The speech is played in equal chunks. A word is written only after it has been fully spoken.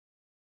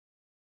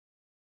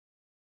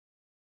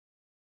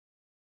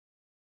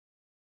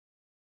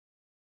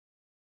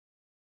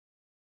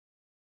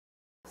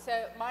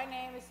So my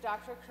name is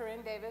Dr.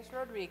 Corinne Davis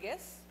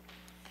Rodriguez,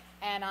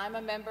 and I'm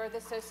a member of the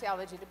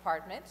sociology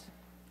department.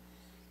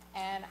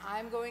 And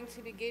I'm going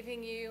to be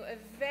giving you a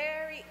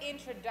very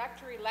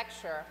introductory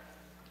lecture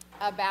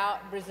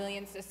about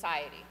Brazilian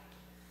society.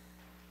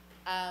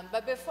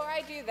 But before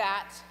I do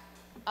that,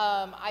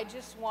 I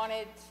just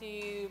wanted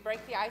to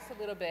break the ice a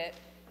little bit.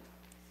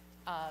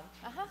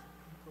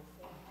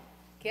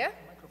 Quê?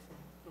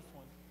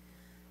 Microfone.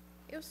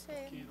 Eu sei.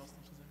 Porque nós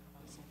estamos fazendo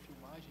gravação,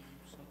 filmagem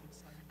e o som tem que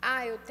sair.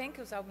 Ah, eu tenho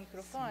que usar o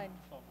microfone? Sim,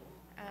 por favor.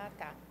 Ah,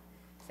 tá.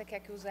 Você quer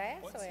que use essa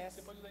Pode ou ser, essa?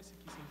 você pode usar esse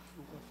aqui sem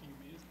fio com fio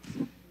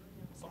mesmo.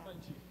 Só pra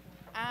gente.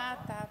 Ah,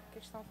 tá, porque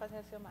eles estão fazendo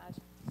a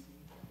filmagem.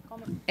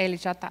 Como? Ele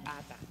já tá. Ah,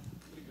 tá.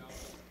 Obrigado.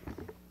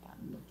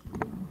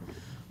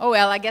 Oh,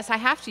 well, I guess I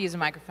have to use a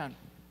microphone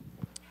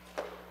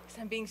because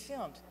I'm being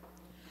filmed.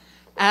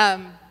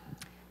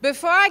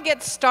 Before I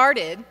get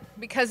started,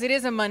 because it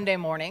is a Monday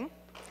morning,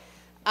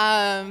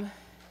 I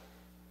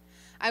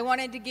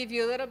wanted to give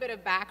you a little bit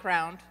of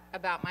background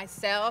about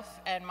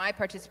myself and my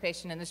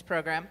participation in this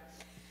program,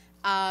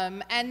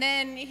 and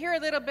then hear a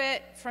little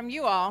bit from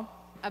you all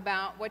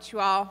about what you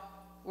all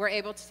were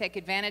able to take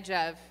advantage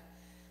of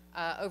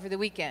over the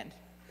weekend.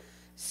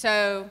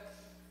 So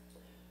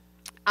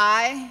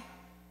I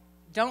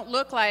don't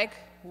look like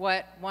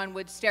what one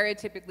would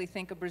stereotypically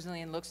think a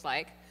Brazilian looks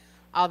like,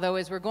 although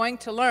as we're going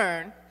to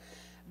learn,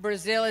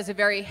 Brazil is a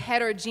very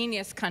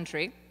heterogeneous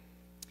country.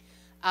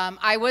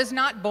 I was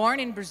not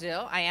born in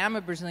Brazil. I am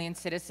a Brazilian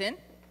citizen,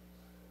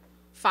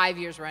 5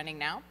 years running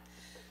now.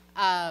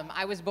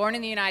 I was born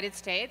in the United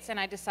States, and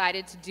I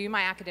decided to do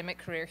my academic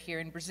career here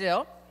in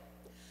Brazil.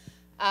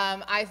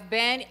 I've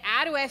been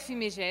at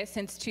UFMG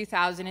since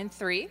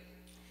 2003,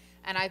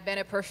 and I've been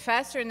a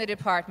professor in the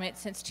department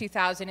since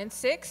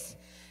 2006,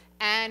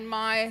 and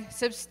my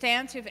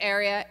substantive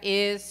area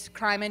is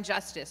crime and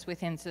justice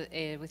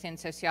within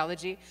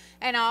sociology,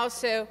 and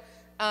also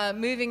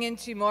moving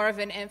into more of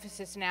an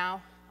emphasis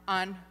now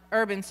on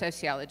urban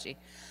sociology.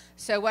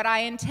 So what I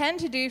intend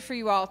to do for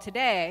you all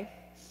today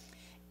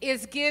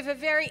is give a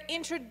very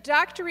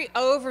introductory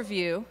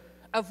overview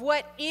of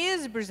what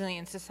is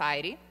Brazilian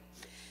society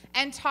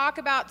and talk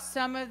about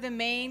some of the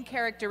main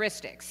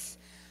characteristics.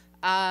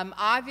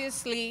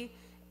 Obviously,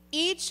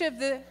 each of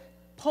the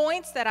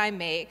points that I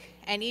make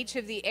and each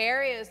of the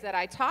areas that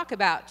I talk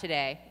about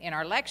today in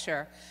our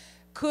lecture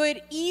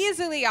could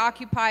easily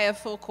occupy a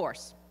full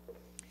course.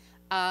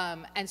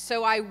 And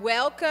so I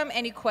welcome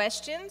any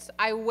questions.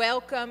 I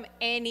welcome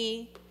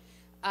any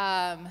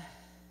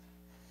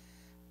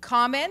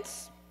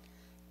comments.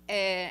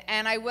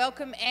 And I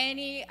welcome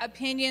any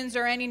opinions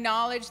or any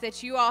knowledge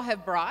that you all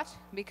have brought,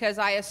 because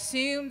I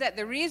assume that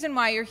the reason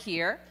why you're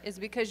here is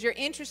because you're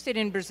interested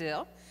in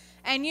Brazil.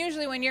 And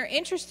usually when you're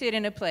interested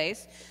in a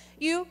place,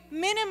 you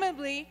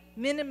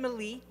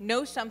minimally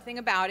know something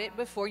about it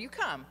before you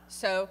come.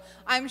 So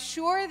I'm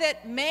sure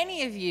that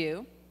many of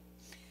you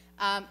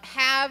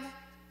have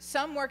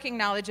some working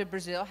knowledge of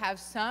Brazil, have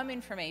some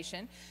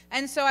information,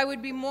 and so I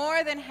would be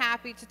more than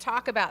happy to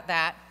talk about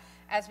that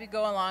as we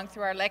go along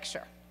through our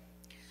lecture.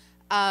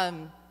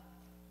 And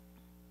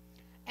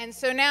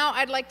so now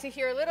I'd like to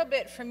hear a little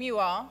bit from you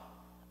all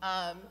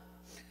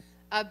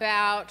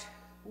about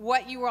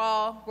what you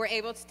all were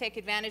able to take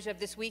advantage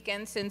of this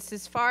weekend, since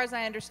as far as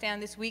I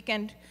understand this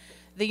weekend,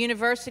 the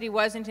university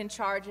wasn't in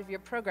charge of your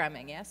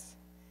programming, yes?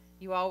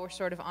 You all were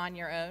sort of on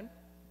your own.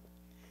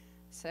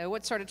 So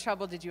what sort of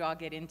trouble did you all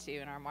get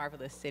into in our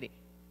marvelous city?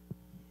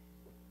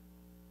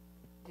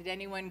 Did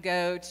anyone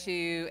go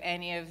to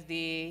any of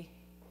the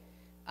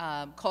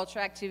culture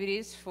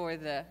activities for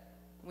the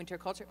winter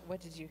culture?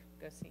 What did you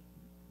go see?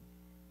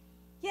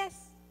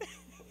 Yes.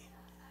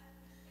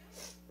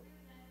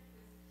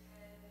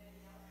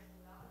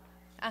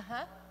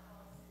 Uh-huh.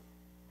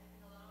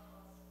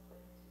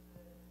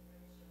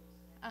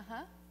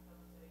 Uh-huh.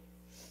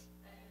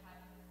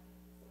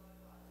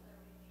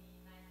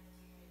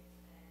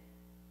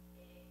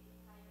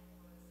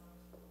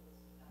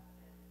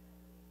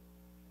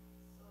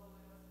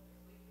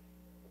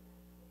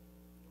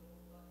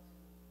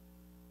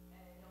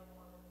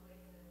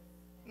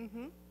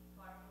 Mm-hmm.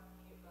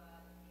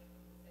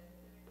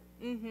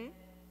 Mm-hmm.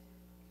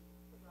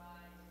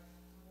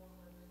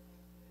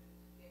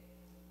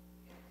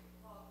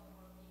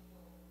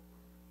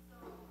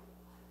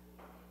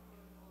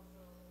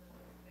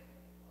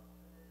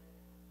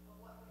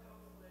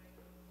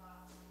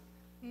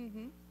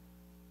 Mm-hmm.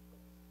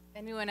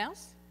 Anyone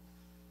else?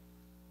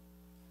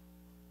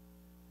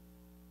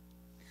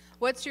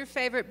 What's your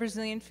favorite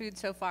Brazilian food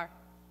so far?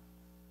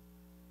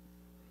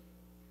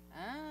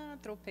 Ah,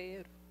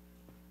 tropeiro.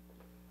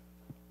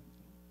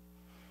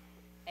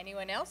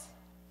 Anyone else?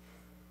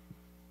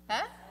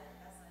 Huh?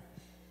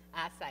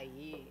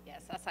 Açaí.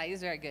 Yes, açaí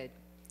is very good.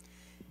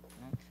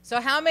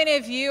 So how many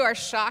of you are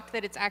shocked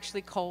that it's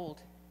actually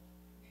cold?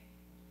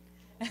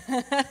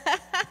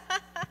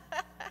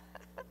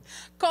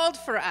 Cold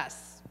for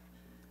us.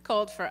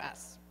 Cold for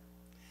us.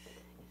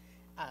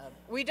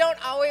 We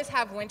don't always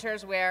have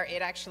winters where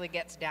it actually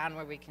gets down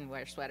where we can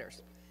wear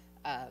sweaters.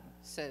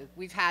 So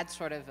we've had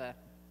sort of a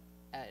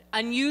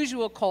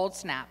unusual cold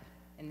snap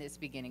in this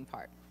beginning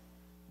part.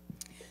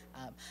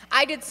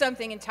 I did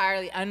something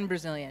entirely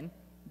un-Brazilian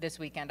this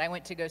weekend. I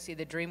went to go see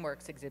the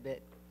DreamWorks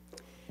exhibit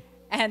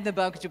and the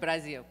Banco do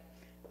Brasil,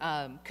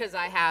 because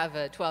I have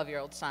a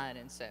 12-year-old son,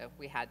 and so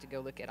we had to go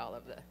look at all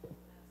of the...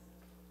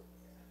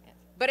 Yeah.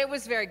 But it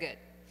was very good.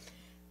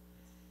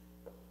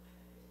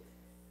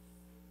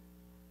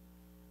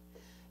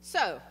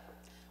 So,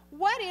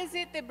 what is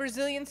it that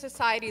Brazilian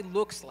society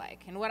looks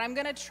like? And what I'm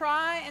going to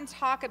try and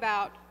talk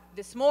about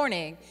this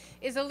morning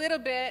is a little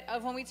bit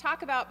of when we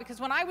talk about,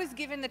 because when I was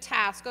given the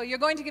task, oh, you're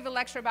going to give a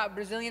lecture about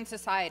Brazilian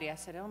society, I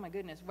said, oh my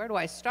goodness, where do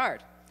I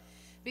start?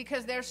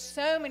 Because there's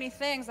so many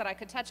things that I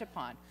could touch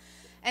upon.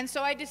 And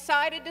so I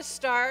decided to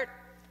start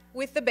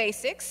with the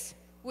basics,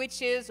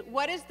 which is,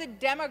 what is the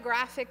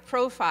demographic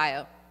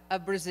profile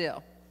of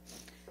Brazil?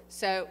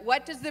 So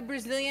what does the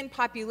Brazilian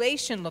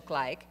population look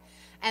like?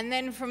 And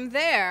then from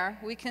there,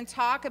 we can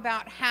talk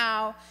about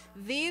how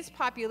these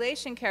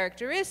population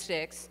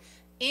characteristics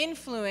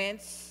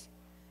influence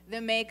the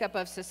makeup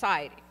of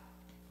society.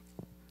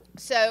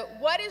 So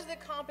what is the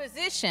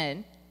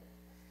composition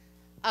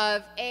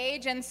of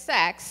age and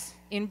sex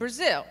in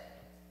Brazil?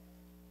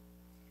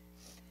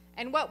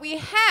 And what we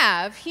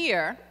have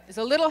here is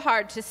a little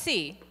hard to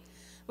see,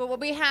 but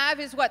what we have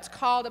is what's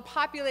called a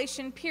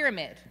population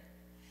pyramid.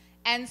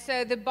 And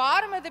so the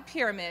bottom of the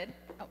pyramid,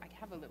 oh, I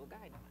have a little guide.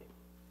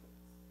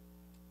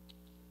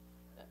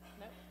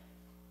 No?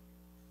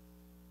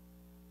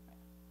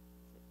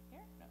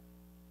 Here? No.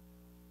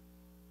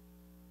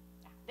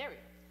 There we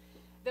go.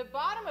 The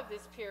bottom of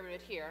this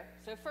pyramid here,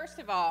 so first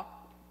of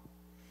all,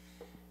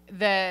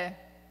 the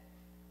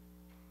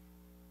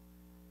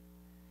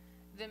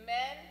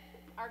men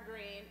are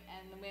green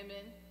and the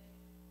women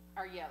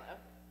are yellow.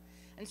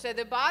 And so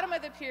the bottom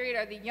of the pyramid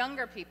are the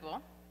younger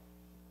people,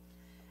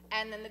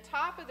 and then the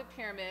top of the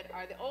pyramid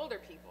are the older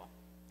people.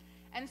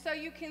 And so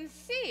you can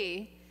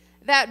see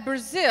that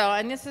Brazil,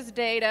 and this is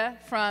data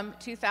from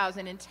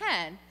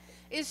 2010,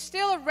 is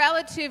still a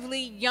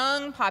relatively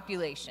young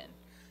population.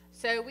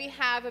 So we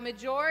have a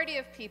majority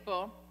of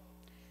people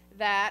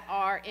that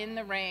are in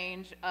the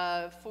range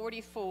of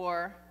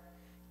 44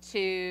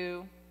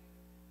 to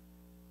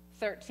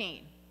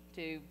 13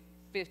 to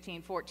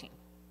 15, 14.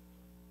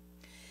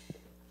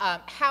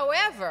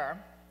 However,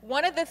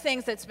 one of the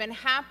things that's been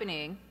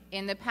happening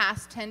in the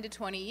past 10 to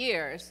 20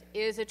 years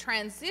is a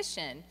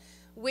transition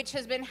which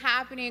has been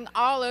happening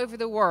all over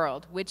the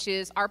world, which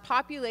is our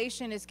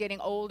population is getting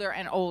older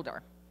and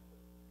older.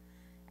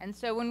 And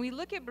so when we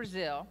look at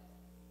Brazil,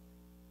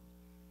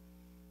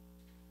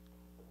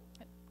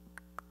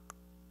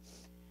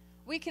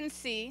 we can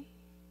see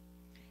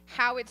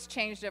how it's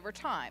changed over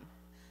time.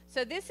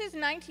 So this is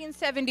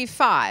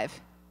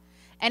 1975.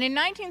 And in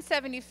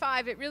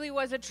 1975, it really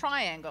was a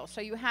triangle.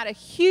 So you had a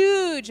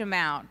huge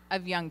amount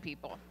of young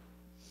people.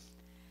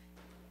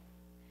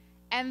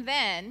 And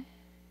then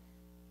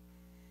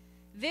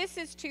this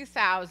is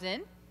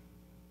 2000.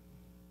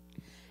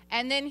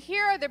 And then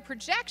here are the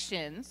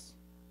projections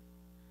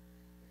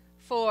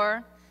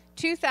for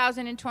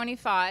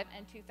 2025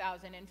 and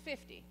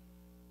 2050.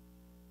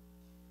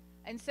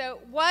 And so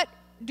what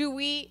do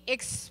we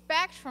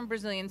expect from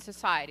Brazilian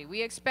society?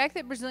 We expect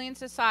that Brazilian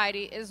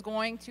society is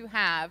going to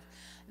have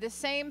the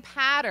same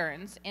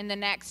patterns in the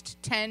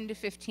next 10 to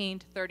 15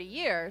 to 30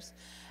 years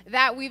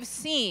that we've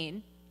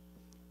seen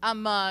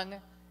among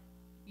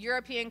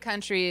European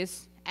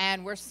countries,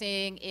 and we're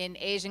seeing in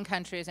Asian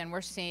countries, and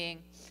we're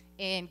seeing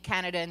in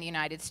Canada and the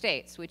United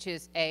States, which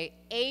is an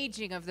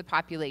aging of the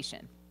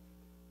population.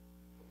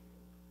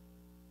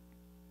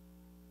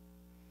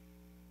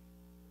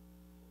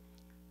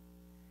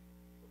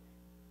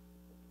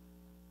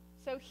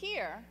 So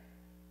here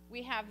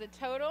we have the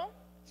total,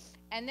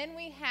 and then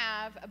we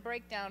have a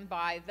breakdown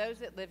by those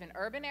that live in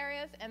urban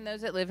areas and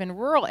those that live in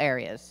rural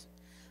areas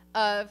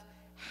of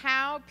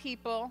how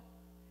people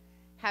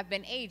have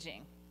been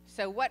aging.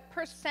 So what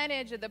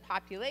percentage of the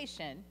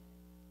population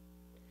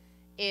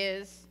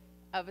is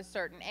of a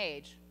certain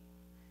age,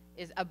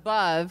 is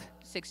above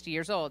 60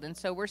 years old. And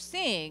so we're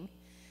seeing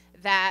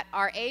that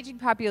our aging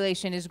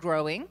population is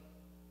growing,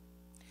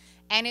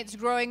 and it's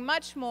growing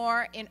much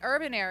more in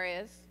urban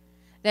areas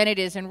than it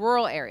is in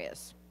rural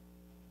areas.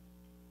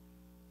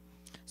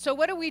 So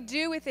what do we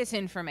do with this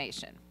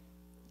information?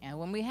 And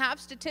when we have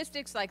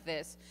statistics like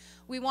this,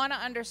 we want to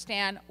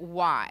understand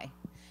why.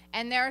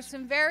 And there are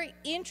some very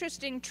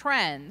interesting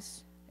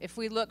trends, if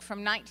we look from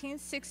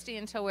 1960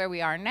 until where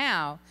we are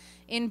now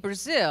in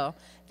Brazil,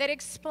 that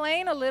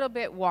explain a little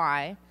bit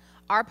why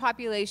our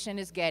population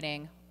is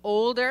getting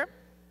older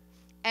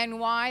and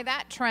why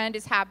that trend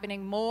is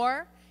happening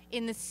more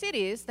in the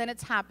cities than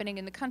it's happening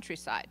in the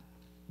countryside.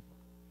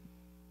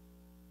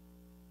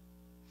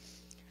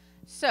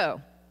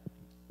 So,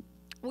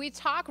 we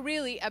talk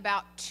really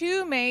about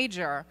two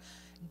major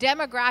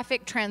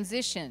demographic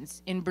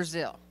transitions in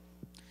Brazil.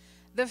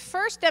 The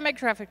first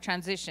demographic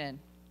transition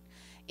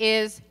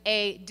is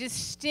a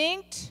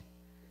distinct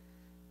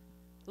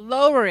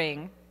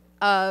lowering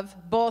of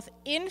both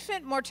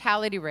infant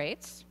mortality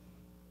rates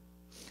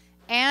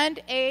and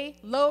a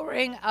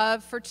lowering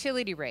of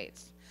fertility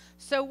rates.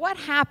 So what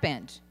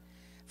happened?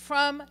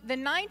 From the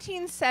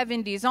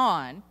 1970s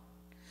on,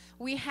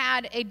 we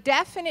had a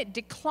definite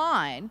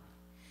decline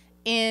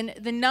in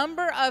the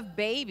number of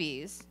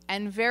babies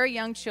and very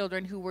young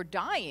children who were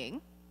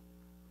dying,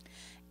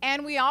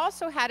 and we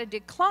also had a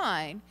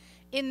decline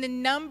in the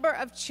number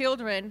of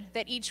children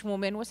that each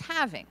woman was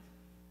having.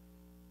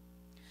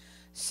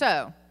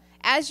 So,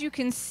 as you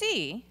can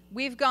see,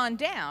 we've gone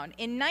down.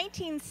 In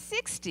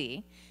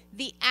 1960,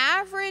 the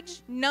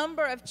average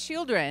number of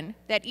children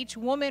that each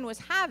woman was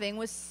having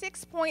was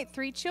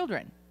 6.3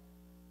 children.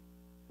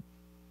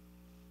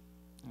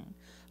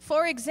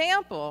 For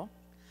example,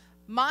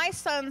 my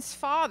son's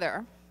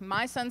father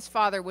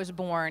was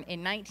born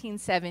in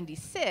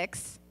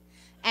 1976,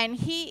 and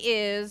he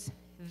is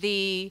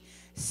the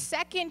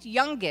second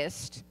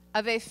youngest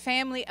of a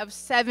family of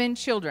 7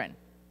 children.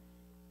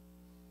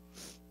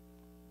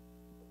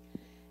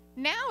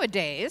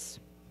 Nowadays,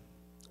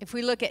 if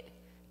we look at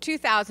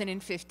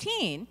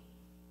 2015,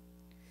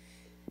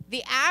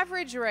 the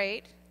average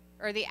rate,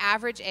 or the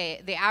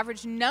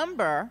average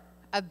number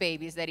of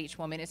babies that each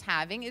woman is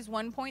having is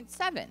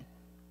 1.7.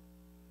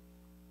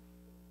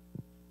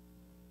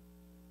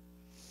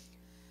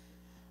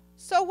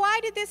 So why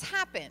did this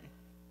happen?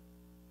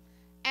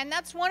 And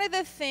that's one of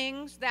the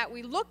things that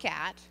we look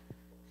at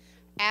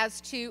as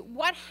to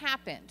what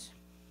happened.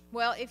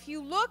 Well, if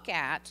you look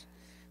at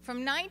from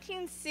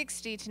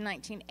 1960 to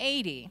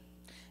 1980,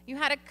 you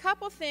had a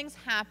couple things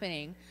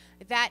happening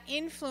that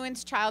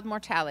influenced child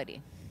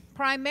mortality.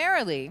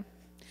 Primarily,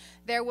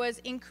 there was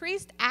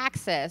increased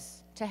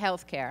access to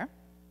health care.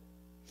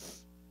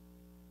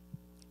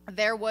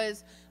 There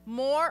was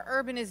more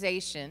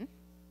urbanization.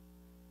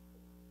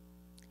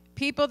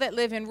 People that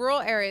live in rural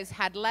areas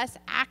had less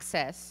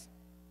access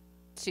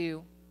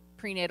to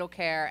prenatal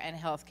care and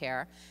health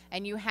care,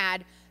 and you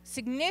had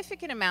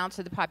significant amounts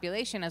of the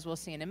population, as we'll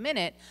see in a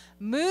minute,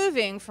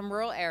 moving from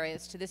rural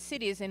areas to the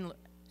cities in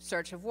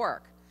search of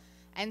work.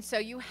 And so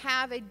you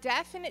have a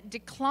definite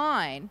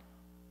decline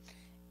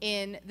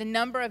in the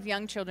number of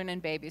young children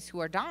and babies who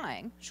are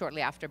dying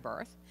shortly after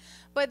birth.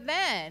 But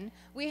then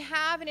we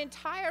have an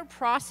entire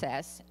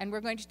process, and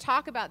we're going to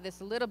talk about this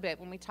a little bit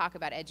when we talk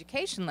about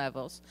education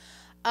levels,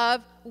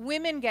 of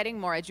women getting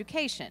more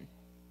education.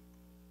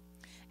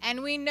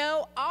 And we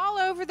know all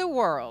over the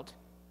world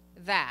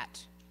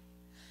that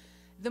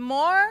the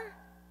more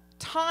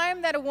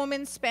time that a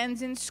woman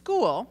spends in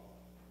school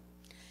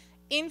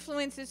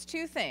influences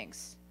 2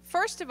 things.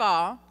 First of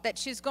all, that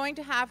she's going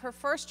to have her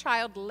first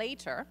child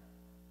later.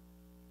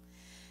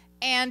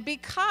 And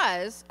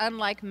because,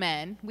 unlike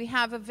men, we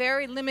have a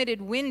very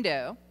limited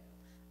window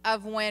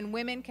of when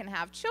women can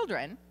have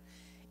children,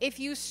 if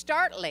you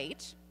start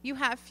late, you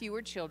have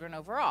fewer children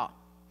overall.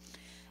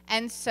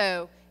 And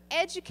so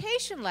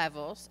education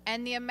levels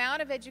and the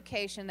amount of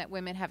education that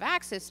women have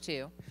access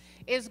to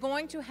is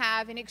going to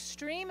have an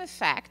extreme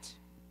effect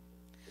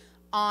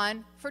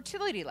on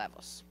fertility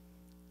levels.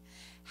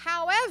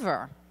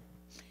 However,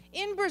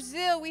 in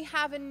Brazil, we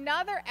have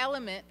another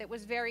element that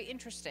was very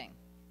interesting.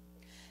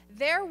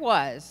 There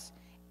was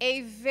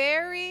a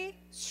very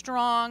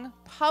strong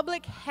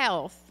public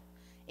health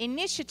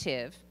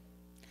initiative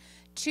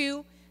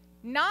to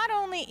not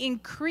only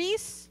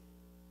increase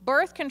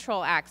birth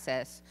control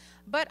access,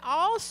 but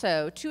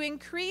also to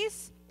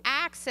increase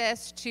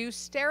access to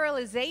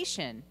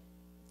sterilization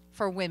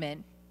for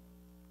women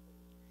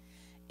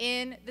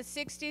in the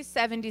 60s,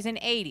 70s, and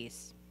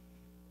 80s.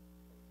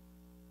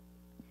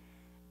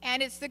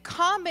 And it's the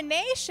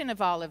combination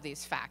of all of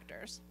these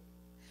factors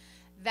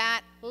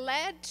that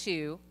led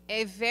to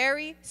a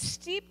very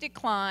steep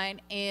decline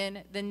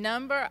in the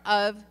number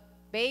of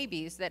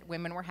babies that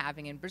women were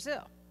having in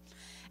Brazil.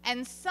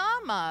 And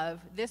some of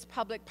this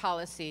public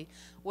policy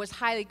was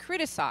highly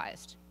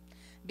criticized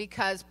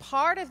because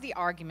part of the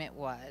argument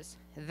was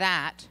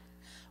that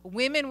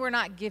women were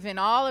not given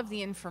all of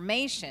the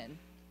information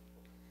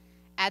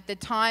at the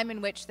time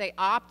in which they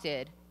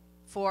opted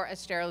for a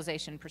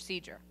sterilization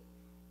procedure.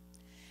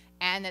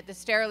 And that the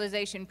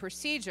sterilization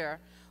procedure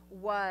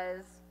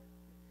was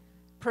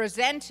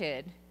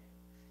presented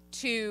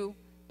to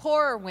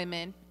poorer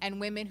women and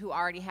women who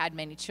already had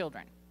many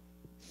children.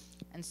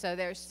 And so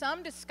there's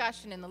some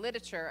discussion in the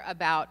literature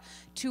about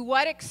to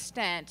what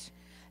extent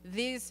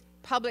these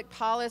public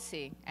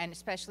policy, and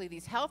especially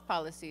these health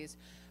policies,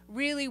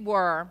 really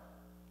were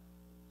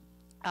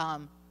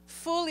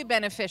fully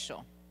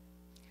beneficial.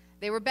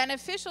 They were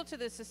beneficial to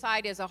the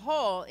society as a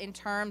whole in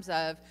terms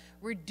of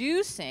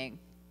reducing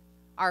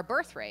our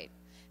birth rate.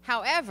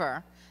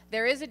 However,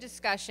 there is a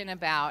discussion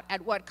about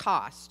at what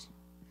cost.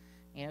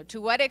 You know, to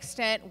what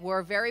extent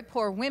were very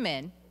poor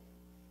women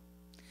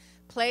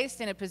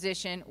placed in a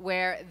position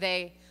where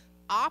they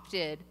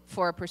opted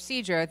for a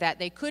procedure that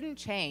they couldn't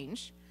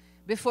change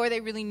before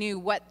they really knew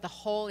what the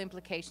whole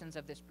implications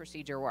of this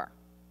procedure were.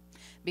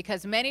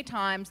 Because many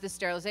times the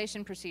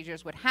sterilization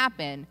procedures would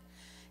happen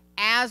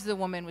as the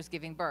woman was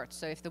giving birth.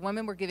 So if the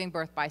women were giving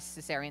birth by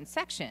cesarean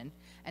section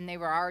and they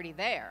were already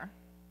there,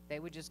 they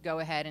would just go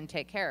ahead and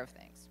take care of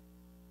things.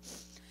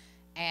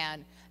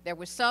 And there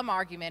was some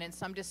argument and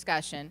some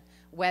discussion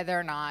whether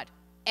or not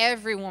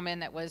every woman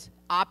that was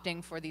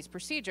opting for these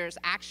procedures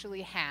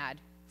actually had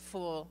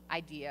full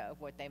idea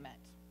of what they meant.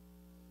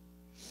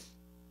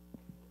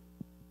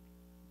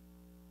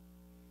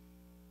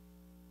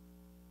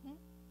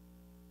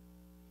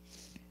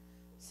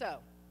 So,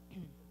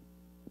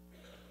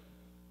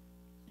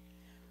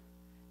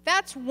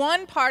 that's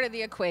one part of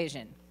the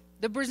equation.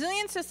 The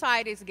Brazilian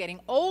society is getting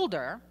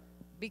older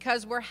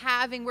because we're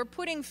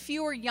putting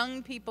fewer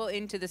young people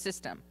into the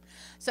system.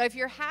 So if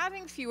you're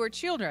having fewer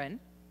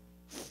children,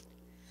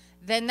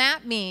 then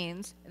that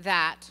means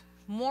that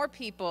more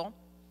people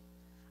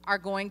you're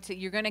going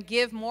to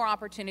give more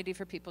opportunity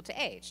for people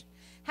to age.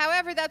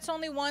 However, that's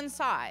only one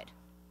side.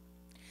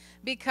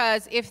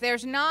 Because if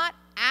there's not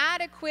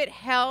adequate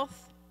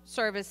health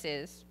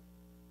services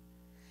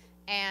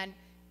and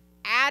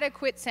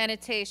adequate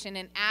sanitation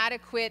and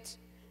adequate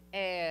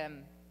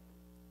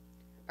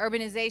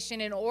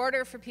urbanization in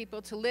order for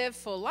people to live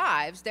full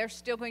lives, they're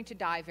still going to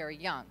die very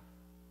young.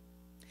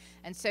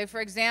 And so, for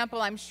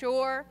example, I'm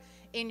sure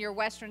in your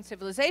Western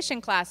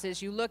civilization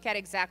classes, you look at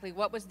exactly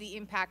what was the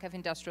impact of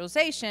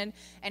industrialization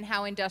and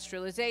how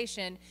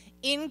industrialization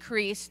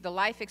increased the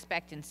life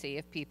expectancy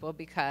of people,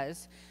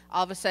 because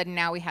all of a sudden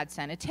now we had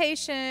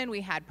sanitation,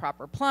 we had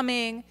proper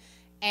plumbing,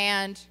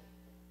 and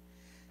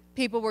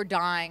people were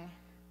dying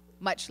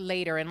much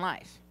later in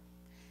life.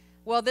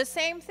 Well, the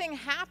same thing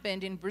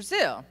happened in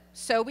Brazil.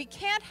 So we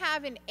can't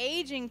have an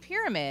aging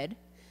pyramid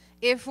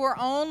if we're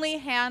only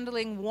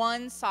handling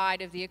one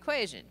side of the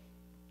equation.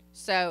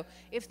 So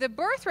if the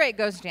birth rate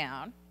goes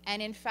down,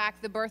 and in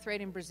fact the birth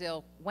rate in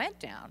Brazil went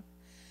down,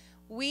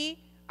 we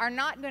are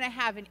not going to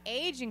have an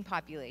aging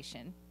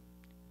population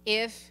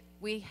if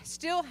we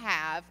still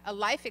have a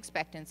life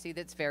expectancy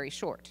that's very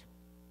short.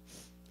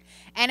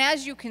 And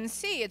as you can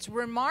see, it's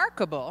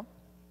remarkable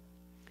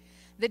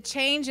the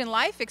change in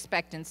life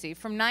expectancy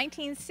from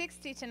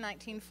 1960 to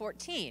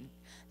 1914.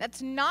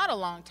 That's not a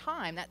long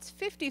time. That's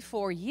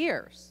 54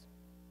 years.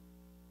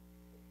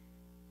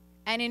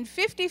 And in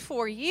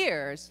 54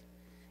 years,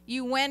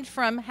 you went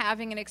from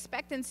having an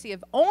expectancy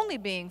of only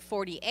being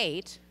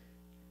 48,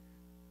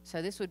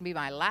 so this would be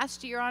my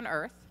last year on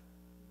Earth,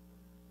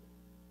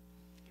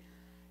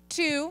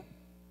 to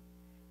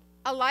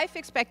a life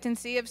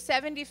expectancy of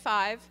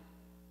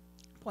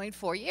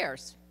 75.4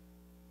 years.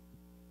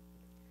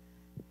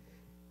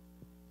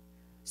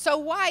 So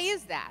why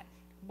is that?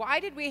 Why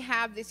did we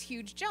have this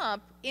huge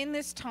jump in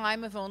this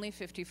time of only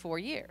 54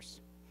 years?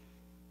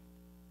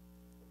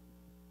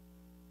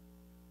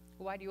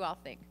 Why do you all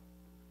think?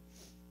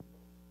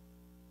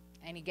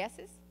 Any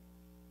guesses?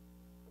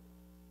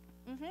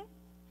 Mm-hmm.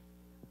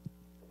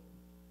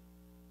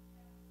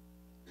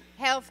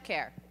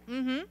 Healthcare.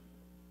 Mm-hmm.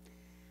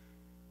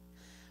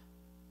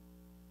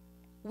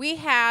 We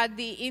had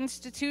the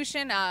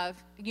institution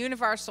of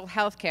universal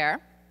healthcare,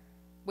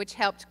 which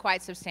helped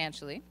quite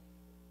substantially.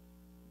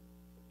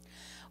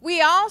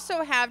 We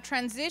also have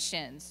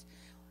transitions.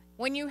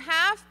 When you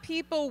have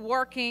people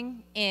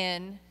working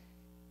in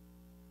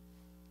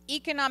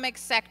economic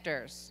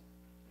sectors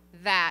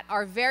that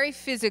are very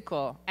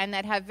physical and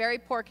that have very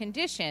poor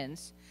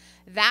conditions,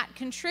 that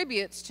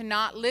contributes to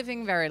not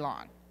living very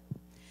long.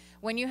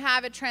 When you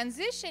have a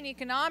transition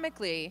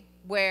economically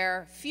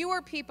where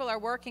fewer people are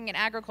working in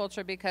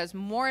agriculture because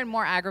more and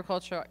more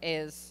agriculture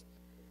is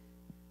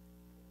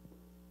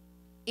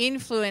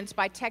influenced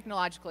by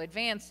technological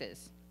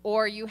advances,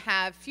 or you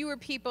have fewer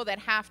people that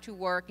have to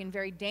work in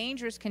very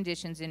dangerous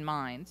conditions in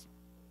mines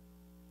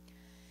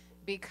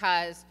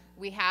because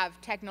we have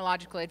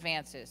technological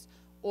advances,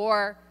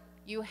 or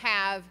you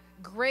have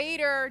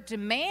greater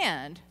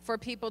demand for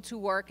people to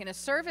work in a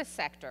service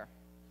sector,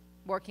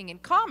 working in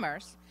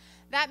commerce,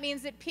 that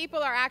means that people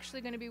are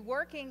actually going to be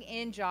working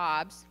in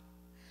jobs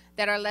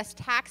that are less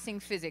taxing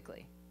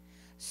physically.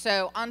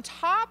 So on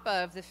top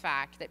of the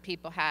fact that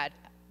people had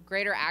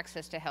greater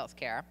access to health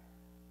care,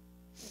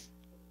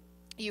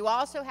 you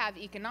also have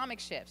economic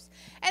shifts.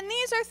 And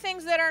these are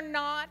things that are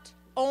not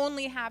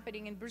only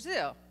happening in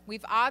Brazil.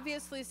 We've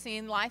obviously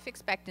seen life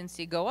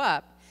expectancy go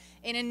up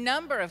in a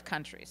number of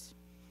countries.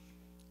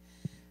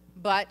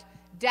 But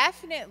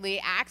definitely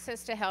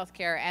access to health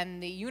care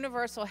and the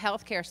universal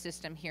health care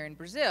system here in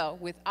Brazil,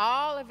 with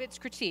all of its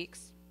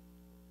critiques,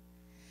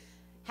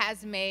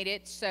 has made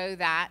it so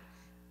that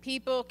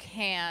people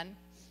can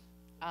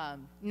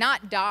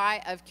not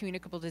die of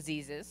communicable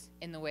diseases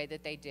in the way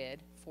that they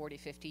did 40,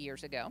 50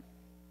 years ago,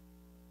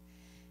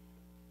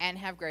 and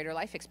have greater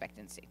life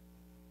expectancy.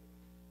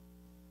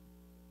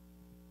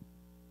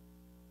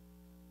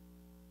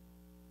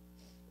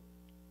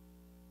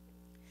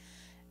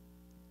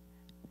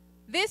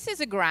 This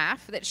is a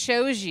graph that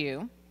shows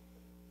you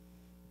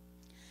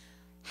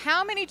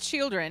how many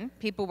children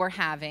people were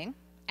having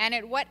and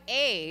at what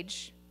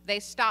age they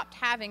stopped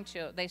having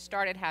children.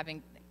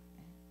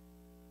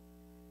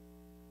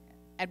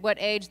 At what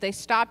age they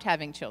stopped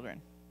having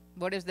children.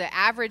 What is the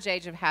average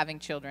age of having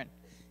children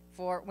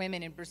for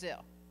women in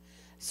Brazil?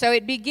 So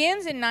it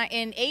begins in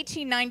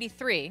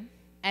 1893,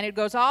 and it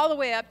goes all the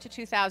way up to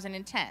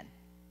 2010.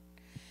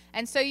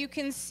 And so you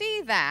can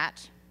see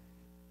that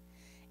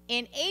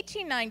in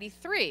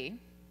 1893,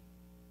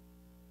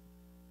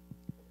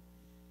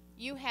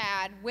 you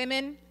had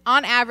women,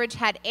 on average,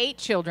 had 8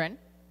 children.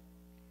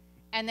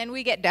 And then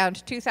we get down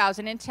to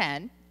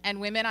 2010, and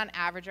women on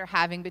average are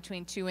having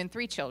between 2 and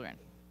 3 children.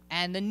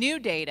 And the new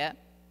data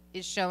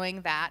is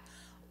showing that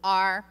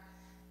our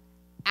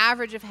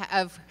average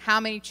of how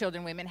many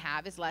children women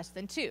have is less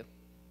than 2.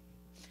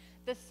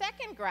 The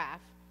second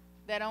graph,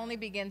 that only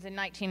begins in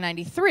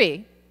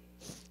 1993,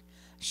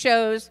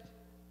 shows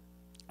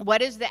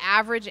what is the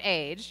average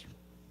age,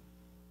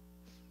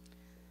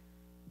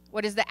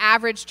 what is the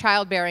average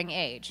childbearing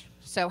age.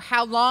 So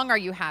how long are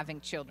you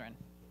having children?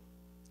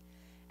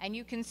 And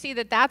you can see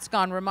that that's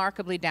gone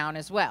remarkably down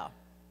as well,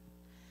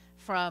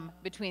 from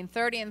between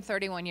 30 and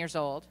 31 years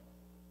old.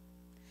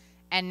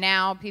 And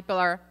now people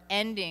are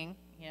ending,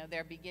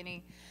 they're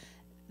beginning,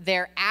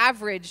 their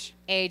average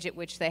age at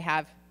which they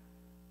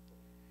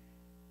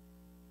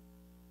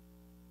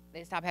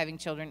stop having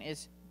children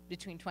is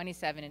between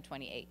 27 and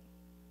 28.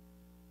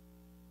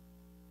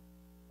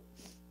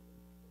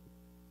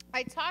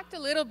 I talked a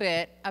little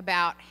bit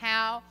about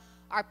how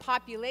our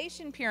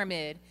population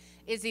pyramid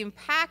is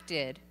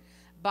impacted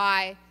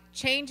by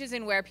changes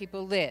in where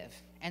people live.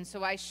 And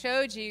so I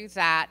showed you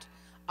that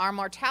our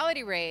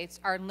mortality rates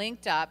are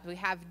linked up. We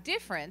have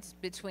difference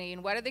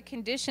between what are the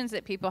conditions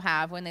that people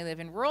have when they live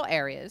in rural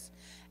areas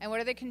and what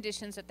are the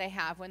conditions that they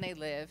have when they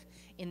live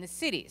in the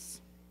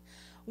cities.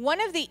 One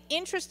of the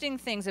interesting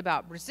things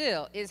about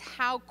Brazil is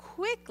how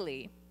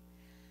quickly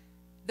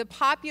the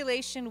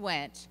population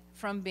went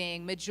from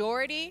being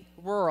majority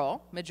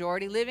rural,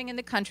 majority living in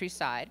the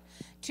countryside,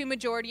 to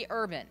majority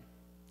urban.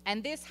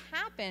 And this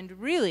happened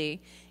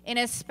really in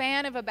a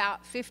span of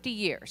about 50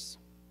 years.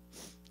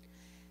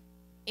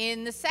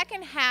 In the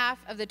second half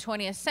of the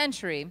 20th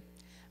century,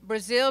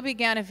 Brazil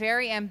began a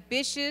very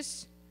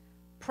ambitious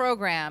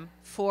program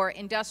for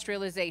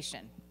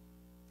industrialization.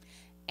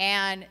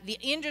 And the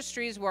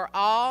industries were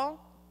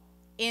all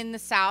in the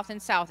south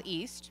and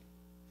southeast.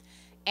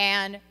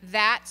 And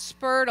that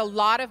spurred a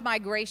lot of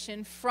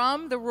migration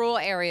from the rural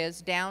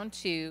areas down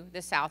to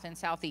the south and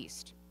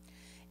southeast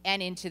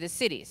and into the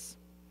cities.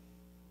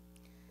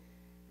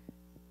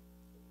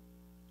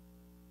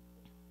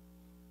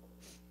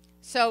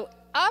 So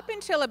up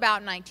until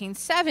about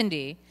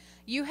 1970,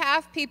 you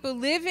have people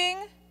living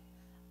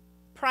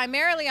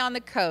primarily on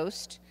the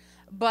coast,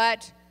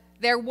 but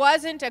there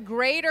wasn't a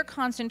greater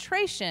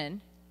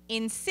concentration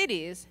in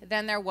cities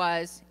than there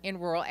was in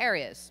rural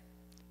areas.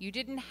 You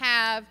didn't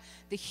have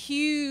the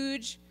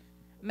huge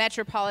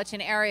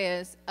metropolitan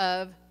areas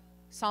of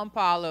São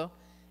Paulo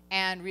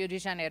and Rio de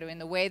Janeiro in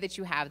the way that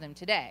you have them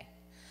today.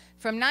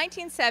 From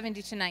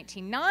 1970 to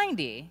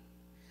 1990,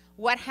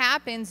 what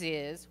happens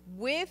is,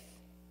 with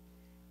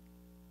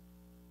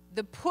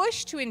the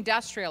push to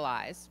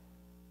industrialize,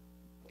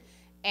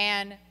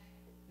 and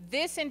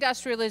this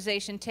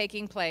industrialization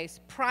taking place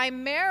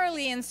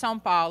primarily in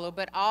São Paulo,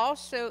 but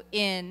also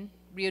in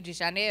Rio de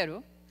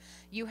Janeiro,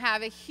 you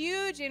have a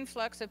huge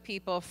influx of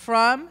people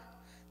from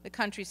the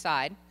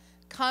countryside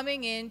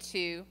coming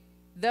into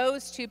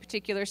those 2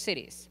 particular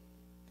cities.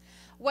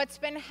 What's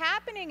been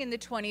happening in the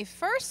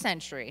 21st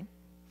century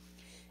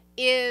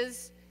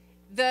is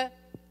the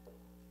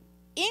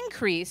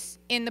increase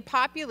in the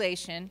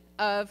population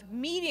of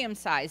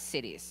medium-sized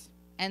cities.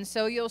 And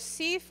so you'll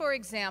see, for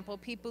example,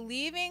 people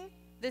leaving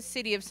the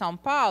city of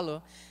São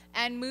Paulo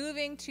and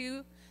moving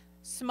to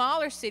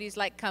smaller cities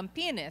like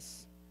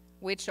Campinas,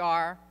 which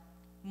are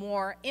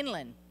more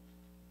inland.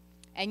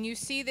 And you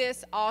see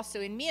this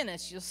also in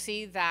Minas. You'll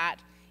see that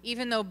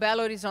even though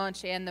Belo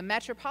Horizonte and the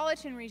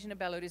metropolitan region of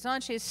Belo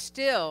Horizonte is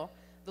still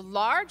the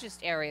largest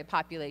area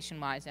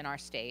population-wise in our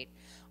state,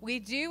 we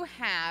do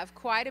have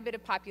quite a bit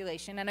of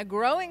population and a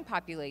growing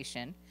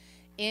population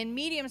in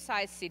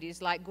medium-sized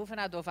cities like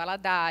Governador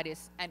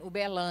Valadares and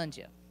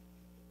Uberlândia.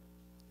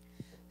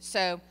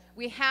 So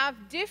we have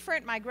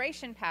different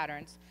migration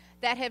patterns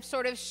that have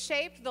sort of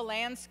shaped the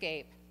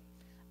landscape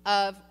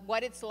of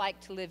what it's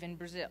like to live in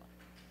Brazil.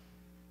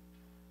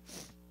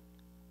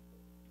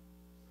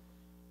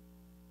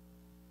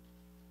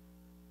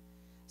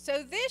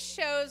 So this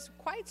shows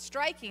quite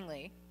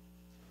strikingly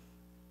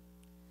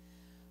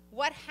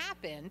what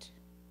happened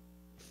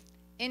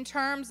in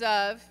terms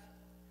of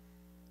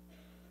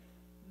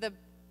the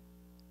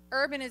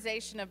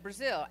urbanization of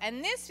Brazil.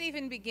 And this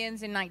even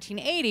begins in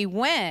 1980,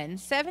 when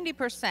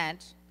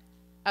 70%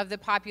 of the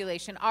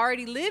population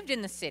already lived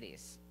in the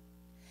cities,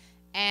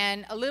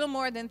 and a little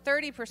more than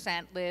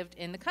 30% lived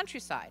in the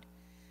countryside.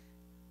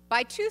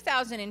 By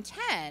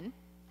 2010,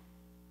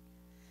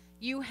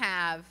 you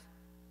have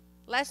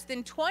less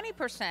than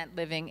 20%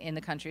 living in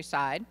the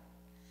countryside,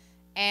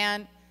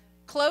 and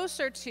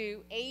closer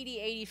to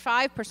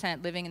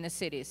 80–85% living in the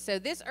cities. So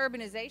this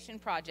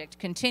urbanization project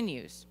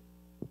continues.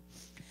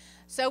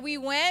 So we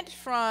went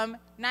from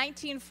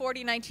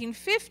 1940,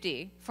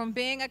 1950, from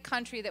being a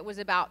country that was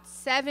about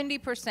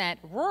 70%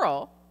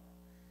 rural,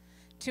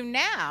 to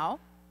now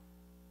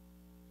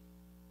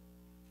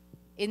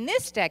in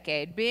this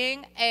decade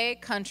being a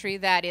country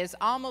that is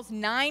almost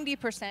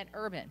 90%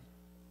 urban.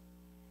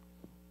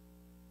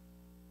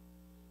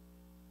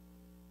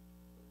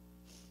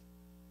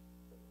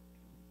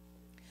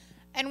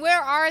 And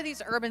where are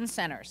these urban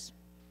centers?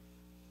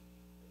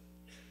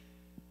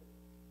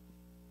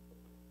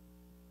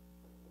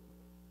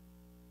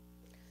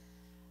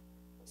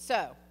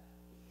 So,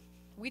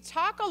 we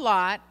talk a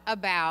lot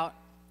about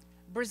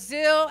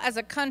Brazil as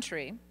a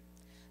country,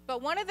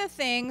 but one of the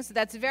things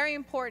that's very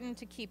important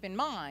to keep in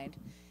mind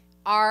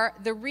are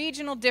the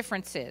regional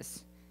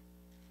differences.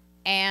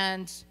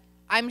 And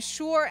I'm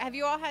sure, have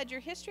you all had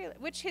your history?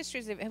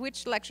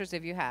 Which lectures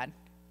have you had?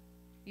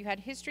 You had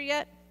history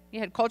yet? You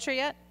had culture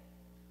yet?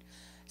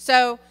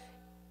 So,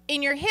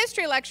 in your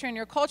history lecture and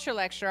your culture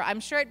lecture, I'm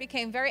sure it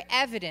became very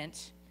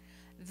evident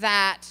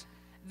that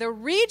the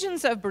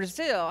regions of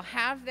Brazil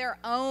have their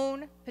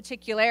own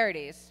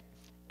particularities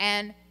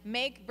and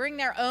bring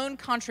their own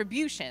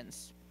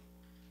contributions.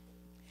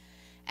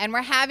 And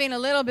we're having a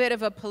little bit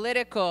of a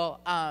political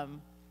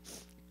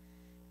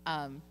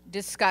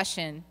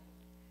discussion,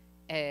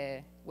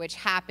 which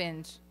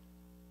happened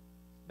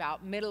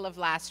about middle of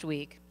last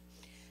week,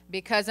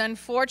 because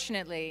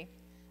unfortunately,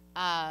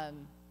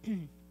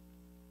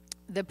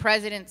 the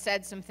president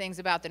said some things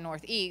about the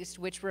Northeast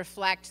which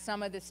reflect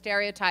some of the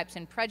stereotypes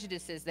and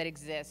prejudices that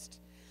exist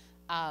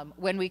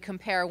when we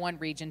compare one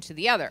region to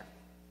the other.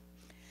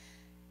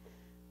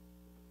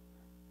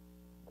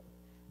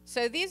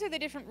 So these are the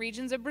different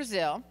regions of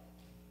Brazil.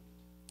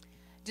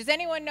 Does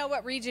anyone know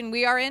what region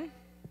we are in?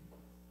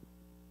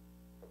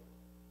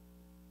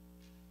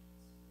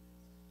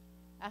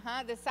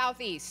 The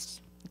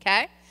Southeast,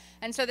 okay?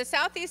 And so the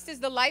Southeast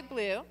is the light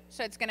blue,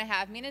 so it's going to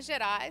have Minas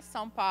Gerais,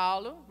 São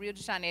Paulo, Rio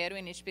de Janeiro,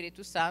 and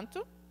Espírito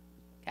Santo,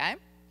 okay?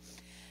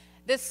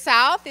 The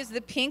South is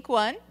the pink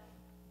one.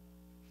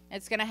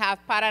 It's going to have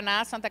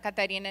Paraná, Santa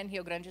Catarina, and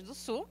Rio Grande do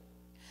Sul.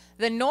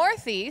 The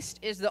Northeast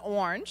is the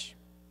orange.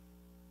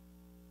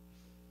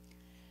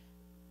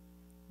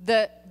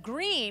 The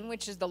green,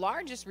 which is the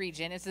largest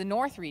region, is the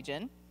North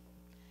region.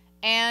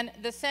 And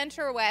the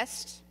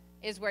Center-West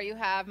is where you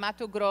have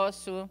Mato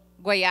Grosso,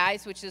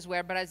 Goiás, which is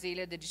where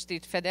Brasília, the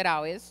Distrito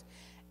Federal, is,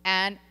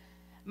 and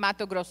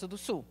Mato Grosso do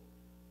Sul.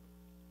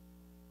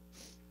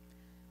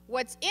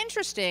 What's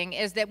interesting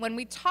is that when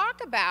we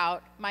talk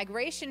about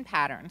migration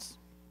patterns,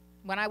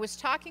 when I was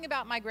talking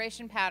about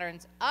migration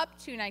patterns up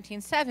to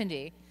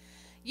 1970,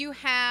 you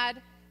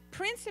had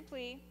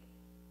principally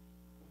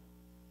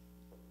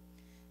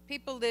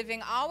people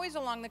living always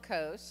along the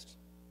coast.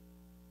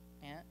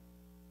 Yeah.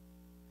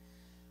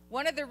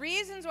 One of the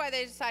reasons why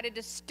they decided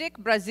to stick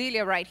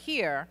Brasilia right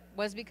here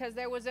was because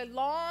there was a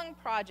long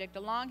project, a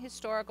long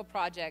historical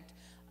project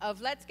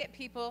of let's get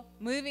people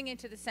moving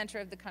into the center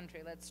of the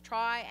country. Let's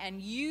try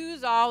and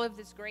use all of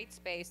this great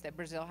space that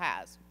Brazil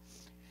has.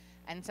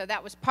 And so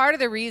that was part of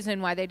the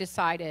reason why they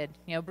decided,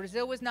 you know,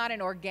 Brazil was not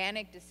an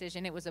organic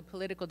decision, it was a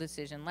political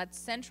decision. Let's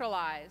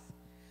centralize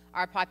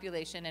our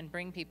population and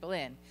bring people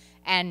in.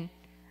 And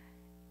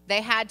they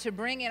had to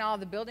bring in all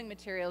the building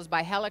materials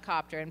by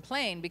helicopter and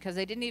plane because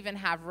they didn't even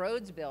have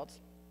roads built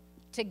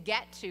to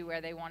get to where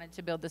they wanted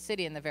to build the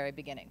city in the very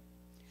beginning.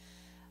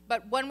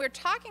 But when we're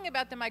talking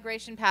about the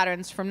migration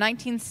patterns from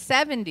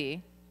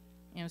 1970,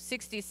 you know,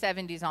 60s,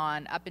 70s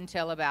on, up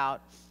until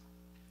about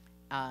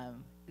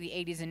the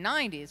 80s and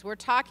 90s, we're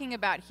talking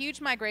about huge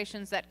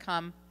migrations that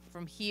come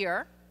from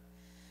here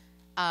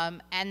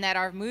and that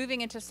are moving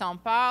into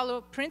São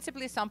Paulo,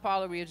 principally São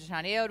Paulo, Rio de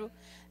Janeiro.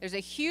 There's a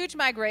huge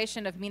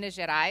migration of Minas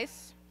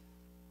Gerais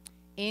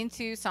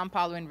into São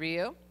Paulo and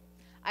Rio.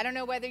 I don't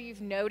know whether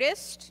you've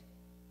noticed,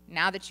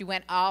 now that you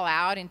went all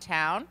out in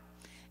town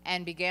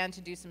and began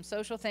to do some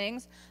social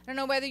things, I don't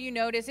know whether you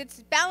notice,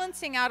 it's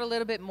balancing out a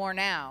little bit more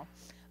now.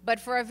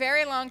 But for a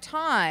very long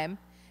time,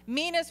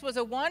 Minas was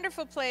a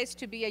wonderful place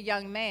to be a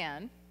young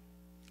man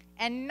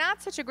and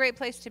not such a great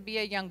place to be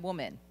a young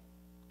woman.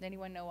 Does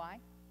anyone know why?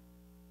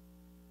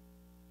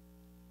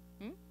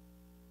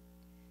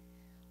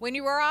 When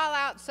you were all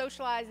out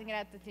socializing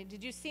at the thing,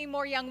 did you see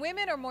more young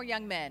women or more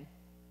young men?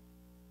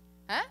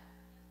 Huh?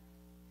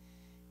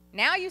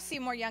 Now you see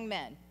more young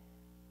men.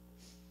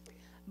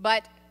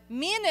 But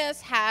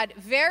Minas had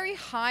very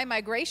high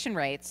migration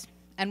rates,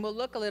 and we'll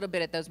look a little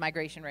bit at those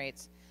migration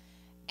rates.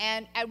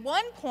 And at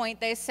one point,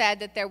 they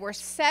said that there were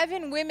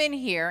 7 women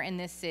here in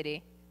this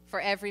city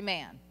for every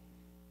man.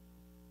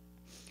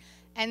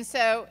 And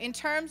so in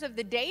terms of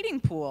the dating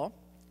pool,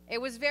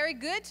 it was very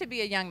good to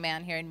be a young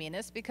man here in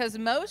Minas because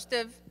most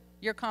of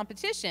your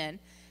competition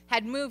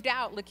had moved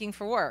out looking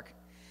for work.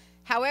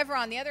 However,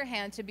 on the other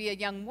hand, to be a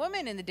young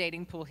woman in the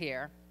dating pool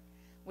here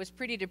was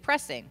pretty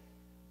depressing.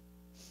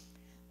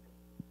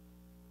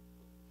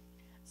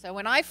 So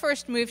when I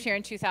first moved here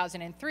in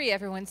 2003,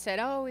 everyone said,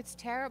 oh, it's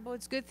terrible.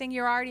 It's a good thing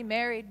you're already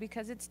married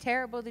because it's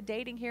terrible. The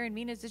dating here in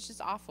Minas is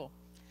just awful.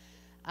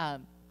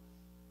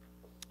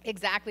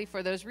 Exactly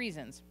for those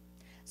reasons.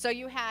 So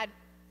you had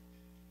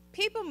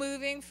people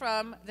moving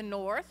from the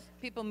north,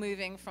 people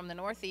moving from the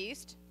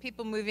northeast,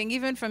 people moving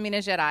even from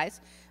Minas Gerais,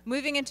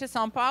 moving into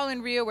São Paulo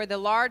and Rio where the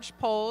large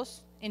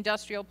poles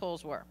industrial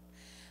poles were.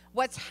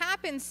 What's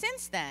happened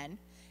since then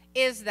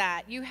is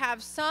that you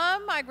have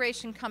some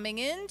migration coming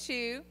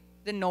into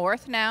the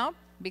north now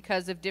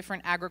because of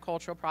different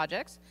agricultural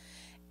projects,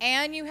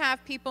 and you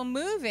have people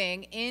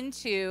moving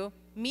into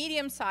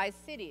medium-sized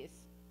cities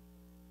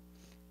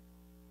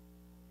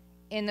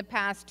in the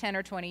past 10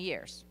 or 20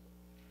 years.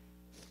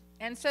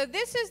 And so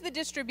this is the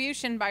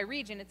distribution by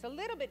region. It's a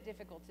little bit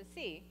difficult to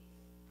see,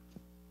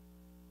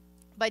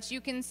 but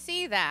you can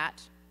see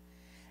that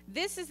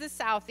this is the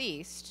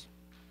southeast,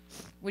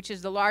 which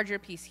is the larger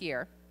piece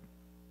here,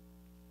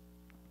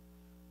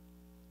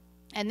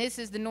 and this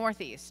is the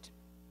northeast.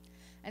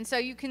 And so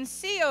you can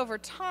see over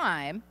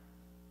time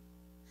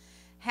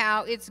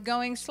how it's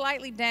going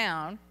slightly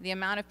down, the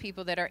amount of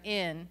people that are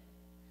in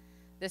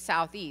the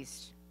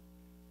southeast,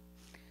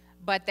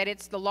 but that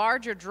it's the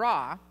larger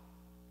draw.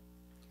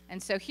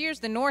 And so here's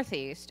the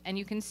northeast, and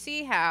you can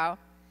see how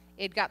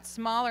it got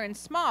smaller and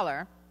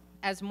smaller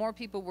as more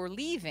people were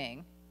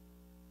leaving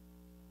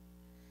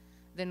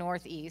the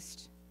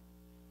northeast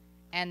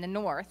and the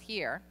north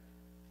here.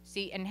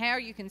 See, and here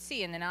you can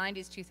see in the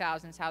 90s,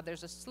 2000s, how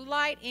there's a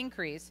slight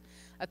increase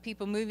of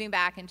people moving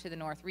back into the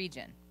north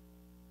region.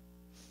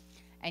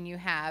 And you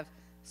have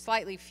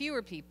slightly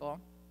fewer people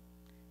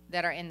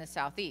that are in the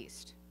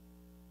southeast.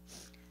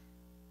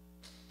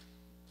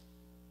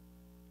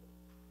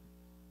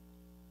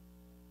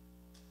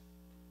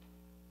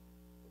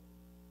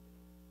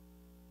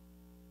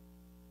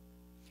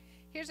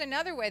 Here's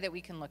another way that we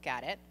can look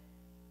at it.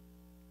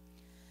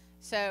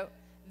 So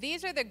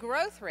these are the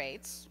growth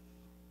rates.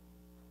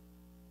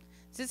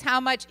 This is how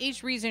much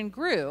each region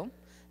grew.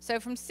 So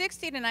from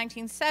 60 to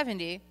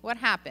 1970, what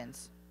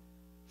happens?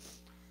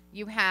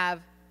 You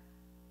have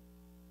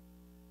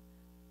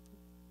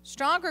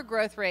stronger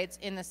growth rates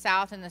in the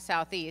south and the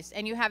southeast,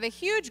 and you have a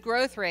huge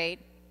growth rate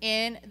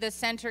in the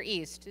center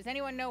east. Does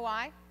anyone know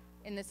why?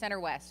 In the center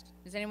west.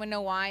 Does anyone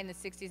know why in the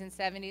 60s and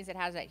 70s it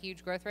has that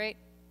huge growth rate?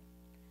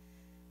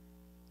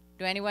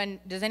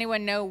 Does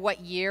anyone know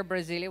what year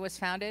Brasilia was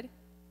founded?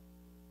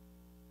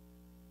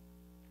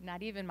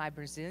 Not even my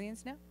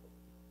Brazilians know.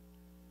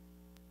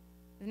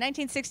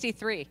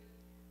 1963.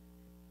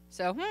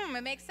 So,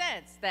 it makes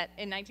sense that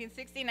in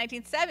 1960,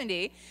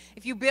 1970,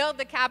 if you build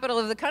the capital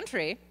of the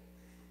country,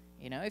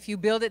 if you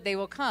build it, they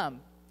will come.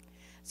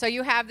 So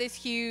you have this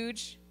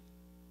huge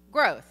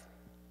growth.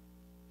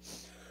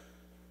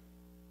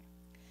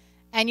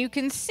 And you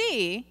can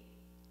see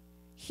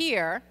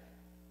here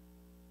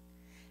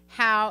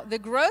how the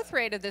growth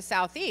rate of the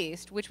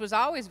southeast, which was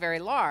always very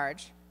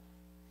large,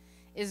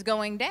 is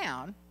going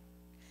down,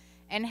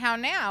 and how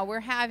now we're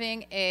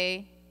having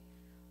a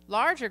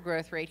larger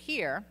growth rate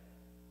here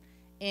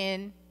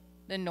in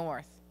the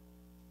north.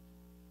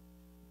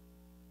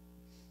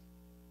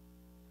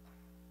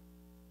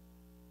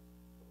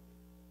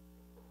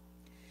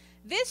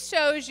 This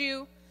shows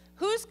you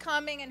who's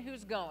coming and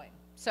who's going.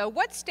 So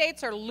what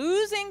states are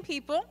losing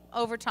people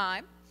over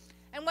time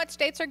and what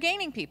states are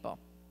gaining people.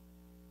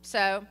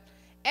 So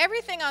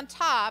everything on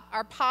top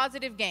are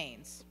positive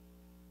gains,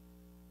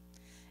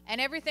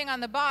 and everything on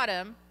the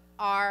bottom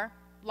are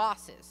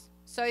losses.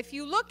 So if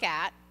you look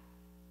at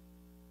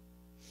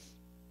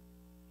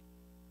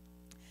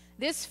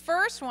this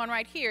first one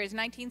right here is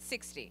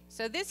 1960.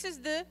 So this is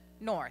the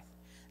north.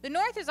 The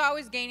north is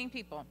always gaining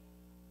people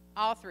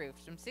all through,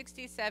 from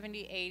 60,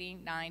 70, 80,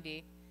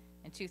 90,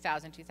 and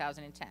 2000,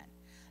 2010.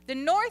 The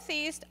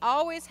northeast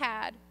always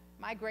had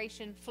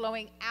migration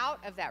flowing out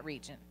of that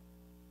region.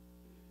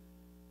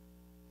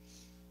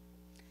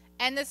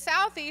 And the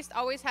southeast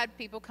always had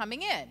people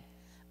coming in.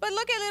 But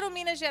look at little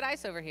Minas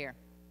Gerais over here.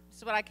 This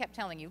is what I kept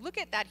telling you. Look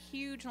at that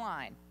huge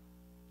line.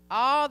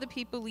 All the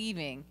people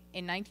leaving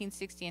in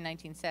 1960 and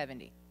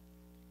 1970.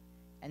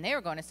 And they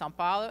were going to São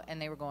Paulo,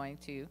 and they were going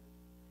to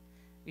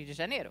Rio de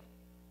Janeiro.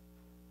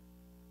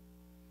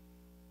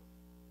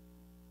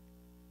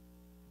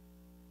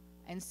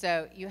 And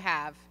so you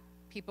have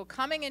people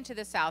coming into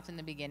the south in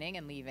the beginning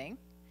and leaving.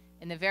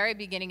 In the very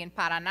beginning in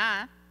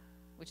Paraná,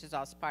 which is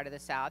also part of the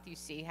south, you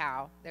see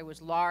how there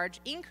was large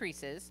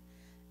increases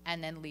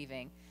and then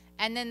leaving.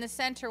 And then the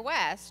center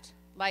west,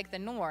 like the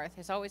north,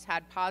 has always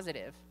had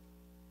positive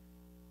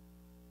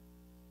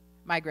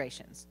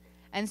migrations.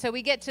 And so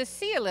we get to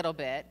see a little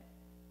bit.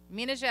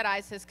 Minas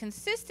Gerais has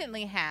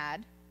consistently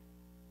had,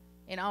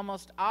 in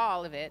almost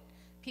all of it,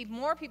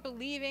 more people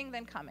leaving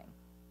than coming.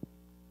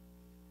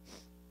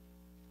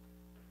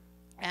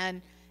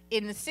 And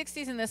in the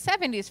 60s and the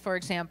 70s, for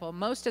example,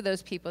 most of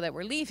those people that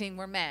were leaving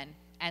were men.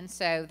 And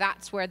so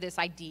that's where this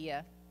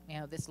idea,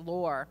 this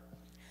lore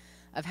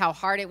of how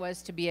hard it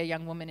was to be a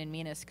young woman in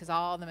Minas because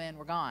all the men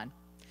were gone,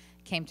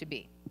 came to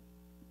be.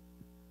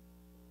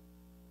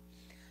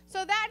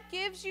 So that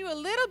gives you a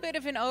little bit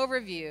of an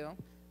overview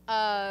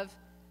of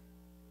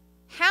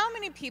how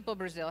many people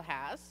Brazil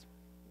has.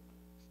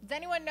 Does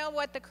anyone know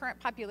what the current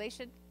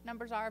population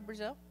numbers are of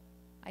Brazil?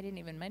 I didn't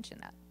even mention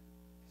that.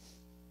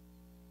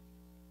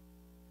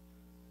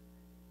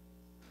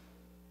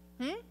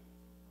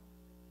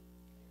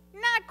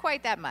 Not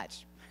quite that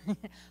much.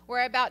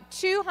 We're about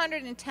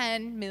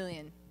 210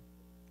 million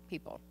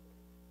people.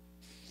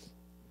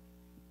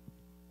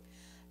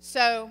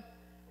 So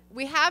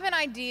we have an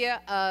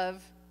idea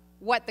of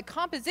what the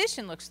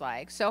composition looks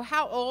like. So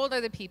how old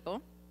are the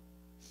people?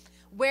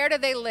 Where do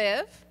they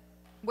live?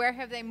 Where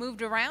have they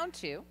moved around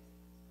to?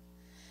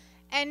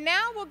 And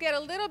now we'll get a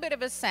little bit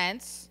of a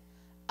sense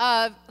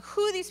of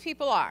who these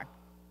people are.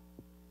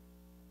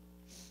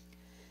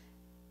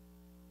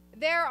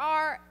 There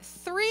are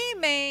 3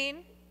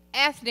 main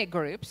ethnic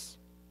groups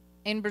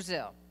in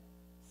Brazil.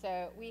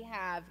 So we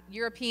have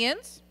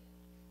Europeans,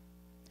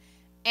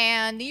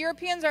 and the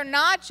Europeans are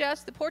not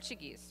just the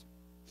Portuguese.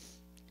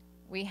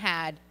 We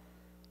had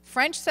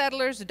French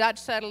settlers, Dutch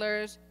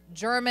settlers,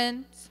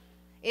 Germans,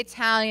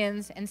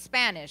 Italians, and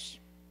Spanish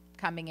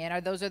coming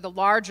in. Those are the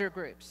larger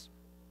groups.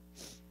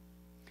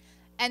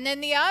 And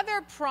then the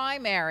other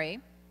primary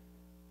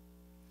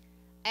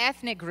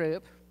ethnic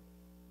group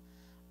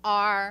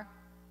are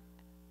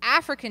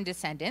African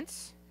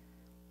descendants.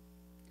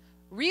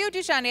 Rio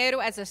de Janeiro,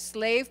 as a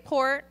slave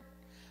port,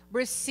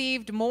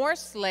 received more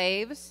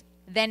slaves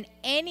than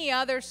any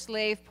other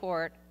slave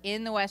port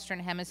in the Western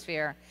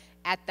Hemisphere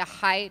at the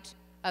height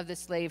of the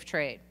slave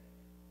trade.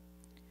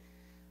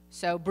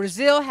 So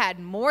Brazil had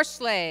more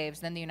slaves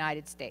than the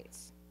United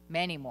States,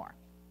 many more.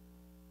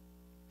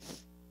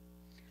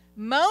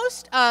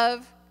 Most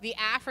of the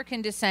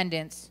African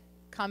descendants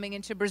coming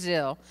into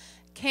Brazil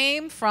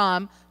came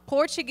from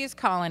Portuguese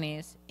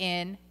colonies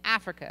in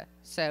Africa,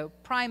 so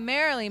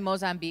primarily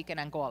Mozambique and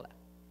Angola.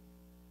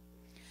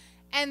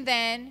 And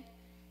then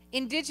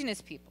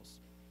indigenous peoples.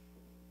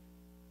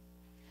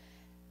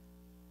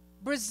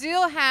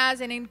 Brazil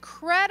has an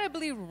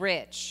incredibly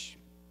rich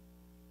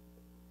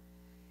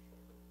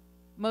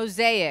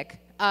mosaic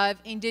of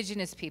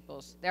indigenous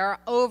peoples. There are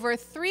over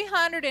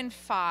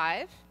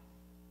 305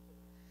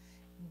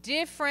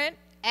 different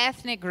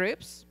ethnic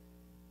groups,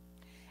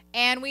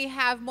 and we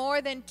have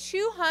more than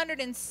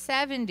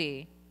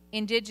 270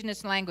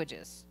 indigenous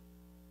languages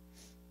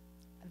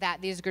that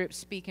these groups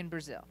speak in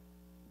Brazil.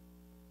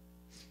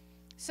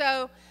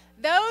 So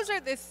those are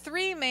the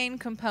 3 main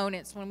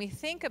components when we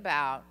think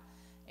about,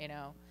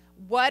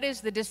 what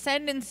is the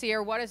descendancy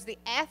or what is the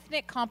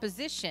ethnic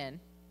composition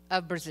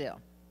of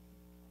Brazil.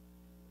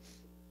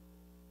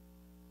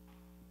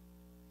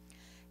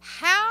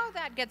 How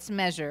that gets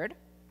measured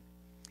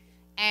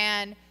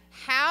and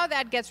how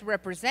that gets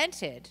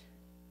represented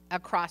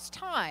across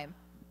time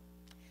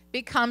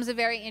becomes a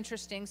very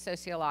interesting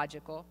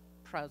sociological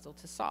puzzle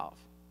to solve.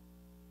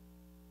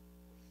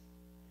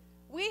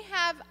 We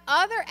have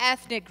other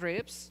ethnic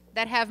groups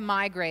that have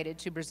migrated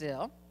to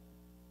Brazil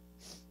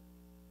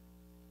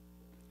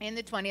in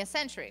the 20th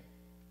century.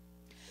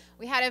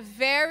 We had a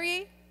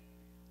very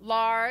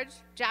large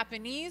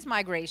Japanese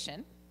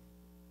migration,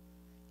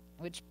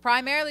 which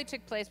primarily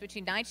took place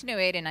between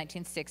 1908 and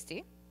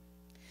 1960.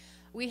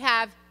 We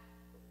have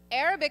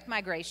Arabic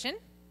migration,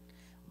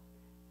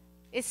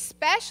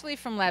 especially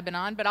from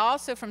Lebanon, but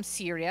also from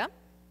Syria,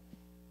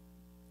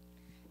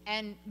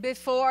 and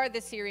before the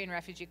Syrian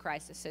refugee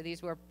crisis. So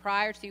these were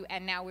prior to,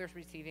 and now we're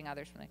receiving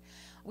others from them.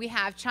 We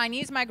have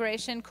Chinese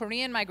migration,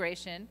 Korean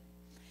migration,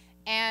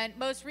 and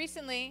most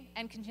recently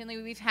and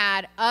continually we've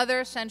had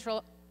other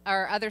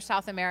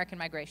South American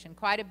migration,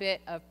 quite a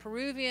bit of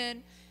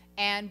Peruvian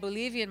and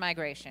Bolivian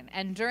migration.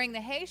 And during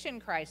the Haitian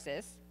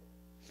crisis,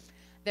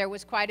 there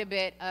was quite a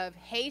bit of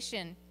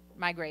Haitian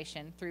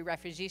migration through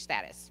refugee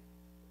status.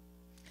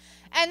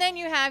 And then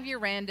you have your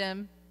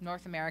random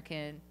North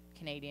American,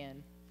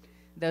 Canadian,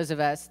 those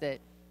of us that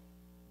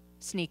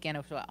sneak in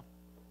as well.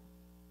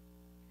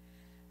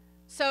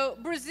 So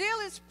Brazil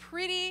is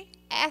pretty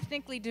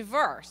ethnically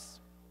diverse.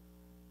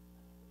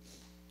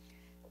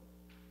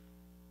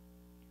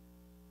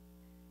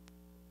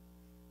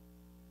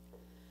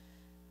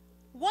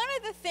 One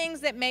of the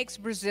things that makes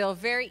Brazil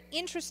very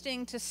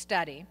interesting to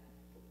study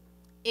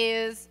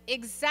is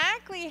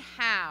exactly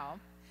how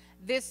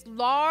this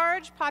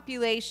large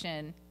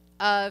population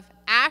of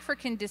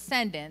African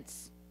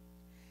descendants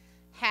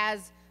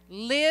has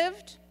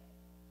lived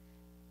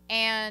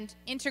and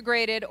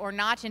integrated or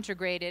not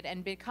integrated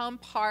and become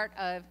part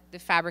of the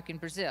fabric in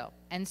Brazil.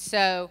 And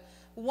so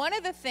one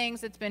of the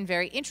things that's been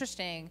very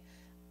interesting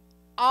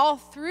all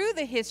through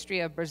the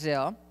history of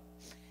Brazil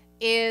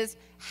is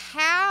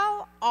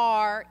how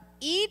are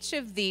each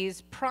of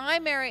these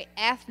primary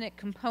ethnic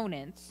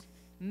components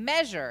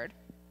measured,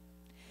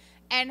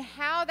 and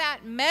how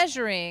that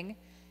measuring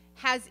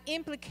has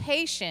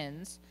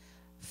implications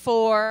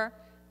for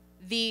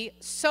the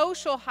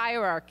social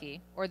hierarchy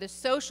or the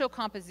social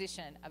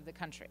composition of the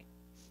country.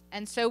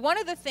 And so one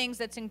of the things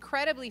that's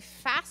incredibly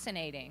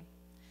fascinating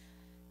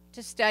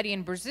to study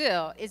in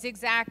Brazil is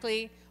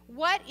exactly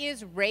what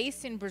is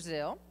race in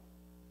Brazil,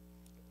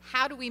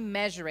 how do we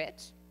measure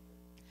it,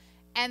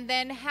 and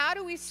then how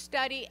do we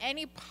study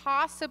any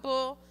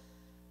possible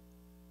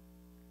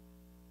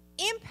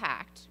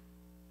impact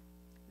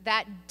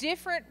that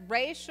different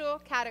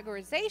racial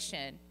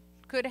categorization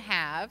could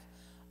have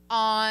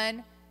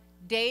on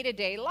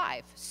day-to-day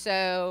life.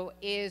 So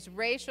is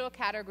racial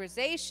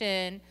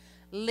categorization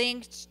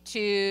linked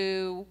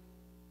to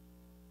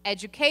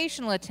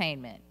educational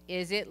attainment?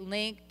 Is it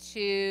linked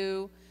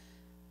to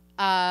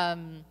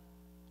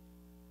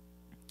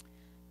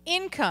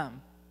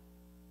income?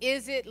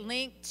 Is it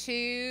linked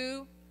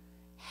to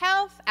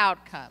health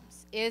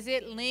outcomes? Is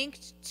it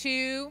linked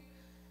to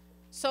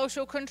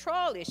social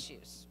control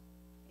issues?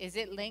 Is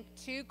it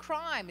linked to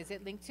crime? Is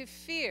it linked to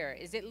fear?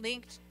 Is it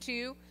linked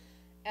to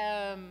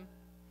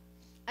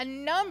a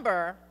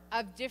number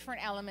of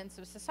different elements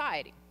of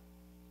society?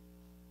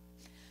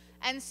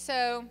 And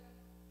so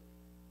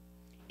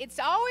it's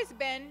always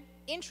been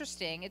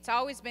interesting. It's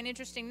always been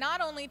interesting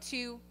not only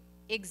to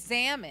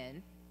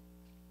examine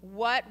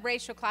what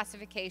racial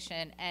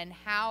classification and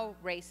how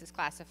race is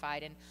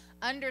classified and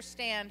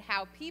understand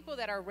how people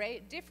that are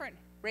different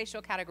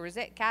racial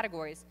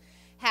categories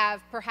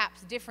have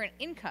perhaps different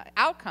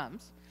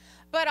outcomes,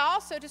 but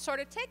also to sort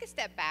of take a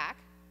step back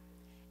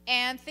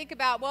and think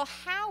about, well,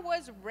 how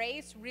was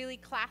race really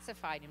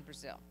classified in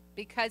Brazil?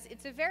 Because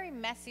it's a very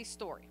messy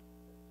story.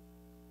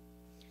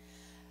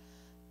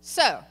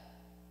 So,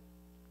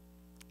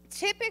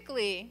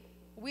 typically,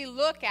 we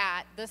look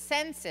at the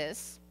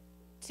census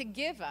to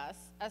give us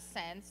a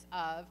sense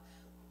of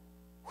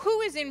who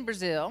is in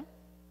Brazil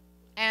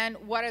and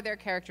what are their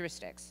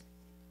characteristics.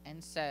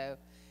 And so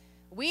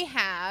we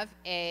have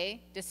a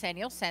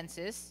decennial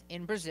census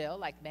in Brazil,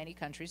 like many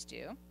countries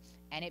do,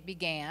 and it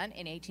began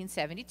in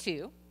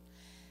 1872.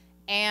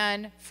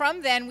 And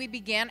from then, we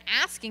began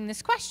asking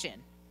this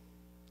question.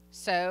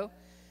 So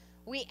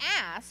we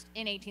asked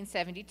in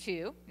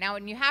 1872, now,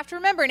 and you have to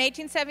remember, in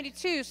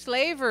 1872,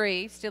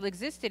 slavery still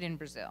existed in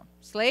Brazil.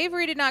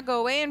 Slavery did not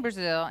go away in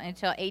Brazil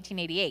until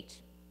 1888. It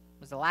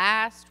was the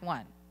last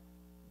one.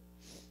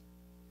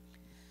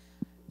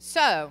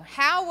 So,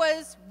 how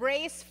was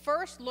race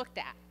first looked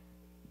at?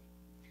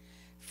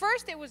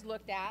 First, it was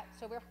looked at,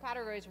 so our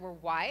categories were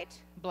white,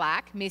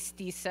 black,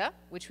 mestiça,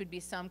 which would be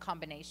some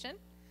combination,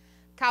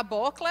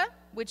 cabocla,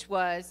 which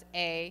was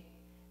a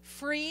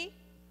free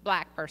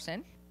black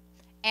person,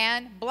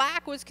 and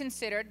black was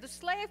considered the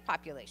slave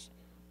population.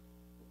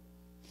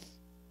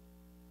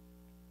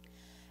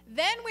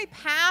 Then we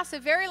pass a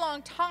very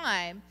long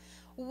time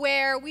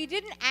where we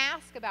didn't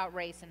ask about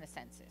race in the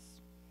census.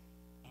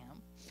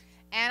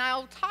 And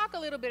I'll talk a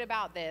little bit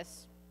about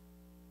this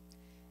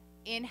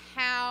in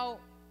how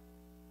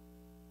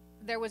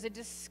there was a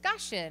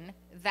discussion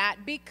that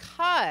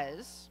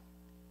because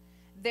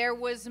there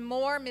was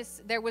more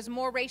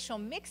racial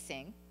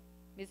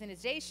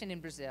miscegenation in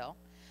Brazil,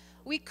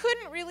 we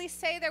couldn't really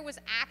say there was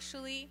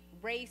actually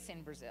race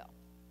in Brazil.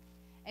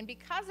 And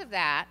because of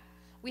that,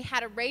 we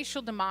had a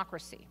racial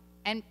democracy.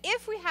 And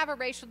if we have a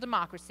racial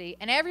democracy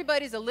and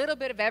everybody's a little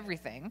bit of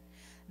everything,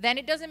 then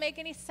it doesn't make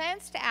any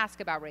sense to ask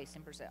about race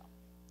in Brazil.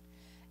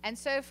 And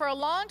so for a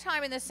long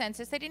time in the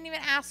census, they didn't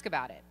even ask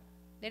about it.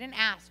 They didn't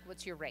ask,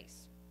 what's your race?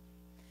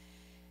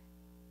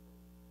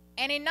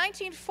 And in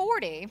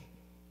 1940,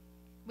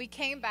 we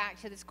came back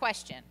to this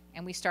question,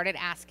 and we started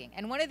asking.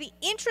 And one of the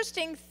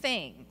interesting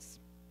things,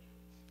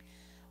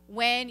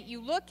 when you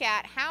look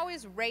at how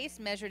is race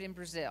measured in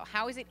Brazil,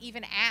 how is it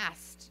even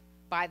asked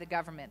by the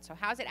government? So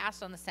how is it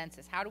asked on the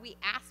census? How do we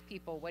ask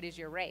people, what is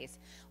your race?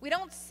 We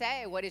don't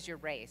say, what is your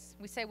race?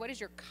 We say, what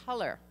is your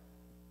color?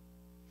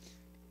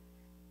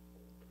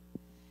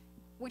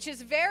 Which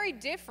is very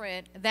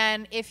different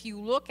than if you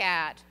look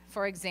at,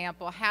 for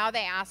example, how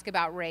they ask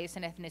about race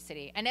and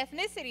ethnicity. And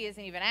ethnicity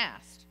isn't even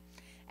asked.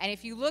 And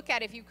if you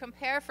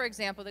compare, for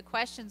example, the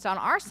questions on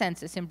our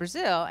census in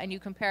Brazil, and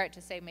you compare it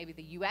to, say, maybe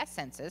the U.S.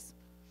 census,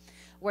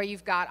 where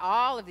you've got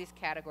all of these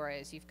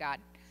categories, you've got,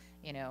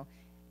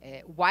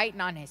 white,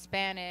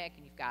 non-Hispanic,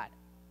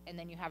 and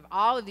then you have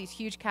all of these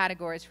huge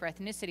categories for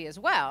ethnicity as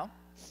well.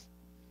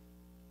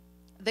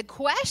 The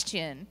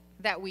question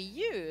that we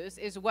use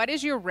is, what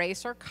is your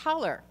race or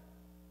color?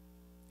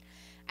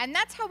 And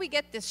that's how we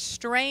get this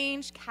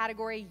strange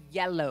category,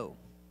 yellow.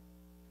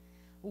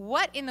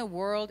 What in the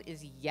world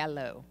is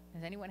yellow?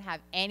 Does anyone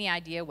have any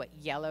idea what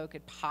yellow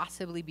could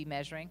possibly be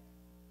measuring?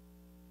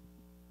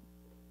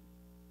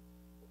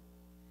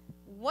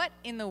 What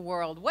in the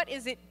world? What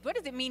does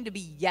it mean to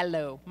be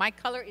yellow? My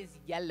color is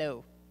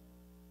yellow.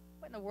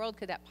 What in the world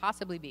could that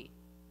possibly be?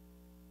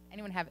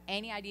 Anyone have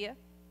any idea?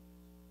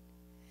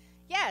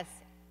 Yes.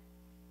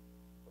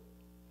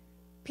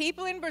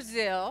 People in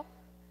Brazil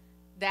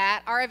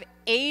that are of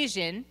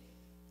Asian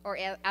or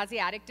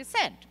Asiatic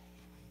descent.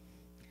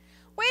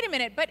 Wait a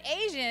minute, but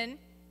Asian,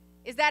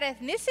 is that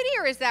ethnicity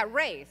or is that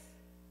race?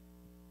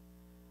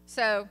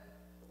 So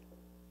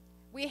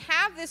we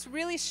have this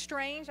really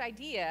strange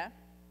idea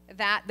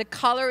that the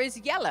color is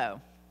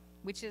yellow,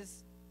 which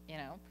is, in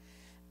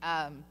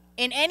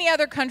any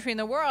other country in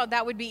the world,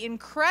 that would be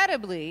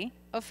incredibly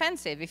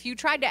offensive. If you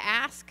tried to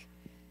ask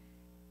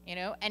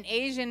an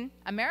Asian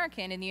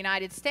American in the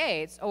United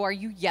States, oh, are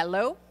you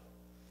yellow?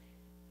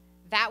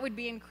 That would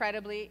be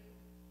incredibly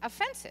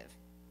offensive.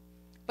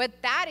 But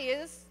that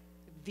is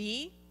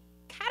the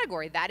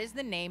category. That is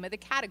the name of the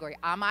category,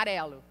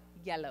 amarelo,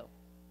 yellow.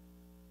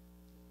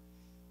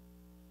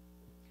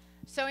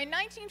 So in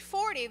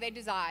 1940, they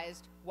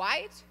devised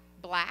white,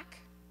 black,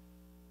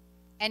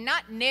 and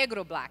not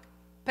negro black,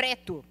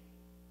 preto,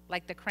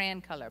 like the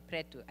crayon color,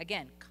 preto.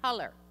 Again,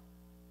 color.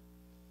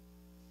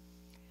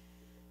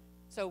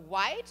 So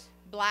white,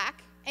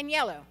 black, and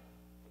yellow.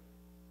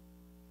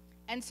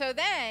 And so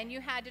then you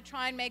had to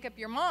try and make up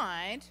your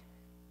mind,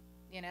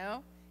 you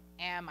know,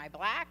 am I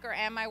black or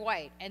am I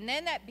white? And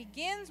then that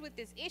begins with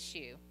this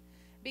issue,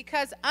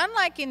 because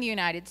unlike in the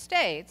United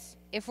States,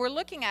 if we're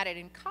looking at it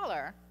in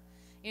color,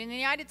 in the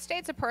United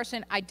States, a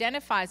person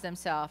identifies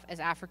themselves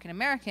as African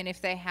American if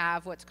they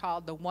have what's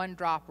called the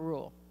one-drop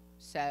rule.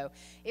 So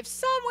if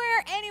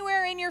somewhere,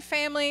 anywhere in your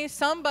family,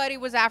 somebody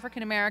was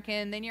African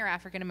American, then you're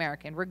African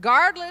American,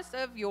 regardless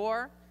of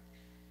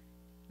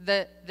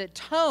the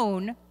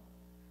tone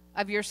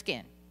of your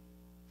skin.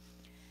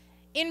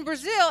 In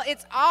Brazil,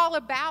 it's all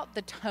about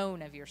the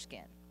tone of your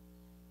skin.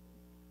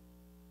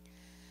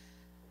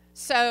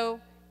 So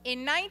in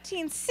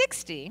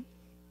 1960,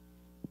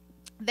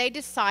 they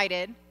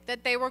decided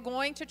that they were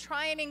going to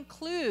try and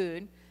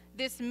include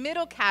this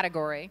middle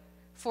category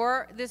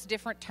for this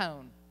different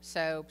tone.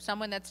 So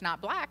someone that's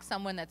not black,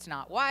 someone that's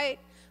not white.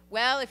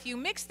 Well, if you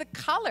mix the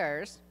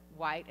colors,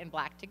 white and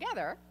black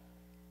together,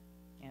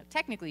 you know,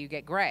 technically you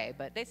get gray,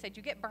 but they said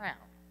you get brown.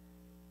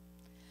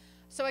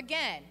 So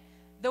again,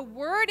 the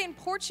word in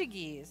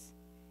Portuguese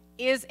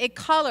is a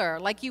color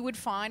like you would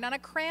find on a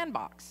crayon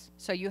box.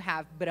 So you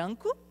have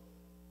branco,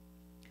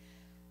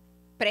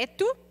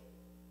 preto,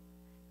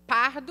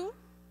 pardo,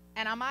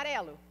 and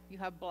amarelo. You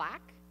have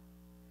black,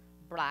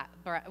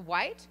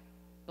 white,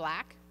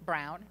 black,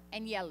 brown,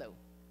 and yellow.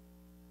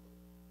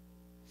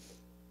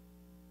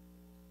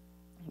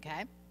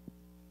 Okay?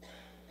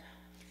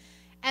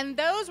 And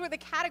those were the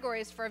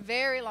categories for a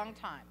very long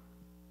time.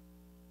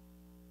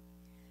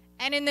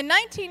 And in the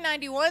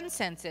 1991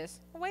 census,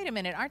 wait a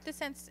minute, aren't the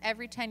census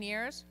every 10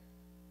 years?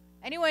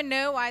 Anyone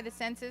know why the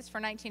census for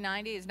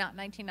 1990 is not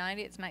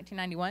 1990, it's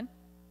 1991?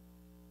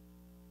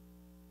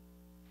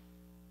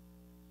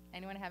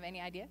 Anyone have any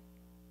idea?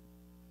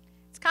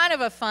 It's kind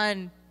of a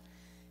fun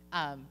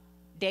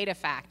data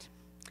fact.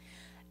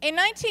 In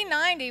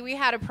 1990, we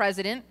had a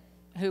president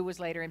who was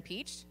later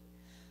impeached,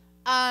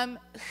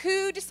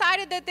 who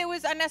decided that it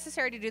was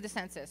unnecessary to do the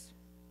census,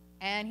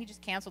 and he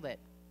just canceled it.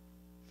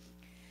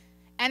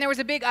 And there was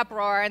a big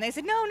uproar, and they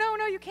said, no,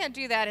 you can't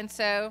do that, and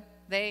so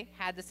they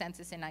had the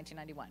census in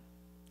 1991.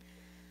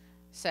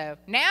 So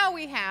now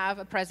we have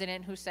a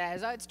president who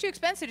says, oh, it's too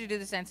expensive to do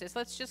the census.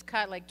 Let's just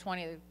cut like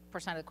 20%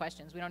 of the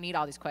questions. We don't need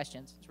all these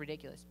questions. It's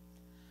ridiculous.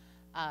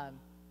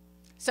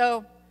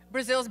 So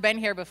Brazil's been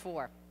here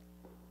before.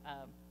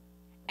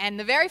 And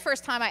the very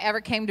first time I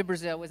ever came to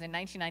Brazil was in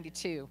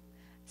 1992.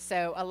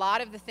 So a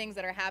lot of the things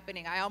that are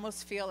happening, I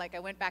almost feel like I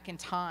went back in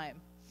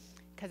time,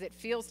 because it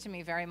feels to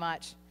me very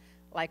much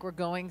like we're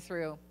going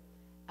through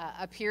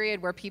a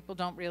period where people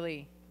don't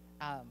really,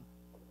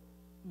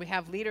 we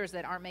have leaders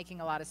that aren't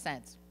making a lot of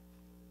sense.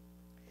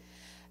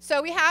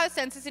 So we had a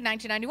census in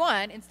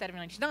 1991 instead of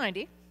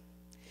 1990.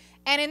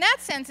 And in that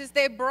census,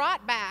 they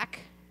brought back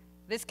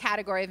this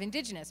category of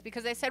indigenous,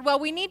 because they said, well,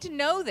 we need to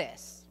know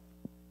this.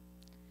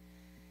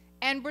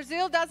 And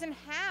Brazil doesn't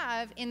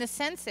have in the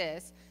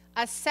census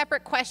a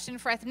separate question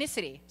for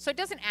ethnicity. So it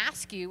doesn't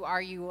ask you,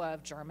 are you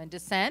of German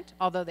descent?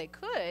 Although they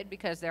could,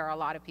 because there are a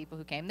lot of people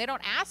who came. They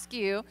don't ask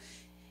you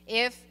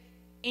if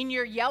in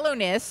your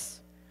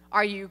yellowness,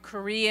 are you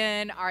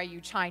Korean? Are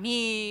you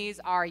Chinese?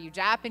 Are you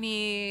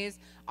Japanese?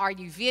 Are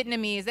you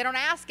Vietnamese? They don't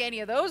ask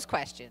any of those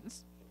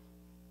questions.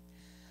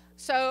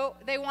 So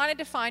they wanted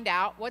to find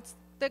out what's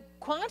the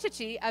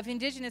quantity of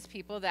indigenous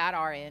people that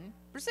are in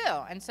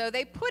Brazil. And so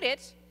they put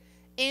it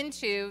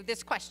into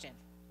this question.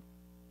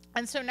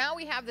 And so now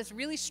we have this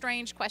really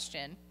strange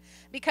question,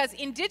 because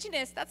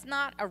indigenous, that's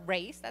not a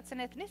race, that's an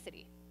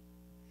ethnicity.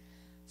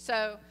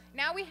 So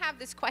now we have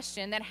this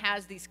question that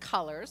has these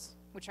colors,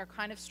 which are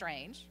kind of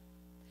strange,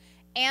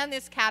 and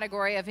this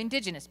category of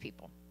indigenous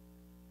people.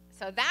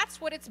 So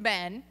that's what it's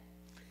been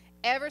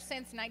ever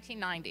since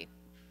 1990.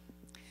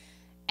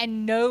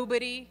 And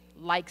nobody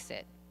likes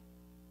it.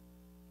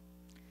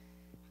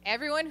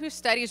 Everyone who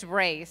studies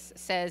race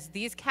says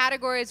these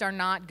categories are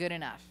not good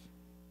enough.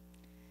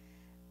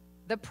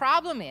 The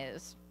problem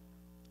is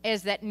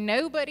that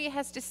nobody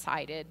has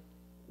decided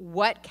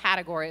what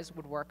categories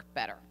would work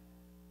better.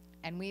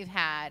 And we've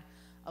had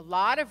a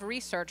lot of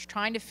research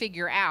trying to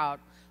figure out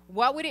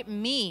what would it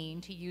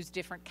mean to use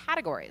different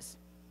categories.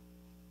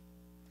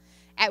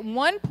 At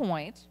one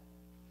point,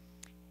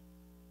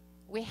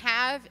 we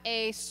have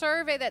a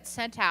survey that's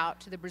sent out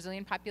to the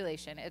Brazilian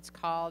population. It's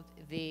called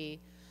the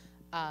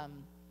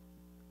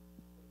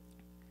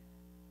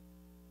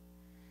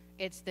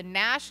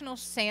National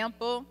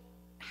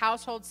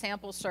Household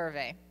Sample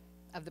Survey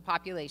of the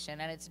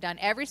population, and it's done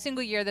every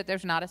single year that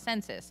there's not a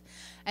census.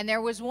 And there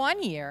was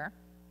one year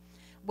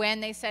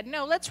when they said,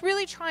 no, let's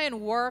really try and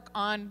work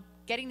on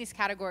getting these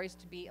categories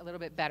to be a little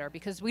bit better,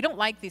 because we don't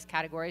like these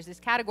categories. These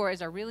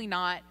categories are really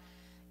not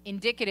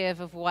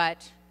indicative of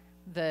what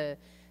the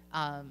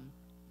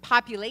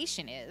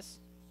population is.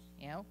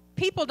 You know,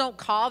 people don't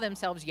call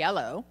themselves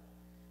yellow.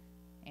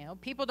 You know,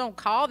 people don't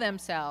call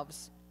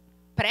themselves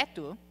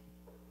preto.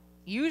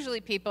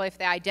 Usually people, if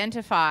they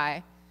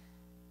identify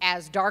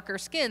as darker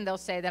skin, they'll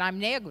say that I'm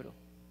negro.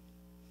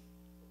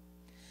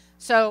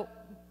 So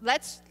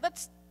let's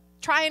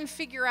try and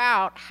figure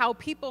out how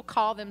people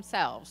call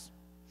themselves.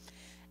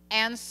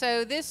 And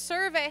so this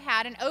survey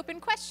had an open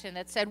question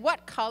that said,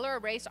 what color or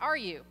race are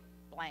you?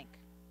 Blank.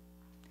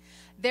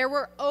 There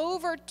were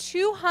over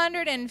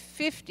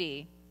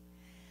 250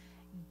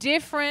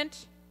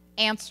 different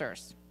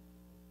answers.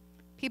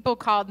 People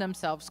called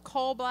themselves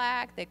coal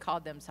black, they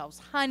called themselves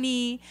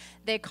honey,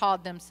 they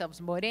called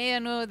themselves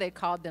moreno, they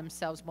called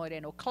themselves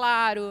moreno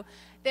claro.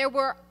 There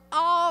were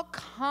all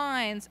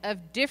kinds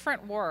of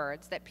different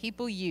words that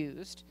people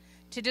used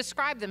to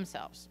describe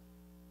themselves.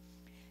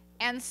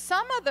 And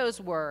some of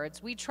those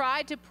words we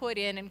tried to put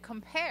in and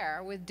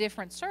compare with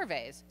different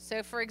surveys.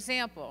 So for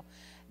example,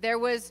 there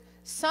was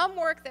some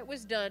work that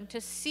was done to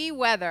see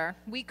whether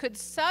we could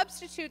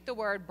substitute the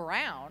word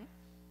brown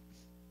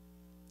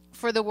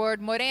for the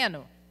word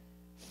moreno,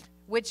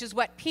 which is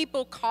what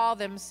people call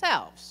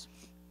themselves.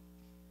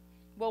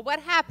 Well, what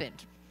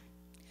happened?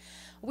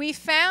 We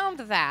found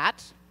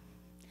that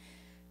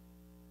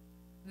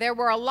there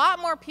were a lot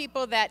more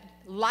people that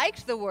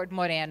liked the word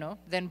moreno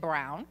than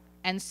brown,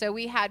 and so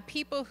we had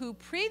people who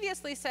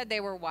previously said they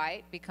were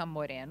white become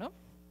moreno,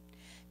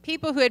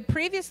 people who had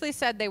previously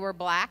said they were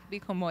black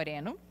become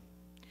moreno,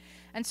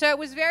 and so it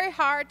was very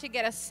hard to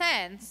get a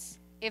sense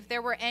if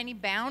there were any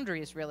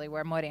boundaries really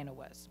where moreno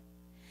was.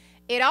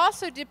 It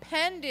also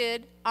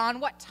depended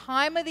on what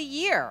time of the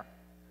year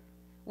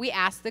we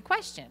asked the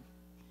question.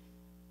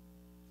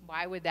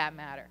 Why would that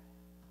matter?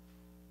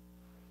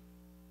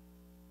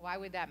 Why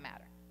would that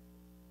matter?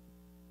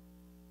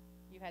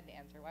 You had the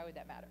answer. Why would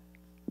that matter?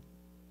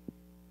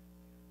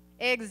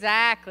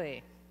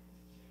 Exactly.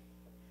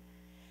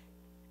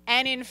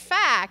 And in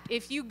fact,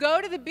 if you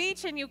go to the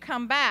beach and you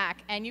come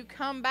back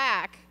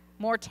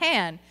more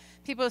tan,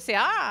 people say,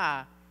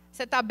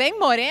 você tá bem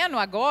moreno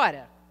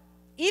agora.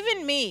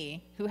 Even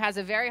me, who has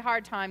a very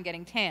hard time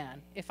getting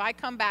tan, if I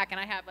come back and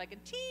I have like a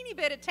teeny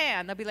bit of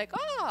tan, they'll be like,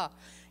 oh,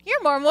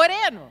 you're more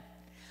moreno.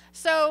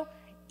 So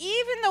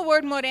even the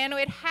word moreno,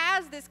 it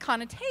has this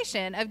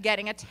connotation of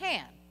getting a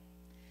tan.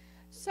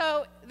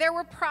 So there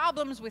were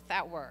problems with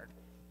that word.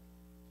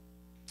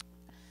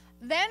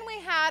 Then we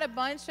had a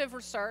bunch of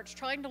research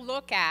trying to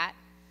look at,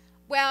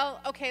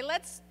 well, okay,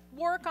 let's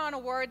work on a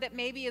word that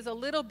maybe is a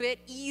little bit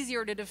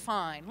easier to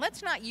define.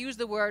 Let's not use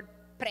the word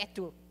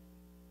preto.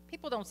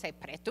 People don't say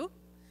preto.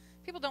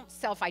 People don't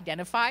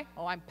self-identify,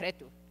 oh, I'm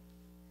preto.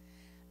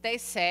 They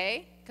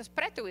say, because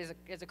preto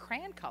is a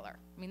crayon color.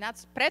 I mean,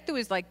 preto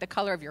is like the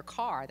color of your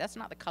car. That's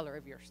not the color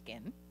of your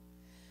skin.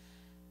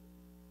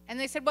 And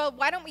they said, well,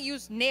 why don't we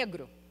use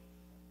negro?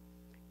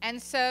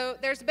 And so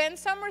there's been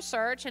some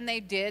research, and they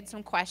did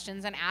some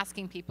questions and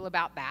asking people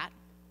about that.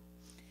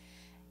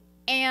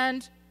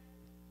 And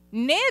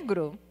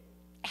negro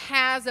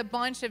has a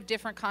bunch of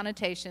different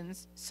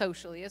connotations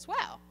socially as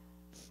well.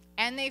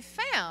 And they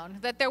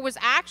found that there was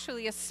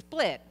actually a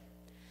split.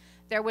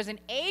 There was an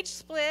age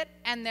split,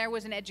 and there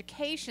was an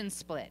education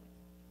split.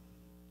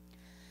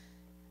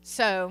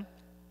 So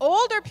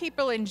older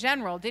people in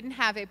general didn't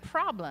have a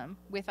problem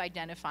with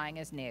identifying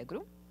as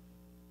negro,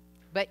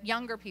 but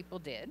younger people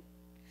did.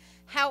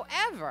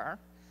 However,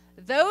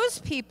 those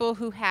people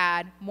who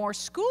had more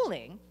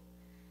schooling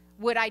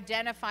would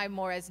identify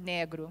more as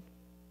negro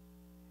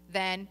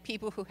than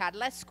people who had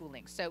less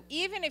schooling. So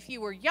even if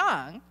you were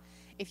young,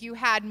 if you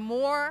had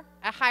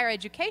a higher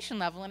education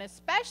level, and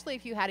especially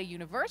if you had a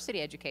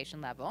university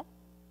education level,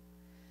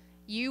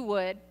 you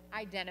would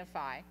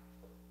identify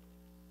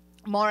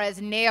more as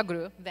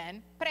negro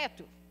than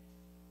preto.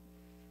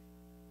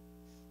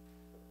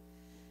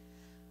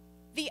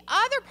 The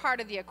other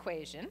part of the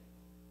equation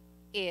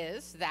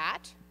is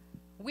that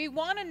we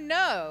want to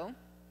know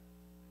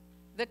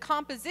the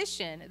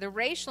composition, the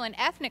racial and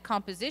ethnic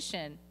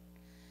composition,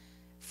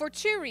 for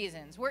two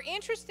reasons. We're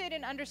interested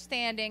in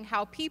understanding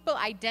how people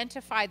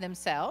identify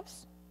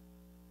themselves.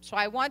 So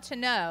I want to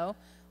know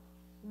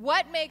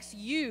what makes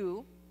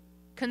you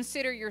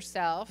consider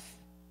yourself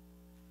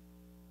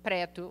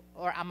preto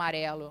or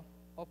amarelo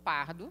or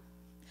pardo.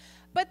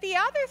 But the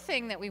other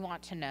thing that we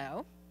want to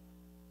know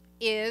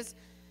is,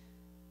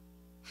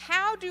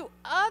 how do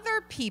other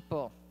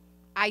people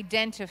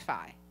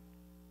identify?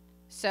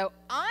 So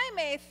I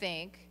may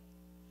think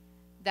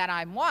that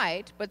I'm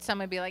white, but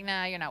someone would be like,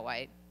 nah, you're not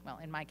white. Well,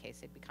 in my case,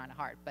 it'd be kind of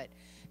hard. But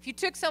if you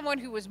took someone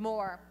who was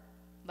more,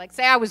 like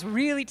say I was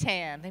really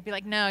tan, they'd be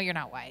like, no, you're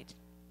not white.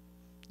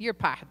 You're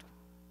pardo.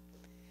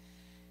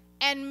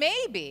 And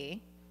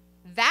maybe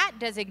that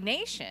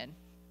designation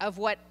of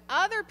what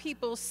other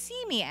people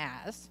see me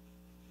as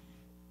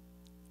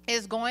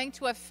is going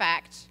to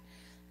affect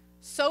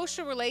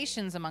social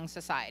relations among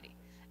society.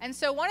 And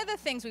so one of the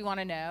things we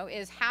want to know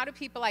is, how do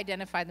people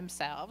identify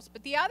themselves?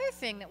 But the other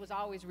thing that was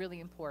always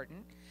really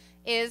important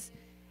is,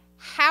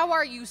 how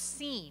are you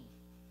seen?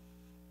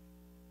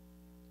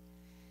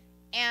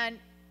 And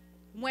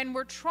when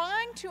we're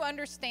trying to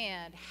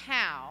understand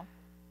how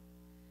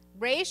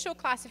racial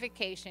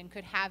classification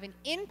could have an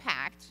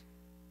impact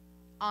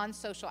on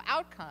social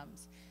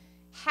outcomes,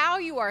 how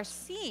you are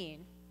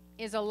seen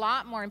is a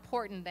lot more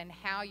important than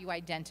how you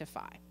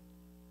identify.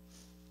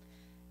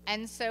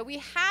 And so we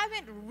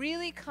haven't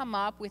really come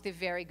up with a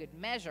very good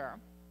measure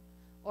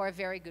or a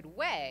very good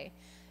way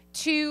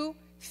to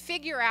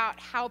figure out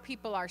how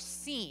people are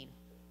seen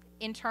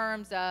in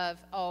terms of,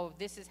 oh,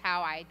 this is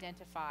how I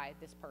identify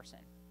this person.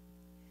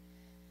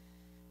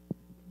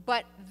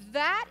 But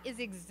that is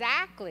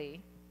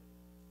exactly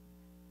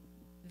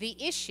the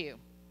issue,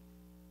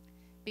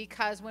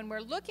 because when we're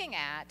looking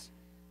at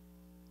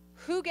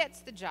who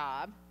gets the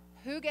job,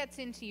 who gets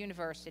into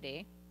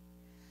university,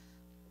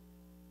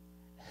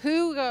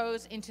 who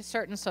goes into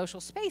certain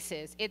social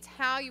spaces, it's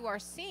how you are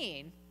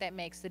seen that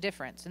makes the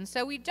difference. And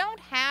so we don't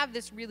have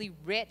this really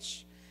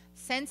rich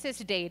census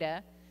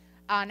data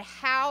on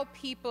how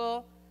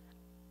people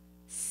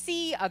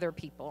see other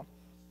people.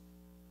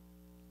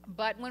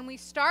 But when we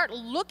start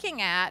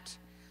looking at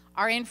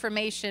our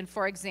information,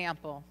 for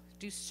example,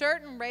 do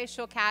certain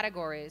racial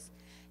categories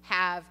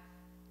have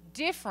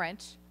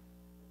different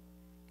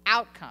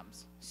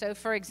outcomes? So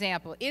for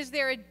example, is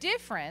there a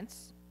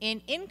difference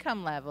in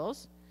income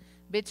levels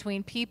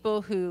between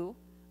people who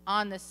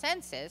on the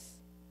census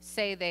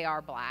say they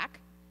are black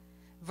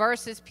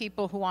versus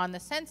people who on the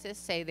census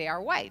say they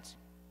are white?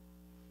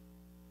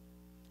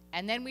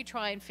 And then we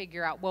try and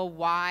figure out, well,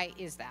 why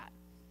is that?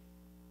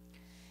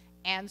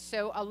 And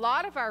so a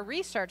lot of our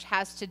research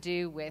has to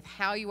do with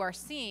how you are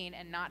seen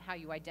and not how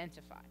you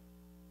identify.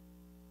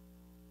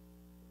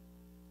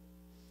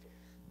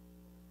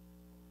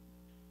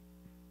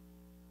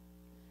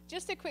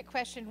 Just a quick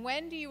question.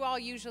 When do you all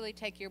usually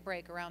take your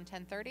break? Around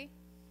 10:30?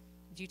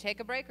 Do you take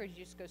a break or do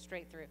you just go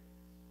straight through?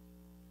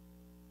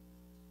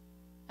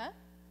 Huh?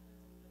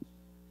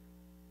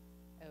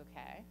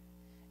 Okay.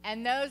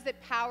 And those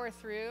that power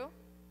through,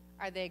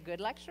 are they good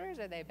lecturers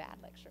or are they bad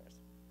lecturers?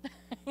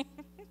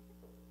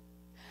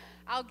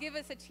 I'll give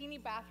us a teeny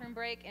bathroom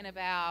break in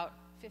about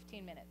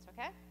 15 minutes,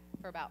 okay?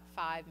 For about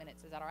 5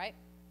 minutes. Is that all right?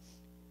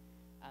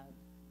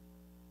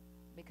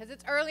 Because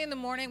it's early in the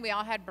morning, we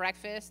all had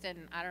breakfast,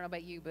 and I don't know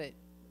about you, but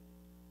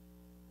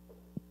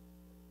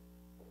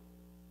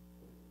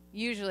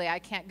usually I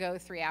can't go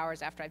 3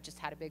 hours after I've just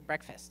had a big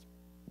breakfast.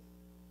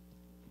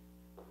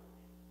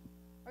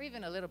 Or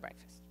even a little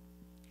breakfast.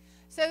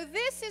 So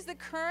this is the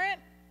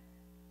current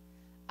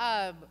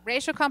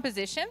racial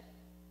composition.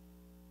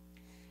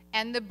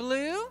 And the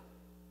blue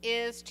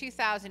is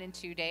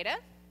 2002 data.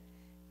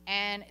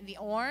 And the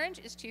orange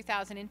is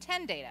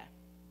 2010 data.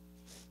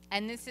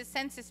 And this is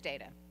census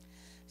data.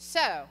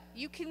 So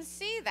you can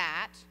see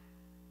that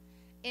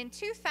in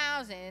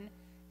 2000,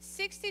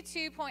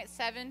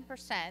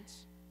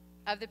 62.7%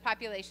 of the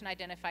population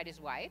identified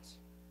as white.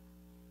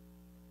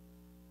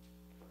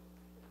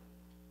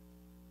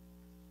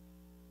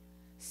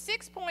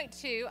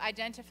 6.2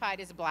 identified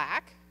as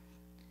black.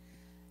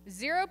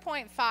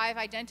 0.5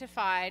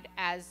 identified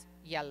as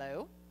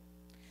yellow.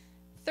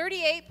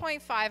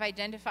 38.5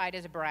 identified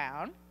as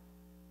brown.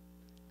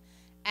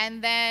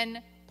 And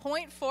then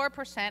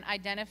 0.4%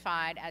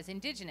 identified as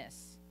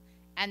indigenous.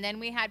 And then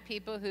we had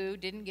people who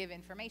didn't give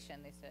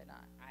information. They said,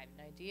 I have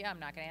no idea, I'm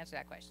not going to answer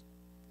that question.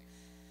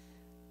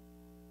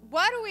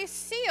 What do we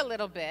see a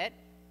little bit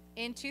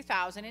in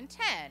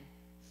 2010?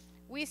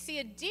 We see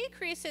a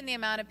decrease in the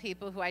amount of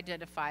people who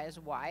identify as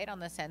white on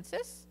the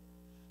census,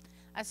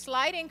 a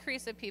slight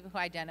increase of people who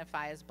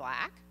identify as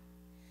black,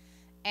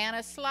 and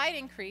a slight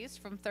increase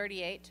from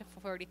 38 to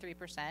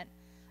 43%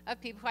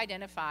 of people who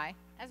identify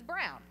as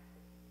brown.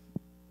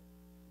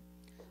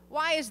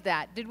 Why is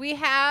that? Did we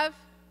have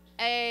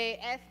an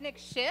ethnic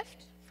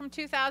shift from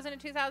 2000 to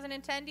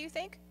 2010, do you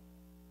think?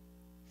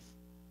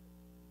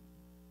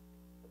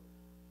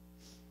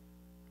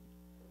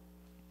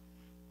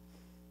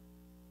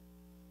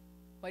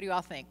 What do you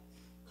all think?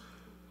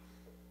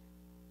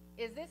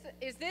 Does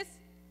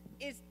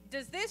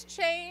this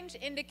change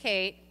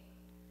indicate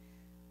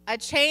a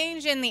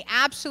change in the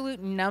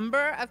absolute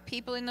number of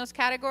people in those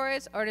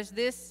categories, or does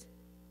this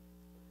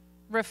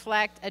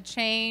reflect a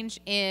change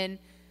in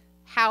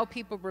how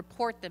people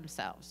report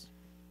themselves?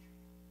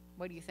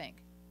 What do you think?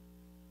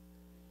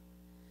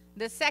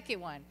 The second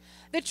one.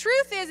 The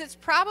truth is it's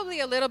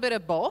probably a little bit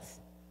of both,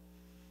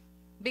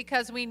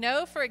 because we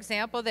know, for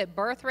example, that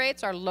birth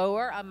rates are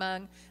lower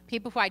among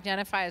people who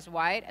identify as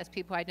white as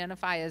people who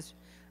identify as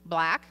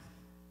black.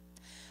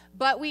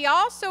 But we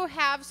also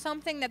have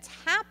something that's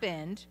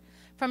happened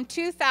from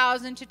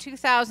 2000 to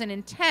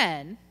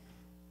 2010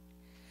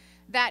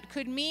 that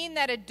could mean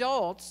that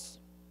adults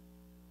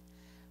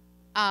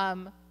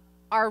are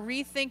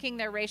rethinking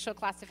their racial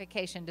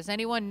classification. Does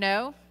anyone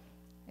know?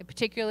 It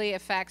particularly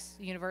affects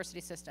the university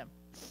system.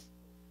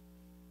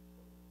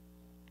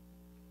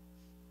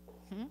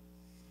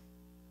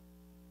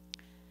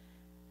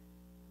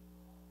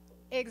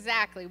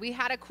 Exactly. We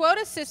had a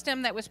quota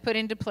system that was put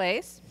into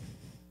place,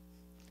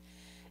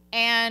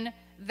 and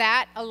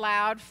that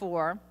allowed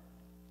for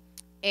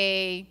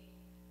a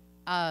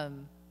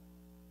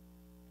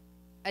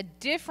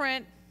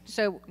different,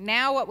 so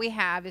now what we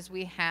have is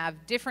we have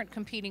different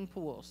competing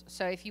pools.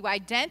 So if you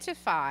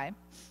identify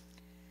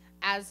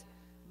as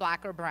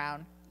black or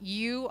brown,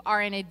 you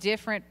are in a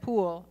different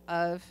pool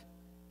of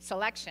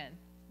selection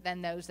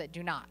than those that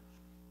do not.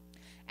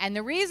 And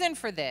the reason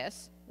for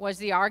this was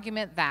the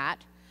argument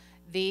that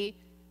the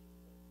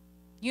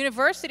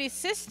university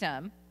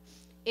system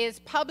is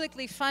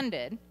publicly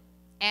funded,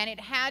 and it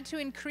had to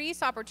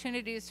increase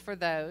opportunities for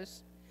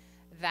those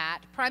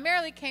that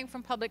primarily came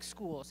from public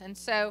schools. And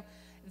so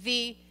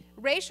the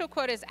racial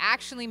quota is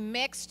actually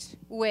mixed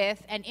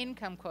with an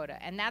income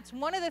quota. And that's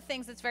one of the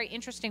things that's very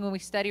interesting when we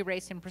study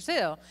race in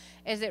Brazil,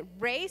 is that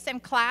race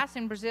and class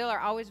in Brazil are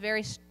always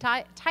very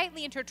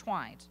tightly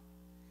intertwined.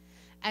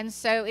 And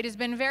so it has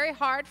been very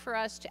hard for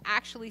us to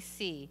actually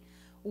see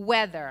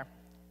whether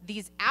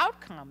these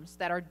outcomes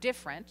that are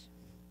different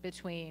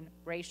between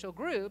racial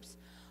groups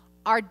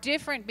are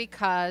different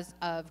because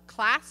of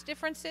class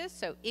differences,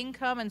 so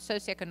income and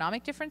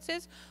socioeconomic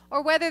differences,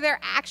 or whether they're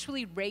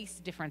actually race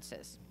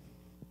differences.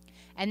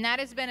 And that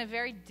has been a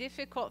very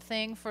difficult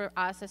thing for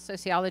us as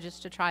sociologists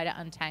to try to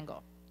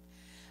untangle.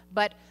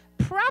 But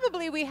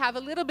probably we have a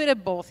little bit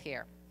of both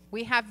here.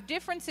 We have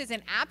differences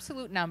in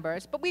absolute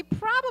numbers, but we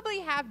probably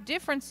have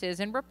differences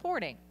in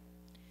reporting.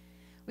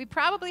 We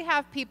probably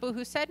have people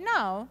who said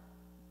no,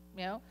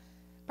 you know,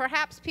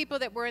 perhaps people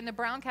that were in the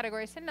brown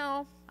category said,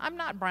 no, I'm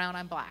not brown,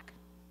 I'm black.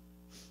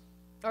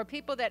 Or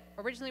people that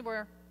originally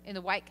were in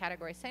the white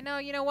category say, no,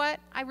 you know what,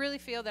 I really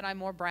feel that I'm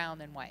more brown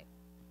than white.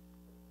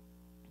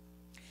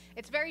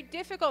 It's very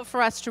difficult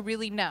for us to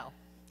really know.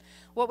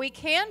 What we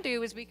can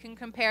do is we can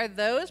compare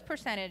those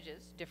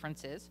percentages,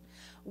 differences,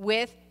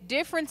 with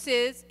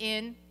differences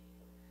in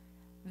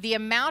the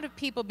amount of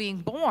people being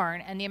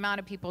born and the amount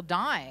of people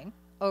dying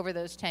over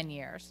those 10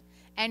 years,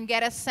 and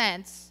get a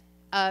sense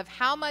of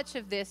how much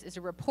of this is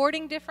a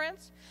reporting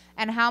difference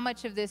and how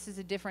much of this is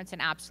a difference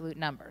in absolute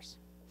numbers.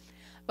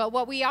 But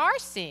what we are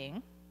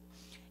seeing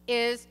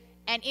is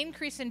an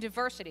increase in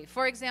diversity.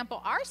 For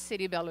example, our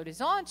city, Belo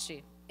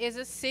Horizonte, is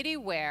a city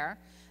where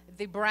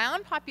the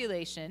brown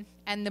population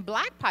and the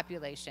black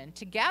population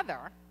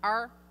together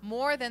are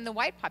more than the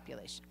white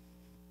population.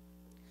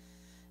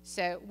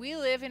 So we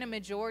live in a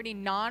majority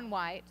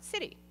non-white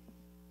city.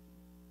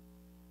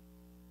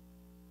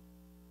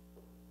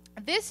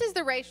 This is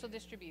the racial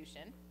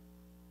distribution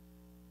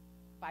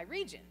by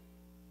region.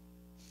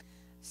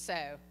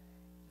 So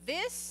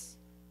this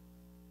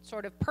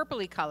sort of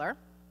purpley color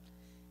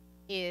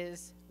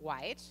is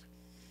white.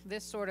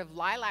 This sort of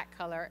lilac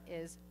color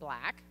is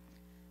black.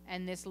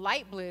 And this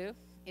light blue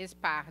is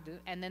pardo.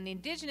 And then the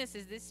indigenous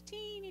is this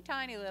teeny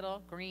tiny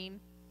little green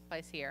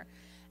place here.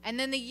 And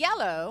then the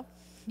yellow,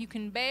 you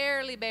can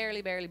barely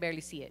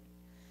see it.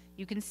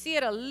 You can see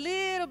it a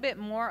little bit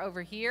more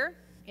over here.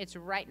 It's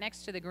right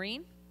next to the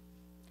green.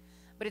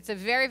 But it's a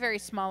very, very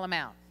small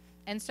amount.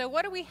 And so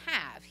what do we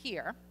have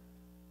here?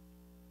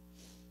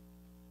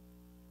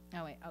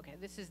 Oh, wait, okay,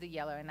 this is the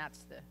yellow, and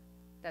that's the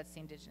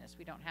indigenous.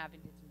 We don't have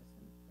indigenous.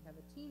 We have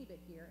a teeny bit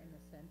here in the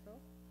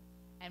central,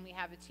 and we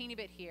have a teeny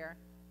bit here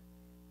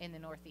in the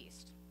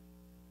northeast.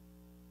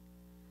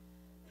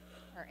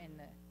 Or in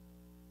the,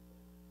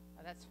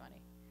 oh, that's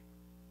funny.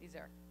 These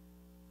are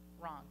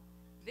wrong.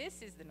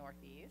 This is the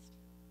northeast,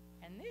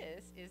 and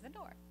this is the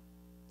north.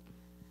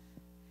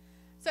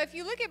 So if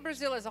you look at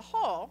Brazil as a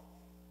whole,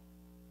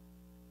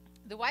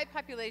 the white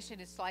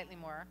population is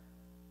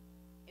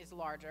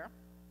larger.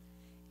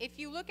 If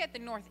you look at the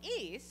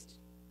northeast,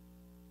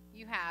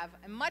 you have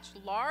a much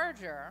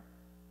larger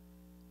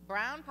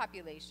brown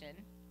population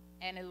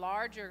and a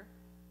larger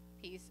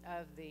piece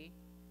of the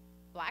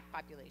black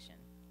population.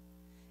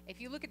 If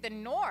you look at the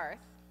north,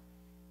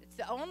 it's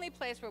the only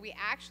place where we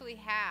actually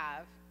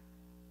have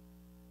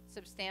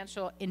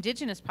substantial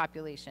indigenous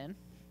population,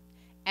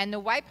 and the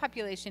white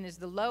population is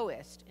the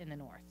lowest in the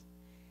north.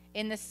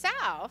 In the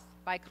south,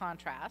 by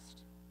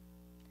contrast,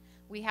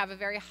 we have a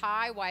very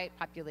high white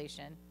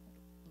population,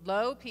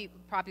 low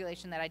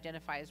population that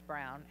identify as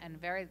brown, and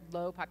very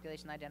low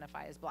population that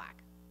identify as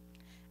black.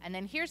 And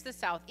then here's the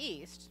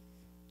southeast.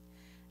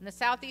 And the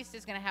southeast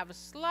is going to have a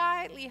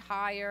slightly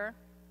higher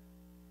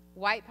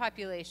white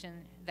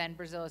population than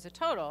Brazil as a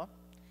total,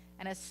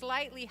 and a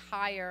slightly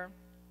higher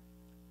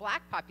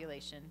black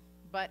population,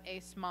 but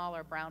a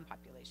smaller brown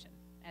population.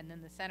 And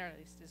then the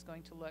centereast is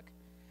going to look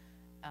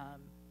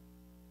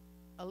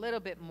a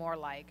little bit more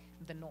like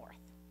the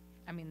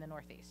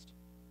northeast.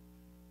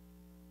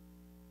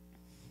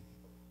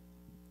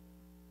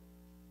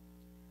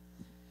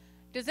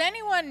 Does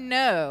anyone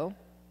know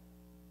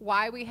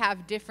why we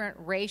have different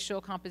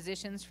racial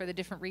compositions for the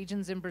different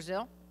regions in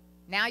Brazil?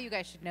 Now you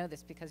guys should know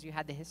this because you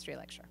had the history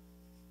lecture.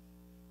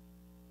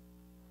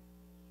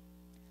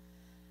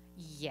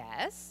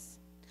 Yes.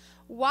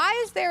 Why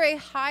is there a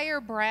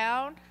higher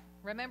brown?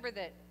 Remember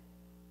that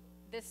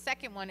this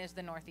second one is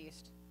the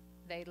northeast.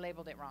 They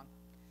labeled it wrong.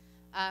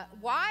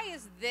 Why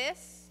is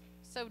this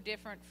so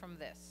different from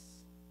this?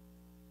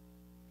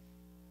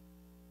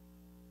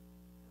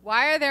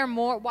 Why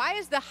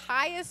is the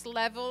highest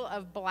level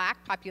of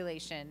black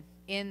population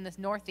in the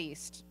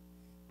northeast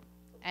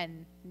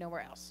and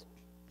nowhere else?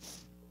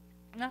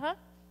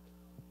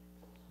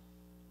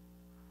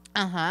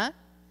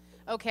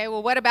 Okay,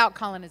 well, what about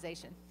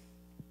colonization?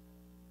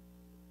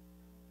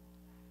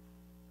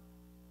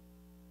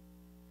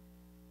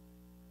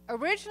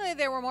 Originally,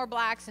 there were more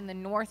blacks in the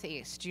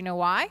Northeast. Do you know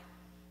why?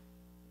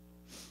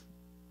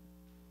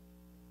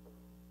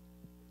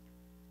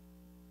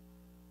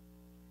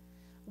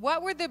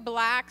 What were the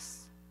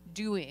blacks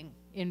doing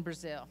in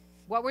Brazil?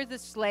 What were the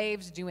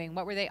slaves doing?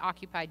 What were they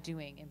occupied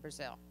doing in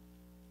Brazil?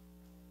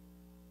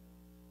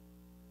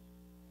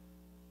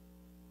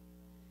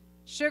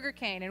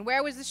 Sugarcane. And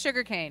where was the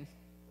sugarcane?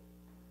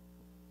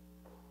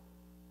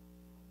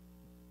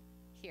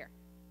 Here.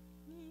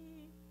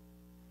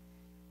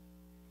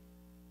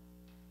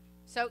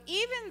 So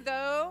even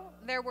though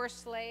there were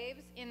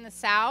slaves in the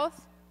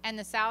South and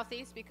the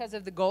Southeast because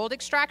of the gold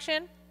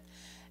extraction,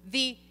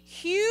 the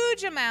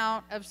huge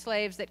amount of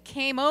slaves that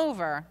came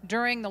over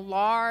during the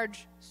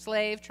large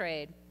slave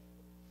trade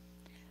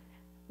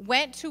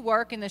went to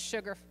work in the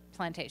sugar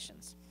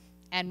plantations.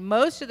 And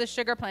most of the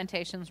sugar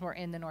plantations were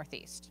in the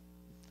Northeast.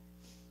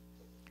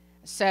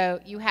 So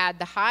you had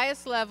the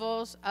highest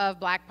levels of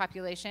black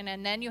population,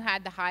 and then you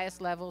had the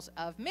highest levels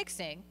of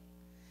mixing.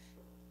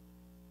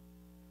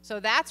 So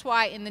that's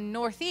why in the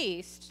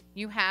Northeast,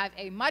 you have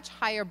a much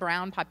higher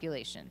brown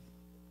population.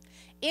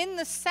 In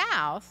the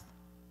South,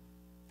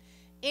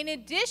 in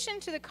addition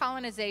to the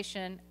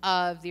colonization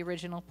of the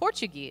original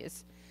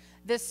Portuguese,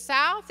 the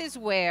South is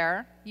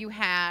where you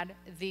had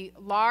the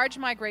large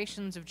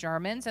migrations of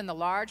Germans and the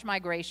large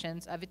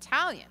migrations of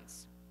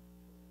Italians.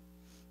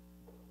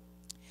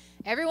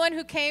 Everyone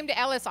who came to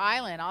Ellis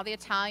Island, all the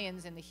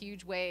Italians in the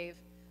huge wave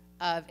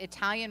of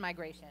Italian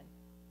migration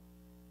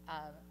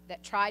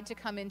that tried to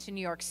come into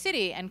New York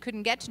City and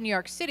couldn't get to New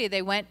York City,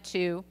 they went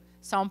to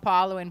São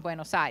Paulo and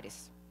Buenos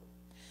Aires.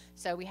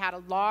 So we had a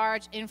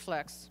large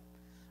influx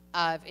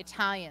of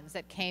Italians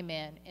that came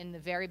in the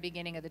very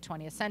beginning of the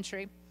 20th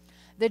century.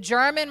 The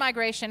German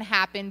migration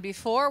happened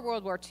before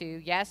World War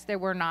II. Yes, there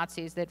were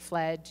Nazis that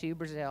fled to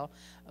Brazil,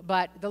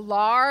 but the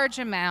large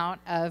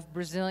amount of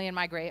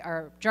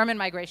German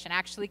migration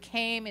actually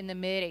came in the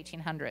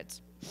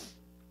mid-1800s,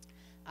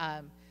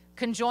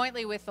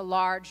 conjointly with the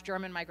large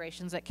German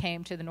migrations that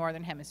came to the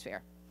Northern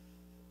Hemisphere.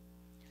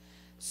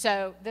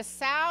 So the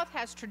South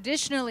has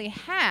traditionally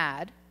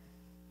had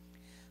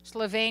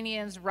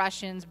Slovenians,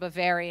 Russians,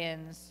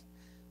 Bavarians,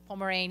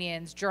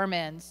 Pomeranians,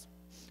 Germans,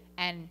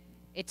 and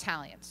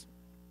Italians.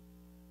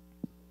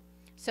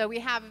 So we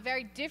have a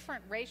very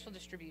different racial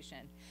distribution.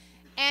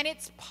 And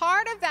it's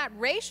part of that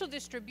racial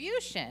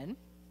distribution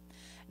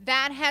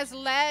that has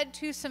led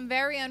to some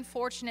very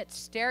unfortunate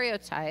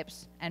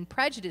stereotypes and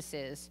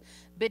prejudices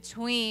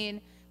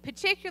between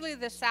particularly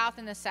the South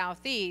and the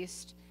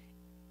Southeast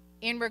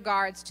in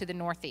regards to the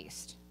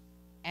Northeast.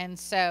 And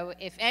so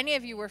if any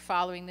of you were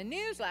following the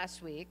news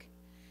last week,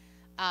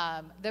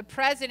 the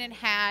president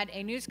had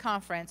a news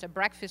conference, a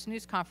breakfast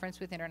news conference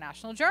with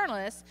international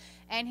journalists,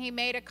 and he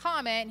made a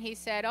comment. He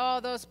said, oh,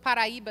 those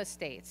Paraíba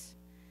states.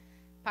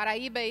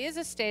 Paraíba is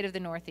a state of the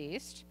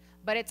Northeast,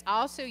 but it's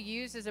also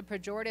used as a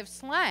pejorative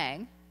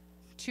slang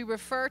to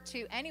refer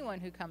to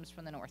anyone who comes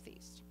from the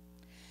Northeast.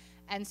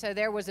 And so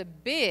there was a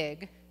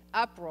big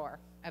uproar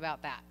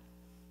about that.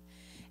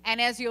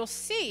 And as you'll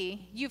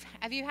see,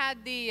 have you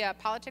had the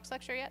politics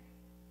lecture yet?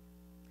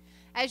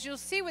 As you'll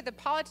see with the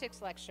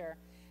politics lecture,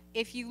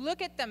 if you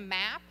look at the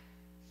map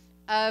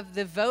of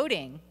the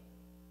voting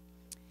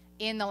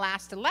in the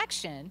last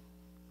election,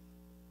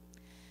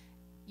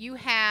 you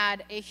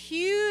had a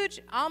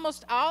huge,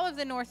 almost all of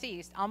the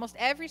Northeast, almost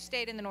every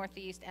state in the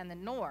Northeast and the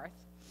North,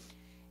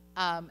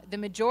 the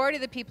majority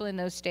of the people in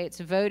those states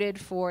voted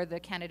for the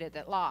candidate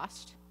that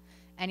lost.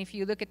 And if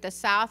you look at the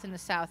South and the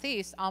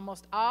Southeast,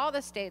 almost all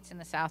the states in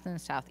the South and the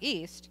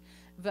Southeast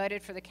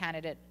voted for the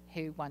candidate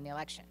who won the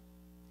election.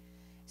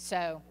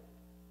 So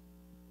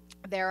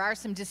there are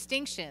some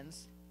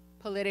distinctions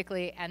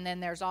politically, and then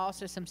there's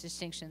also some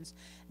distinctions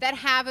that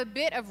have a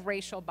bit of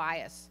racial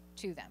bias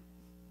to them.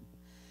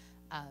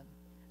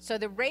 So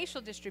the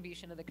racial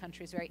distribution of the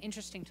country is very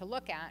interesting to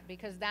look at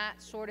because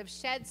that sort of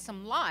sheds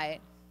some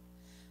light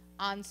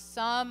on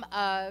some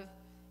of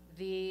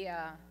the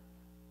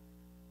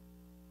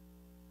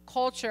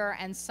culture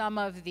and some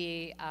of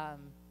the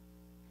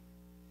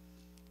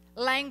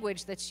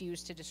language that's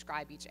used to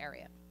describe each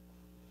area.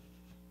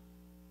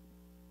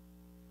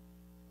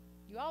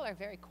 You all are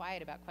very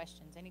quiet about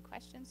questions. Any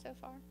questions so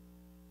far?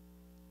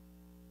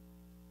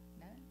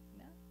 No?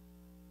 No?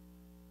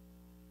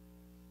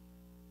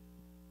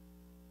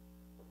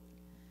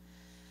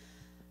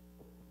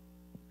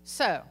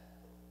 So,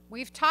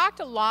 we've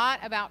talked a lot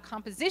about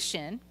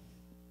composition,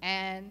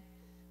 and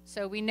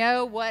so we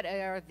know what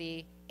are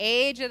the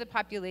age of the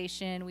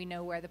population, we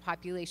know where the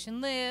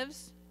population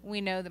lives, we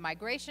know the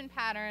migration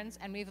patterns,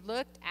 and we've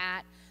looked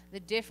at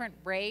the different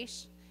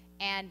race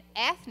and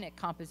ethnic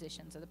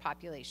compositions of the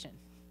population.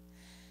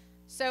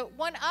 So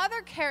one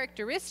other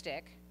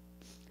characteristic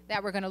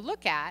that we're going to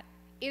look at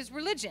is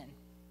religion.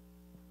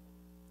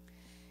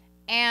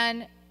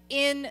 And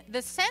in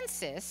the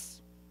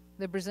census,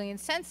 the Brazilian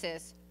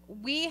census,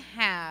 we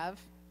have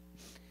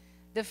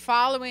the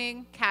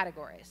following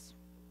categories.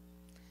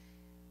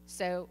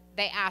 So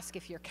they ask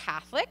if you're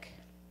Catholic,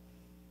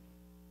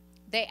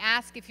 they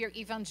ask if you're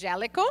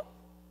evangelical,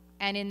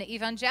 And in the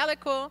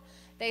evangelical,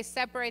 they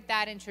separate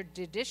that into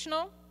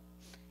traditional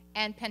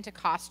and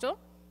Pentecostal.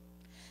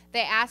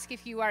 They ask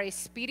if you are a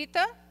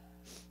spirita.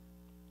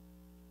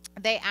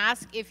 They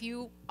ask if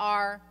you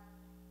are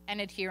an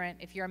adherent,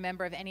 if you're a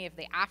member of any of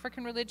the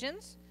African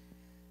religions.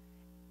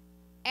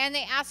 And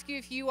they ask you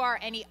if you are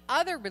any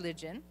other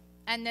religion.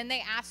 And then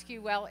they ask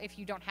you, well, if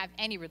you don't have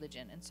any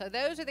religion. And so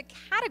those are the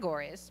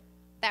categories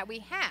that we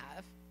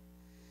have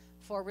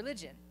for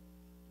religion,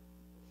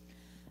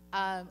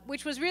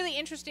 which was really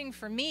interesting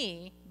for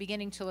me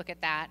beginning to look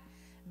at that,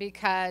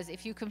 because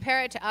if you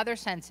compare it to other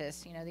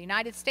census, you know, the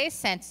United States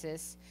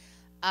Census,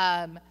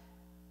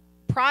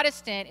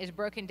 Protestant is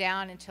broken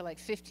down into like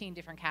 15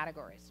 different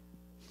categories.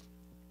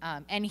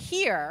 And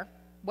here,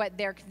 what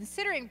they're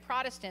considering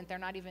Protestant, they're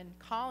not even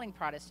calling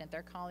Protestant,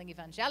 they're calling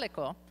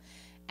evangelical.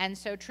 And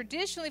so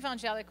traditional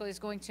evangelical is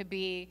going to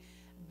be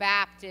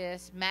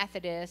Baptist,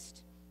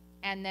 Methodist,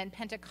 and then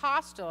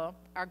Pentecostal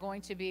are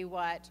going to be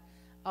what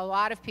a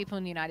lot of people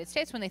in the United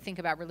States, when they think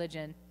about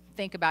religion,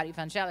 think about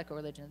evangelical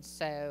religions.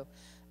 So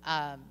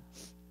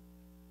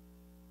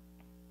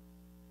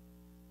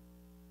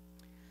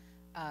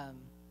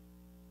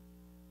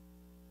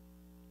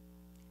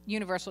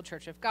Universal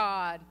Church of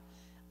God,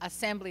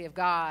 Assembly of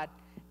God,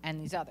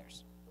 and these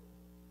others.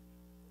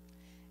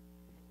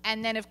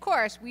 And then, of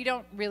course, we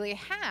don't really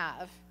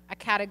have a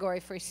category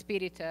for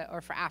Espírita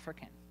or for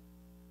African.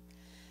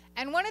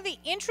 And one of the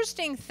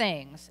interesting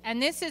things,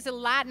 and this is a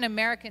Latin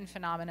American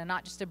phenomenon,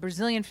 not just a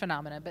Brazilian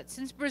phenomenon, but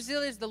since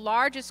Brazil is the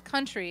largest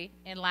country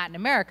in Latin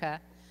America,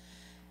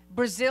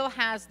 Brazil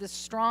has the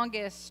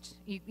strongest,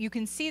 you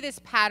can see this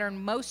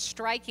pattern most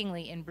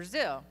strikingly in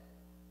Brazil,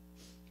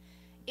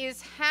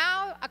 is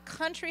how a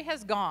country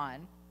has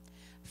gone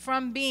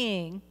from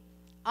being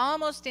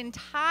almost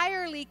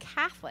entirely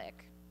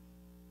Catholic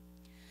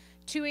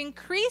to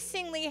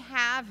increasingly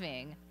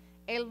having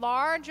a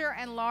larger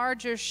and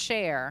larger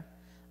share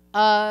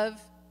of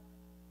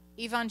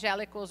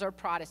evangelicals or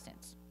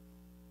Protestants.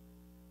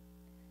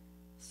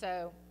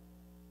 So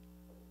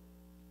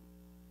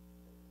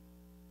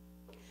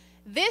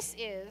this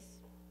is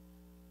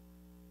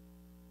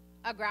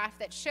a graph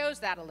that shows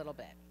that a little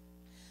bit.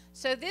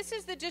 So this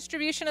is the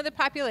distribution of the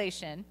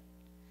population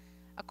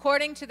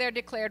according to their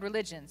declared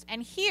religions.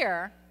 And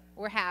here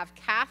we have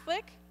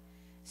Catholic,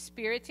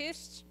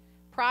 Spiritist,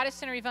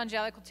 Protestant or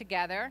evangelical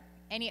together,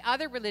 any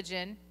other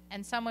religion,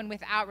 and someone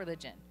without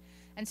religion.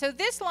 And so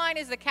this line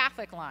is the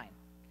Catholic line.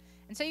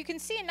 And so you can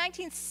see in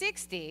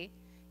 1960,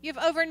 you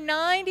have over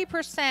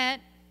 90%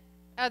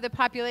 of the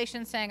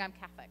population saying, I'm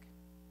Catholic.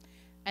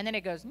 And then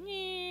it goes,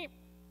 nee.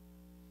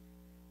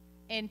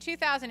 In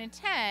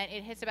 2010,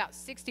 it hits about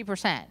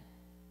 60%.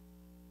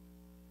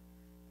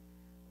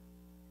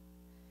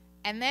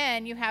 And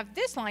then you have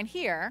this line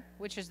here,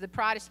 which is the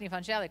Protestant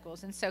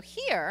evangelicals. And so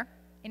here,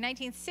 in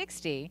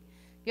 1960,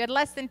 you had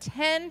less than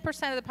 10%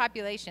 of the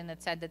population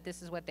that said that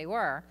this is what they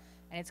were.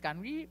 And it's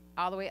gone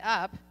all the way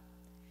up.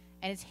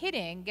 And it's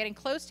getting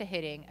close to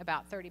hitting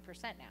about 30%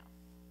 now.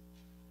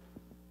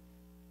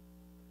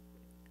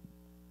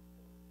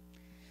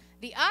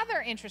 The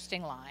other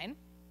interesting line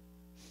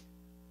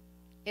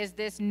is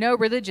this no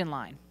religion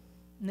line.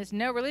 And this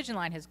no religion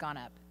line has gone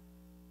up.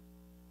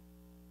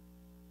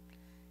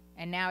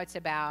 And now it's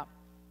about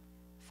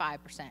 5%.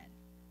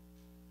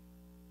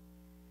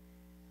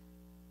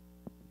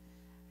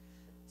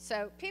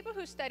 So people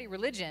who study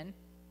religion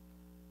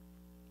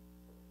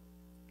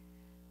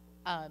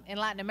in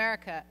Latin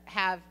America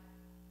have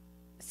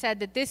said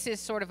that this is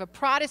sort of a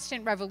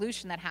Protestant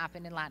revolution that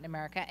happened in Latin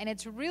America, and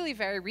it's really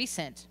very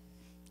recent.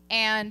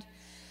 And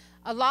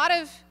a lot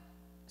of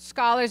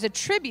scholars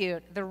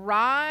attribute the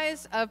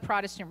rise of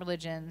Protestant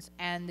religions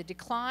and the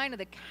decline of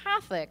the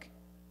Catholic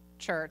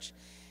Church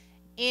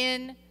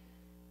in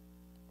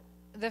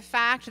the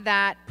fact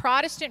that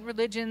Protestant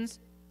religions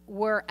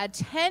were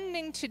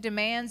attending to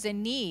demands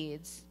and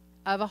needs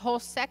of a whole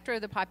sector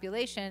of the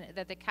population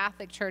that the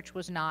Catholic Church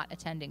was not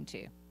attending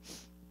to.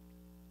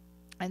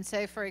 And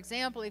so, for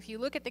example, if you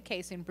look at the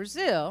case in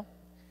Brazil,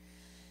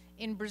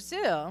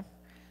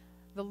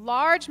 the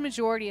large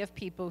majority of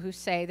people who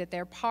say that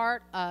they're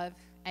part of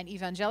an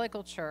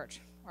evangelical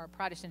church or a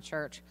Protestant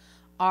church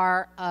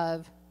are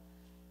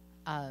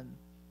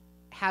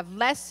have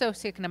less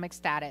socioeconomic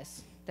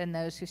status than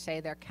those who say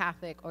they're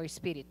Catholic or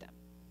Espírita.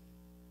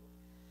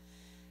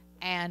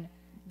 And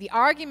the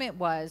argument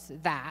was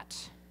that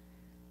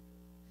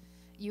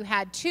you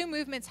had two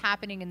movements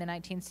happening in the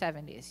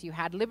 1970s. You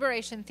had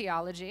liberation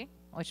theology,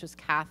 which was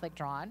Catholic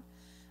drawn,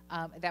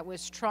 that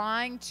was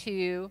trying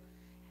to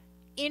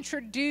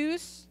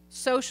introduce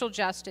social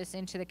justice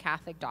into the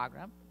Catholic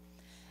dogma.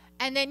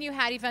 And then you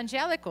had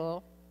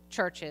evangelical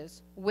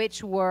churches,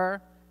 which were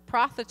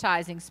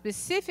proselytizing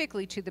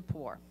specifically to the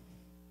poor.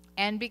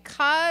 And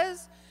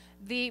because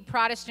the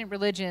Protestant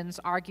religions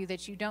argue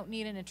that you don't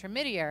need an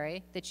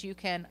intermediary, that you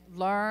can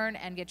learn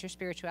and get your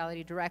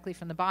spirituality directly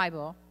from the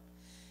Bible,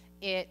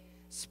 it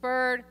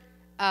spurred,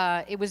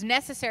 it was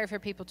necessary for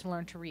people to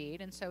learn to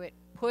read, and so it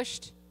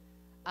pushed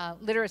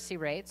literacy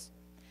rates,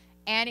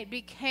 and it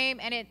became,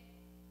 and it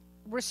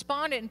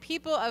responded, and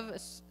people of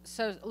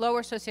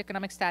lower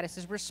socioeconomic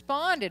statuses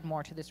responded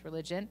more to this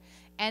religion,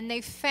 and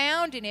they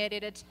found in it,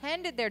 it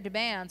attended their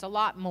demands a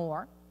lot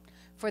more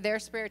for their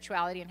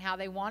spirituality and how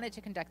they wanted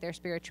to conduct their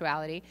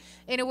spirituality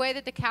in a way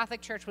that the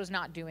Catholic Church was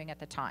not doing at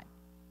the time.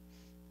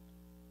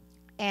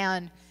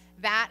 And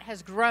that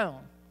has grown.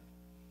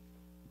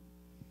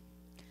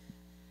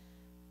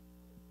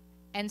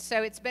 And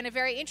so it's been a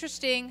very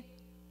interesting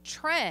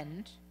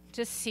trend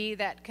to see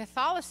that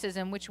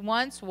Catholicism, which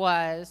once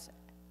was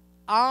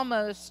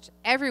almost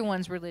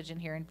everyone's religion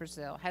here in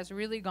Brazil, has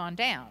really gone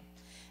down.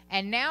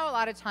 And now a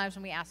lot of times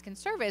when we ask in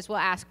surveys, we'll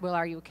ask, well,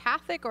 are you a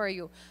Catholic, or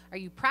are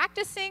you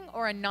practicing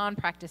or a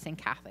non-practicing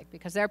Catholic?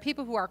 Because there are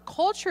people who are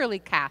culturally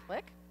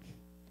Catholic.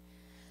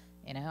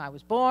 You know, I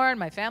was born,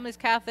 my family's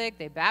Catholic,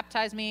 they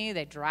baptized me,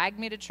 they dragged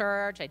me to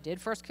church, I did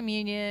First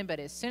Communion, but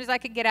as soon as I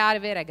could get out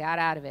of it, I got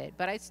out of it.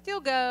 But I still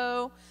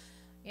go,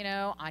 you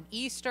know, on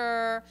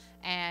Easter,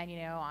 and, you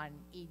know, on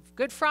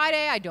Good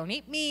Friday, I don't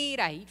eat meat,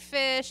 I eat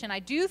fish, and I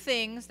do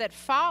things that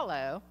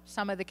follow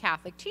some of the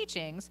Catholic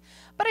teachings,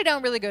 but I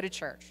don't really go to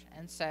church.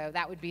 And so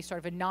that would be sort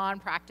of a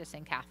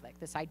non-practicing Catholic,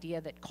 this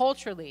idea that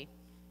culturally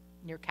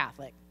you're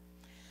Catholic.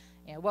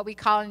 You know, what we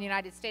call in the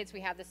United States,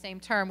 we have the same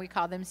term, we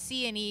call them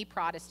C&E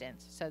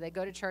Protestants. So they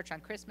go to church on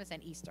Christmas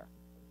and Easter.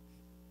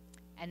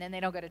 And then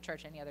they don't go to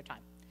church any other time.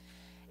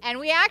 And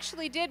we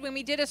actually did, when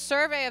we did a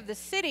survey of the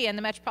city and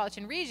the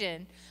metropolitan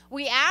region,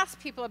 we asked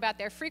people about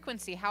their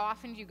frequency. How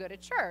often do you go to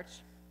church?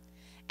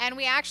 And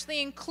we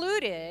actually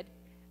included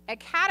a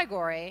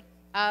category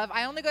of,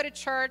 I only go to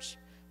church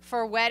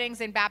for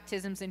weddings and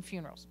baptisms and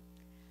funerals.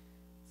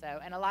 So,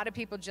 and a lot of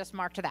people just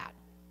marked that.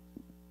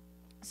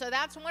 So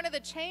that's one of the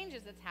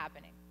changes that's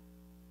happening.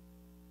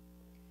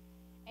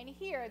 And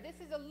here, this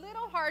is a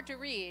little hard to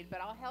read,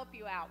 but I'll help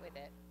you out with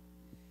it.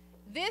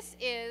 This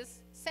is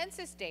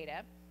census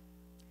data.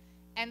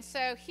 And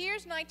so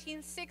here's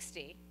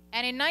 1960.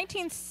 And in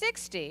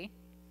 1960,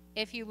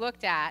 if you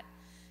looked at,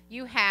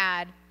 you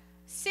had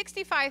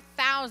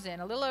 65,000,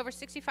 a little over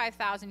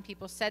 65,000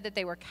 people said that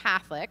they were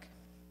Catholic.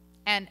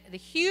 And the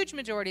huge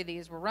majority of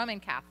these were Roman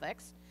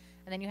Catholics.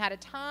 And then you had a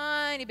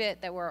tiny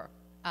bit that were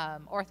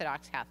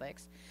Orthodox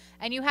Catholics.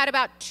 And you had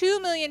about 2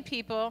 million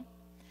people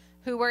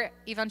who were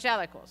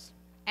evangelicals.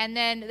 And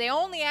then they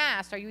only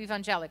asked, are you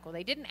evangelical?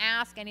 They didn't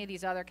ask any of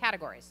these other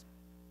categories.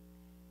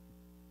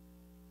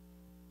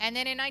 And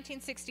then in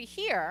 1960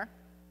 here,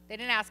 they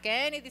didn't ask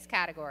any of these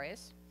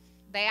categories.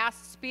 They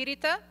asked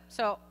Spirita,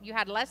 so you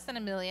had less than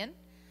 1 million.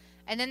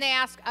 And then they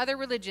asked other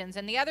religions.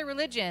 And the other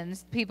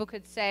religions, people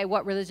could say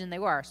what religion they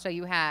were. So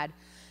you had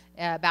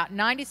about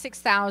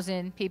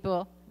 96,000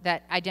 people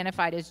that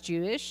identified as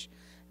Jewish,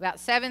 about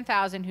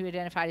 7,000 who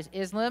identified as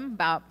Islam,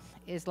 about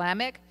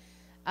Islamic,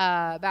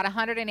 about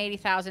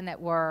 180,000 that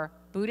were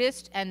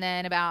Buddhist, and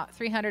then about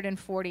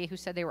 340 who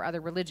said they were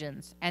other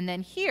religions. And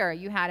then here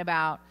you had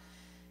about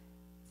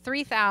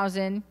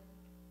 3,000,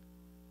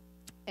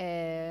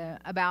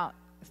 about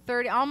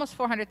 30, almost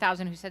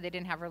 400,000 who said they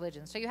didn't have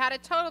religion. So you had a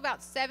total of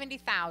about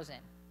 70,000.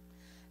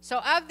 So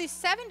of these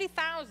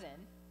 70,000,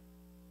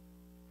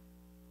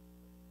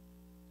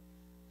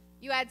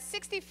 you had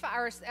 65,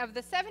 or of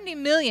the 70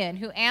 million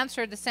who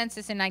answered the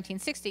census in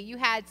 1960, you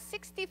had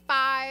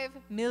 65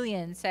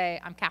 million say,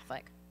 I'm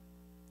Catholic.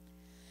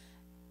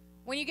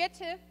 When you get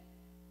to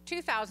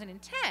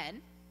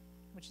 2010,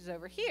 which is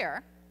over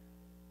here,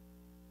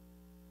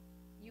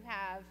 you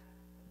have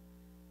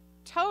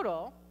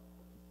total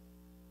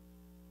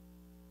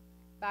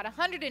about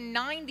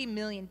 190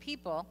 million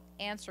people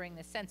answering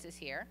the census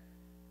here,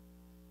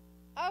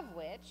 of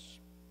which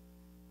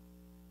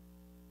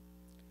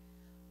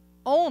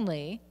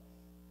only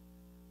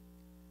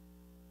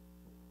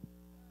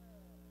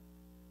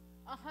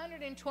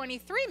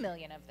 123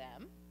 million of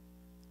them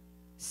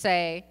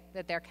say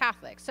that they're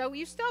Catholic. So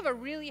you still have a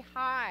really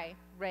high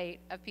rate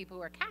of people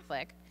who are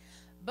Catholic,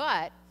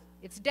 but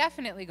it's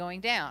definitely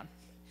going down.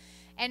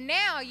 And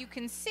now you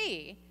can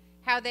see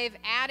how they've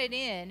added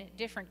in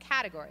different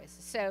categories.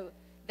 So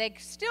they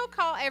still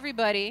call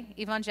everybody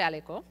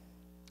evangelical,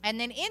 and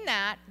then in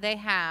that they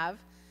have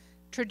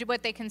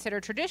what they consider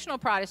traditional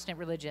Protestant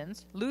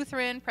religions: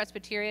 Lutheran,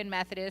 Presbyterian,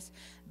 Methodist,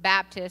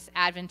 Baptist,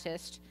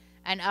 Adventist,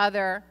 and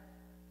other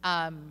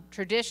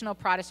traditional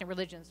Protestant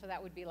religions. So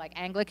that would be like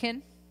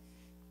Anglican.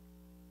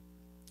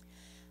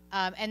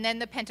 And then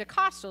the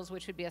Pentecostals,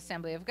 which would be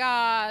Assembly of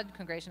God,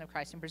 Congregation of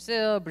Christ in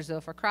Brazil,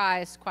 Brazil for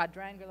Christ,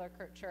 Quadrangular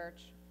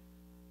Church,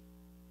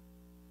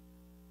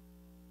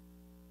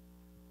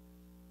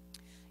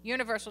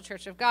 Universal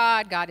Church of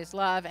God, God is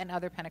Love, and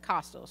other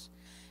Pentecostals.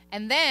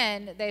 And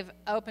then they've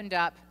opened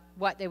up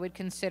what they would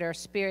consider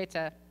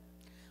Spirita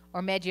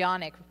or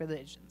Medianic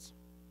religions.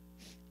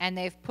 And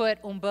they've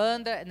put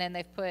Umbanda, and then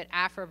they've put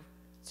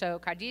so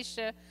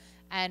Kardisha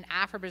and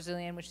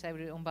Afro-Brazilian, which they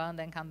would do Umbanda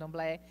and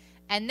Candomblé.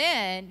 And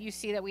then you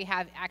see that we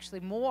have actually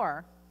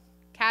more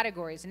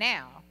categories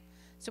now.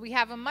 So we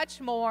have a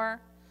much more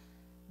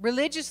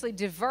religiously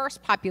diverse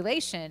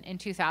population in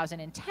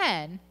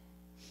 2010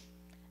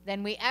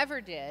 than we ever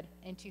did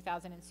in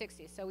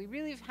 2060. So we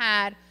really have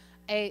had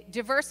a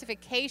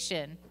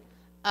diversification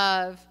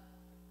of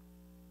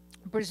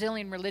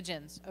Brazilian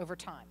religions over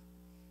time,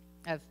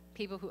 of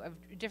people who have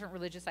different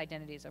religious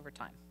identities over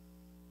time.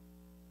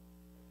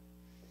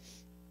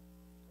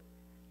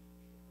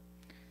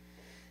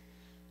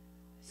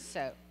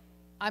 So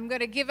I'm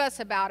going to give us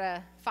about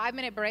a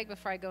 5-minute break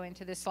before I go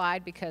into this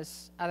slide,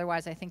 because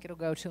otherwise I think it'll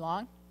go too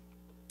long.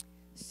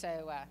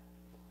 So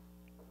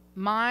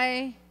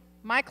my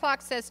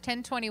clock says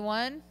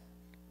 10:21,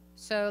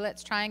 so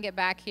let's try and get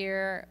back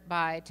here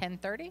by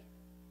 10:30. Is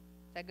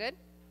that good?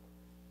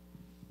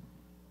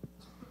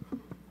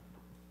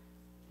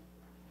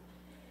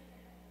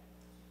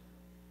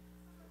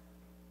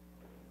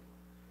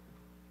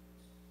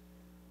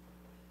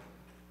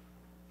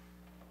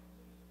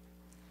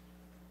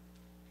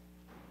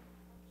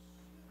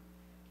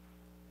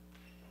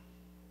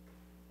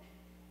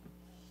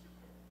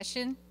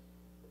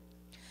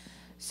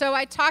 So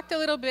I talked a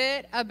little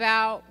bit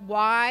about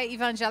why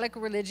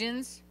evangelical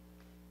religions,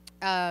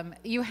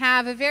 you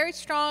have a very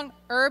strong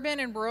urban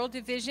and rural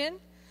division.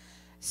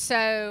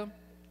 So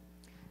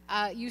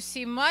you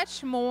see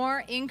much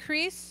more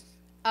increase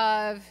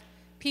of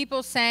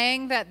people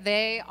saying that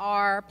they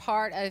are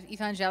part of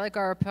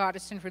evangelical or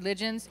Protestant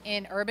religions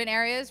in urban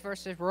areas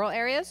versus rural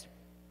areas.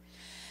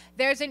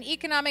 There's an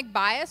economic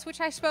bias, which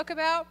I spoke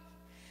about.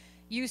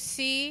 You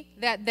see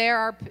that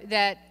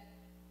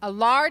a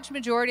large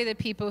majority of the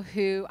people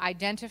who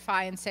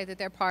identify and say that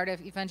they're part of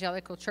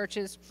evangelical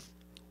churches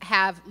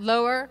have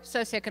lower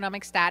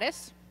socioeconomic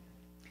status.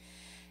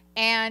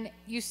 And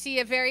you see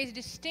a very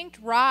distinct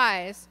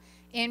rise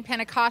in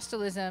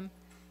Pentecostalism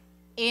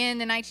in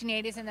the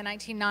 1980s and the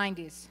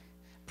 1990s,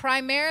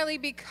 primarily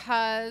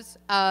because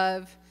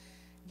of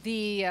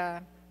the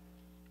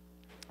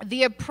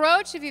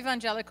approach of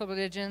evangelical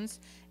religions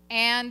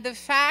and the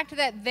fact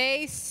that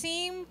they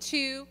seem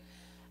to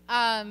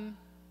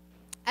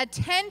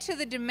attend to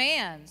the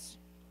demands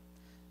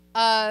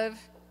of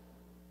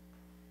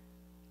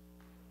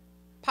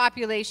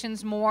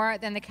populations more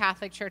than the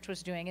Catholic Church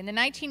was doing. In the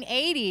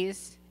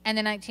 1980s and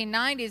the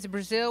 1990s,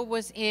 Brazil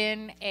was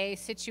in a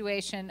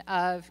situation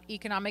of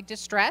economic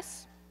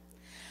distress.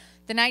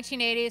 The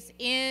 1980s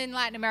in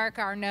Latin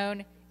America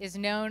is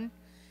known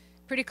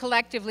pretty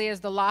collectively as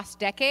the lost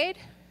decade.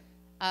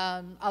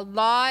 A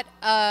lot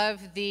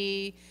of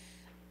the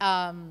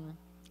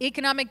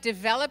economic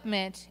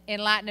development in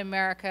Latin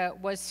America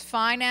was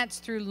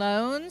financed through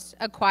loans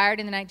acquired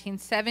in the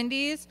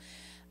 1970s.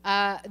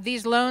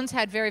 These loans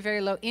had very,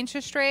 very low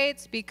interest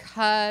rates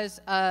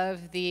because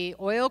of the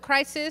oil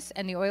crisis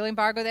and the oil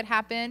embargo that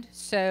happened.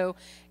 So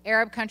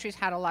Arab countries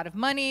had a lot of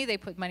money. They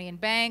put money in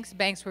banks.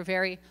 Banks were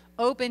very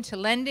open to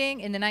lending.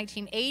 In the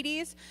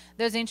 1980s,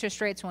 those interest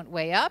rates went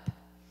way up.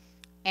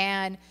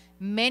 And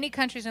many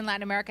countries in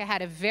Latin America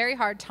had a very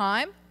hard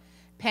time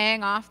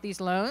paying off these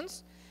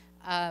loans.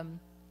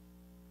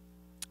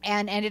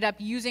 And ended up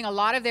using a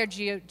lot of their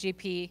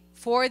GDP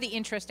for the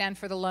interest and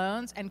for the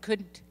loans, and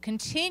couldn't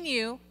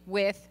continue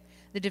with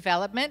the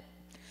development.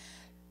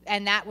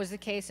 And that was the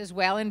case as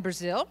well in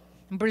Brazil.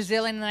 In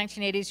Brazil in the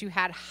 1980s, you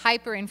had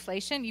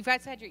hyperinflation. You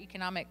guys had your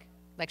economic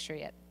lecture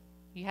yet?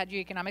 You had your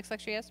economics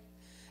lecture, yes?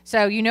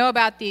 So you know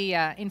about the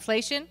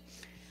inflation.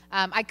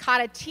 I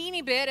caught a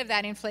teeny bit of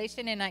that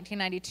inflation in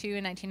 1992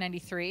 and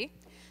 1993.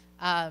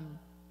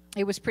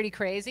 It was pretty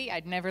crazy.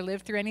 I'd never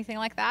lived through anything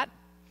like that.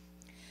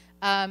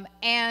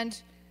 And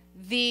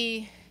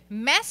the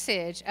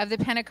message of the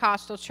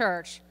Pentecostal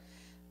church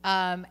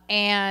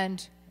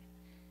and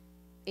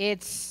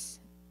its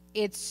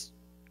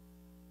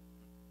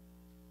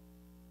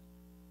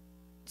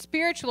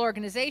spiritual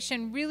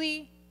organization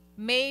really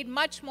made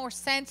much more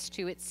sense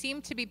to. It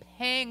seemed to be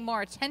paying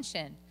more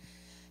attention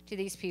to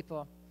these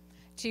people,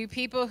 to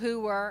people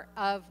who were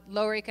of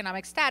lower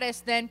economic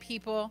status than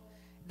people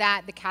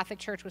that the Catholic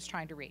Church was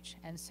trying to reach.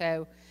 And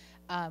so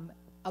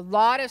a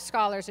lot of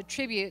scholars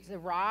attribute the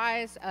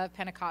rise of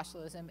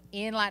Pentecostalism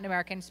in Latin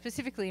America, and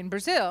specifically in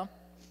Brazil,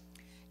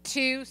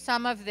 to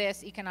some of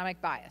this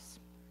economic bias.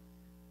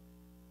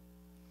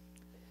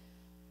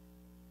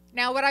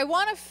 Now, what I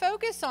want to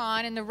focus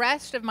on in the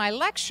rest of my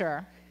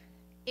lecture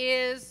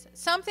is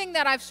something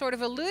that I've sort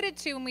of alluded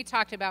to when we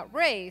talked about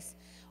race,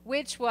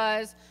 which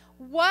was,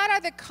 what are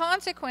the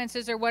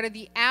consequences or what are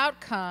the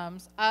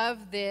outcomes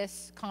of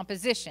this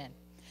composition?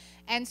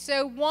 And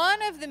so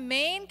one of the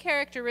main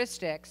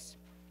characteristics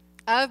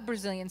of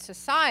Brazilian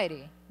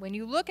society, when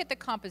you look at the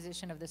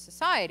composition of the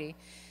society,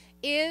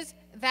 is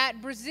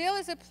that Brazil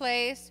is a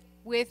place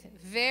with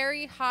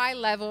very high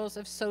levels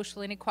of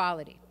social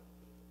inequality.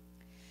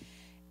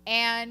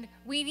 And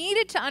we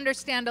needed to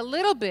understand a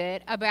little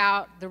bit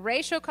about the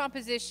racial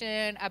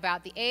composition,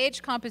 about the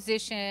age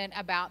composition,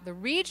 about the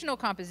regional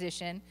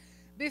composition,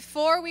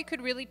 before we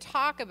could really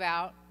talk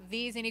about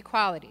these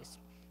inequalities.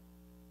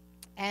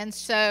 And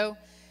so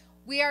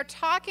we are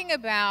talking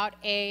about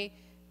a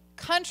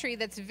country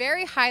that's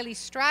very highly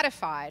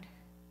stratified,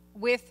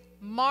 with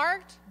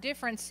marked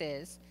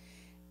differences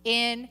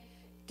in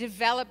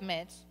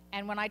development.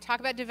 And when I talk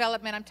about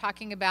development, I'm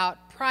talking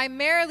about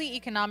primarily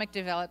economic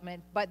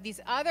development, but these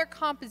other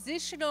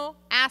compositional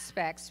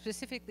aspects,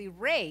 specifically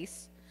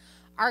race,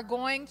 are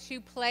going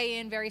to play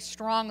in very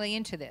strongly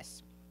into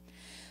this.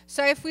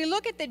 So if we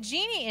look at the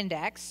Gini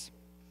index,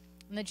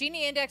 and the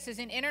Gini index is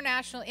an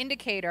international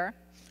indicator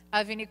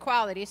of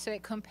inequality, so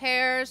it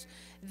compares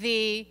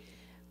the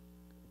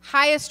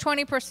highest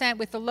 20%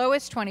 with the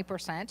lowest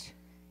 20%. It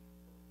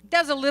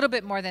does a little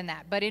bit more than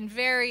that, but in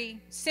very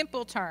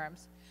simple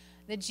terms,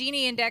 the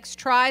Gini index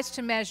tries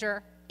to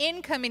measure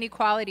income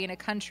inequality in a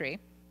country.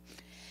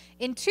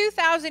 In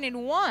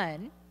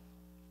 2001,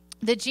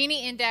 the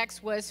Gini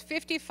index was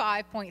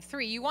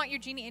 55.3. You want your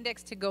Gini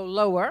index to go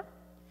lower,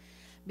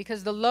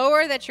 because the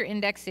lower that your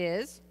index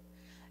is,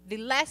 the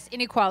less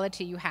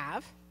inequality you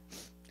have.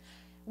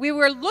 We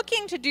were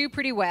looking to do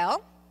pretty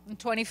well in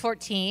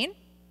 2014.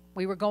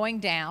 We were going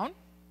down.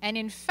 And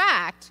in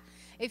fact,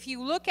 if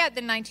you look at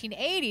the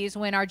 1980s,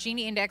 when our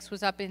Gini index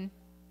was up in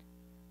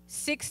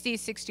 60,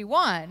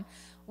 61,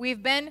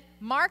 we've been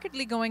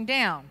markedly going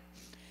down.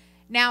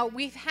 Now,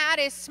 we've had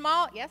a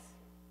small, yes?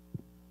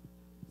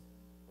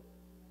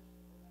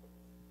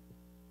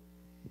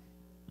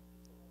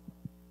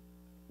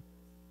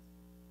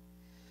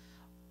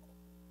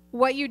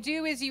 What you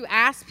do is you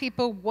ask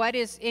people what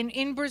is,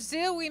 in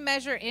Brazil, we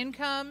measure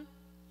income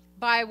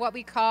by what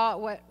we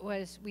call,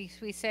 we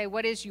say,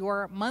 what is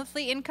your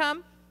monthly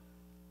income?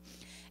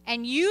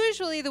 And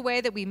usually the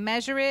way that we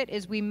measure it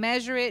is we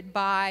measure it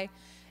by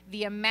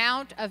the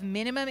amount of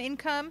minimum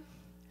income.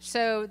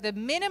 So the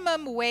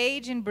minimum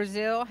wage in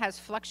Brazil has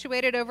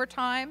fluctuated over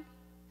time.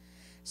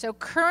 So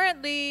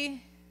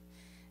currently,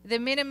 the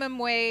minimum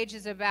wage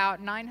is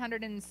about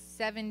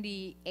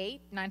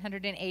 978,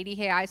 980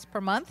 reais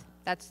per month.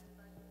 That's,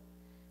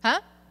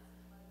 huh?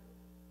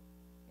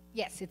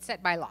 Yes, it's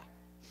set by law.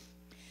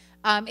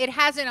 It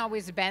hasn't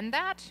always been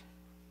that.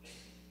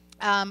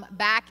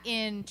 Back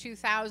in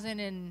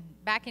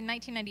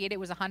 1998, it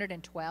was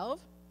 112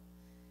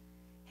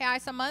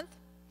 reais a month.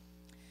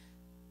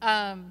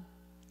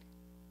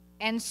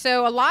 And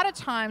so a lot of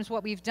times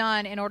what we've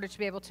done in order to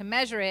be able to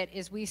measure it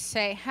is we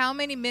say how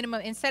many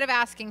minimum, instead of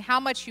asking how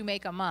much you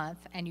make a month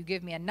and you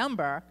give me a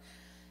number,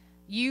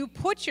 you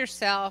put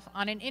yourself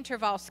on an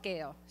interval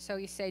scale. So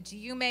you say, do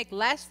you make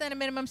less than a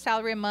minimum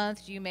salary a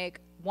month? Do you make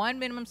one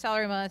minimum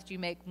salary a month? Do you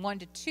make 1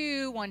 to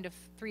 2, 1 to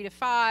 3 to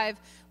 5,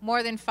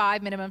 more than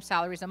 5 minimum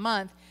salaries a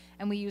month?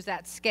 And we use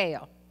that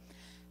scale.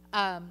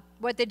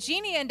 What the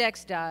Gini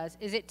index does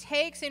is it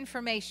takes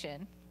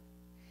information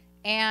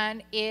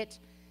and it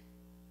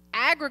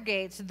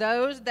aggregates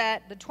those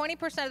that, the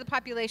 20% of the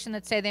population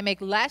that say they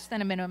make less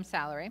than a minimum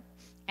salary,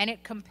 and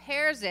it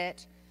compares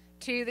it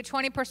to the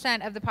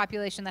 20% of the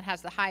population that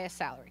has the highest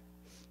salary.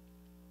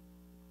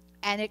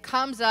 And it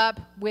comes up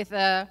with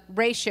a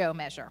ratio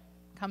measure,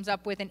 comes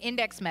up with an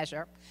index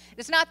measure.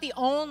 It's not the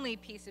only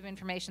piece of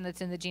information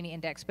that's in the Gini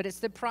index, but it's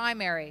the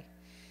primary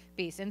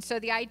piece. And so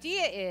the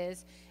idea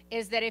is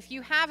that if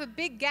you have a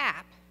big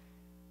gap,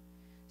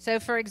 so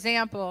for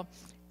example,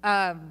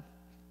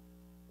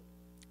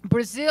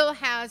 Brazil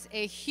has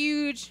a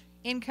huge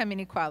income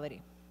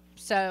inequality.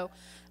 So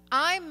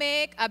I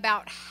make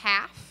about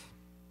half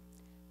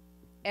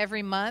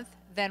every month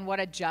than what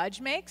a judge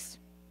makes.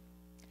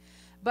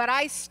 But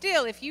I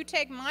still, if you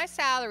take my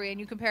salary and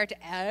you compare it to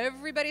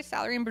everybody's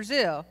salary in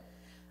Brazil,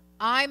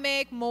 I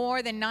make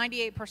more than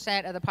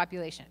 98% of the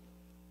population.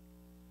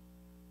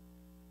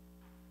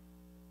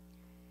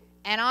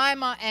 And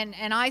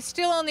I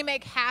still only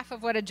make half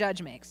of what a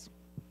judge makes.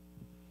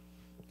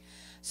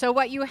 So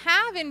what you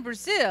have in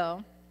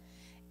Brazil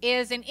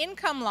is an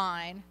income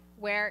line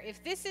where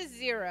if this is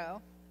 0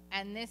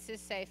 and this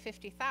is, say,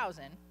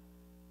 50,000,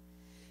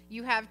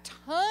 you have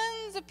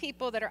tons of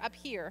people that are up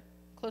here,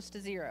 close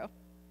to 0,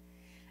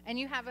 and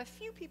you have a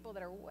few people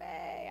that are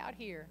way out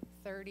here,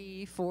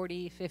 30,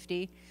 40,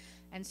 50,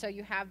 and so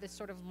you have this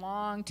sort of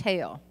long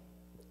tail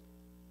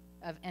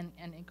of an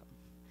income.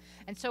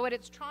 And so what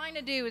it's trying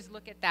to do is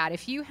look at that.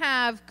 If you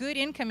have good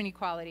income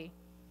inequality,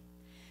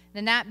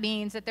 then that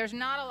means that there's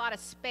not a lot of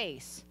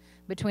space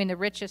between the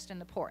richest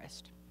and the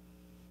poorest.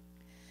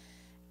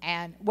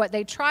 And what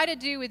they try to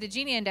do with the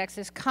Gini index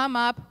is come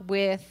up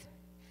with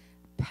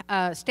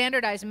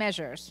standardized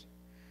measures.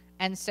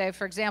 And so,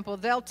 for example,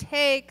 they'll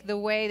take the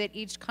way that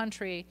each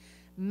country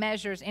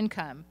measures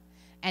income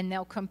and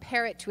they'll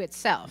compare it to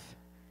itself.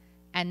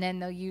 And then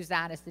they'll use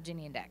that as the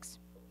Gini index.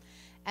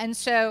 And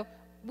so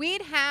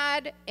we'd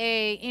had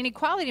an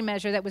inequality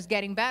measure that was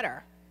getting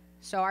better.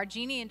 So our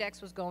Gini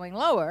index was going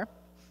lower.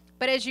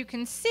 But as you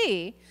can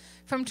see,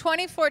 from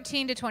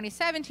 2014 to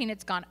 2017,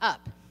 it's gone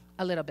up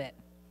a little bit.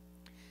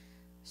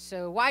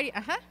 So why do you,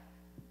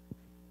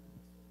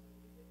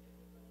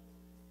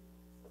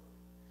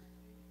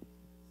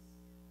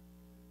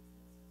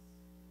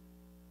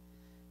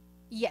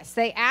 Yes,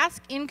 they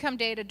ask income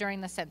data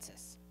during the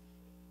census.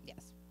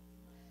 Yes.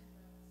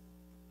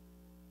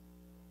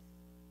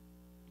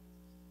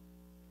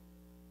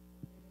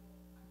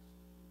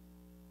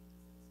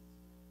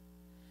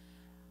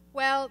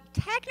 Well,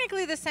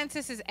 technically the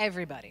census is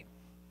everybody.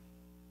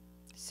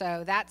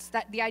 So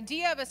the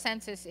idea of a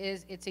census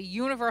is it's a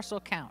universal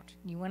count.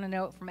 You want to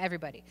know it from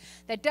everybody.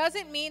 That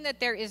doesn't mean that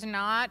there is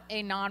not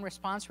a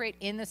non-response rate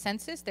in the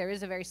census. There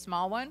is a very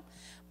small one,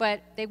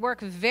 but they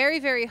work very,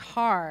 very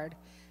hard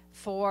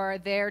for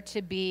there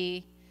to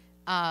be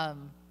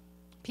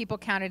people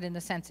counted in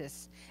the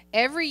census.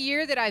 Every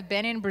year that I've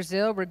been in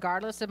Brazil,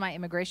 regardless of my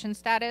immigration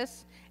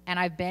status, and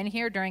I've been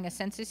here during a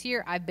census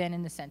year, I've been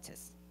in the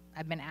census.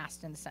 I've been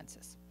asked in the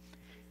census.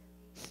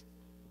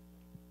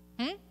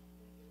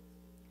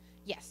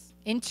 Yes.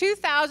 In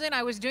 2000,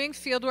 I was doing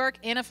fieldwork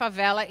in a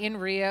favela in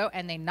Rio,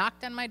 and they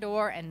knocked on my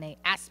door, and they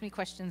asked me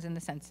questions in the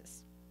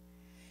census.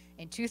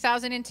 In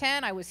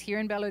 2010, I was here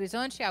in Belo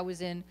Horizonte. I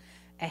was in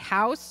a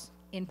house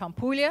in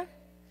Pampulha,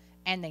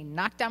 and they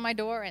knocked on my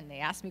door, and they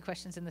asked me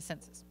questions in the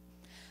census.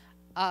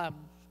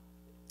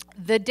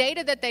 The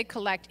data that they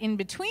collect in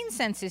between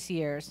census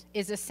years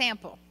is a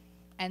sample.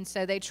 And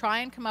so they try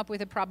and come up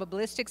with a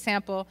probabilistic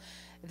sample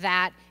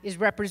that is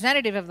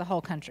representative of the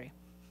whole country.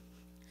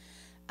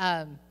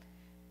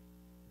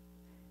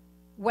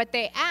 What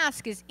they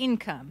ask is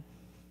income.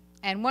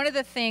 And one of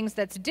the things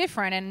that's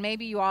different, and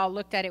maybe you all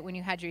looked at it when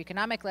you had your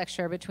economic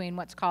lecture, between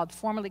what's called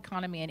formal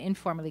economy and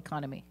informal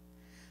economy.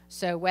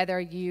 So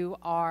whether you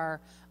are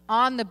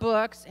on the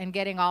books and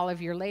getting all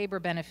of your labor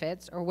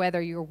benefits, or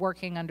whether you're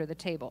working under the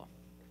table.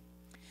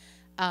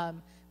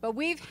 But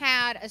we've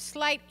had a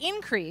slight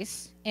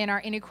increase in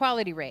our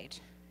inequality rate.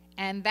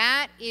 And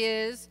that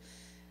is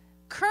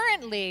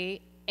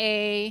currently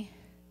a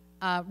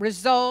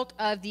result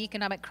of the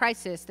economic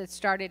crisis that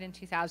started in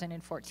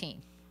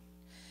 2014.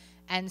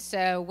 And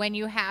so when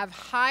you have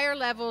higher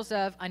levels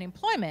of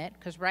unemployment,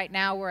 because right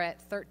now we're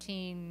at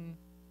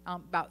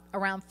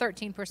around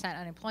 13%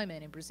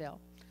 unemployment in Brazil,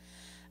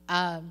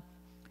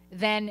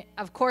 then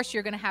of course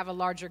you're going to have a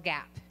larger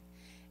gap.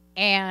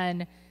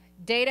 And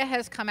data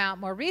has come out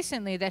more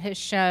recently that has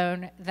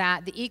shown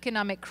that the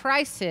economic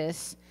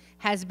crisis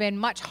has been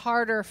much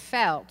harder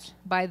felt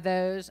by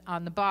those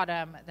on the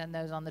bottom than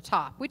those on the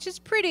top, which is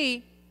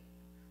pretty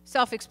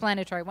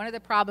self-explanatory. One of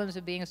the problems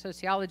of being a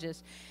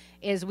sociologist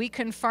is we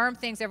confirm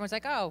things. Everyone's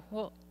like, oh,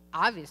 well,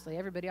 obviously,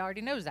 everybody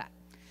already knows that.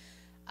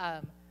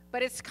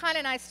 But it's kind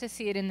of nice to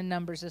see it in the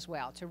numbers as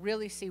well, to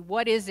really see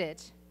what is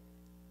it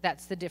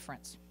that's the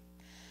difference.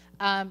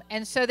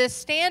 And so this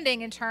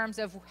standing in terms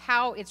of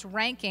how it's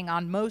ranking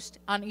on most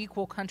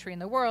unequal country in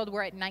the world,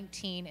 we're at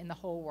 19 in the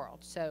whole world.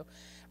 So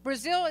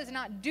Brazil is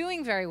not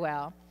doing very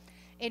well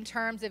in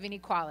terms of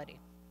inequality.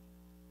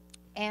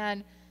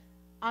 And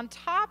on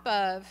top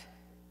of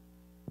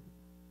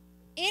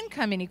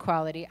income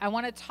inequality, I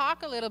want to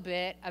talk a little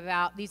bit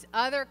about these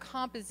other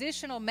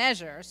compositional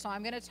measures. So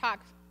I'm going to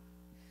talk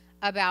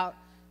about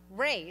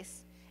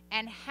race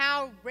and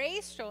how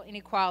racial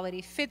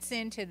inequality fits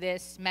into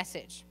this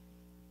message.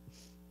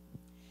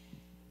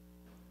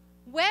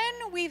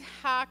 When we've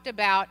talked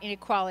about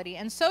inequality,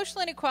 and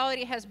social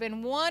inequality has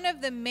been one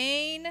of the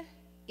main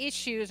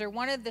issues or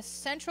one of the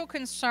central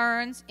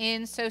concerns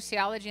in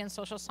sociology and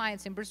social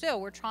science in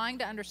Brazil, we're trying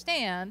to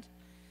understand,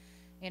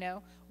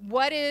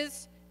 what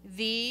is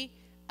the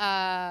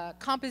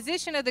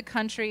composition of the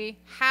country,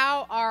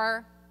 how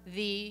are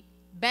the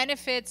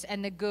benefits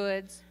and the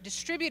goods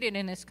distributed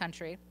in this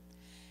country.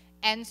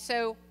 And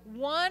so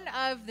one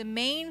of the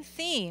main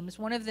themes,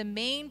 one of the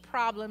main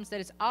problems that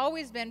has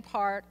always been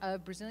part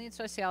of Brazilian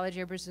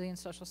sociology or Brazilian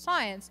social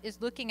science is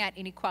looking at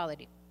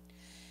inequality.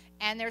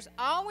 And there's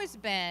always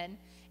been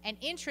an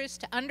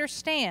interest to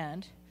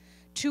understand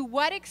to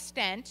what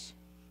extent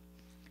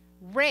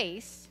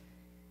race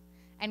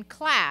and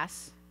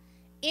class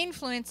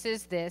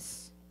influences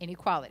this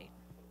inequality.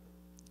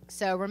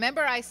 So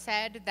remember I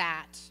said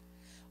that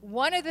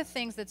one of the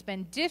things that's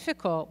been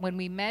difficult when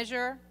we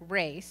measure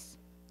race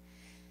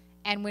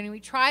and when we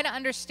try to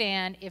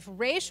understand if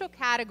racial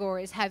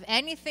categories have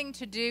anything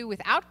to do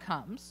with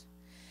outcomes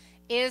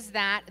is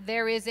that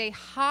there is a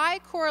high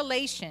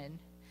correlation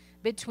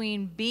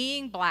between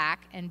being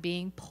black and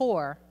being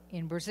poor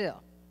in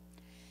Brazil.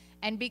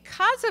 And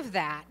because of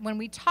that, when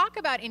we talk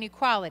about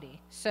inequality,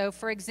 so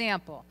for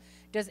example,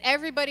 does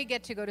everybody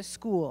get to go to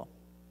school?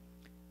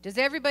 Does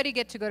everybody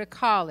get to go to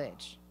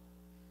college?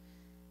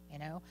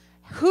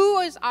 Who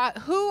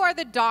are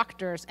the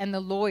doctors and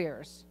the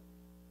lawyers?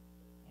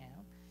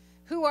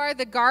 Who are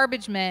the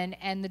garbage men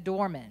and the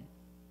doormen?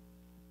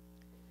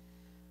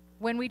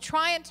 When we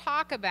try and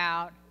talk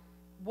about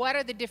what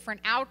are the different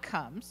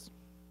outcomes,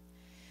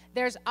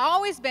 there's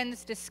always been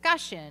this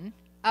discussion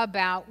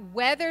about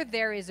whether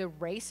there is a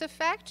race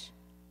effect.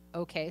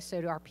 Okay,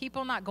 so are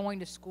people not going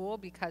to school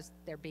because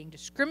they're being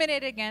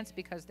discriminated against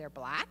because they're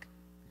black?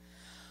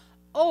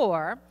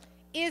 Or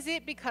is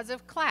it because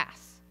of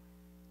class?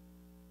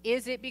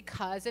 Is it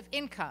because of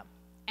income?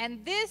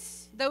 And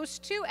those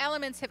two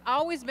elements have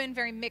always been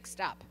very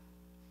mixed up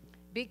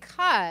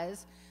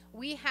because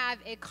we have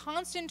a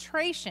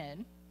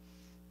concentration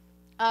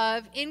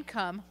of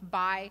income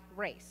by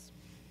race.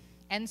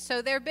 And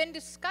so there have been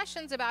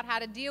discussions about how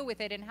to deal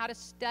with it and how to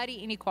study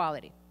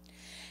inequality.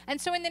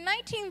 And so in the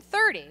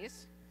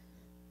 1930s,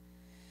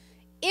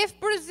 if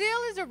Brazil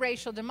is a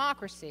racial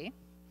democracy,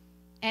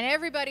 and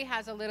everybody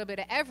has a little bit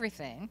of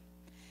everything,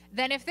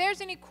 then if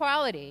there's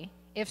inequality,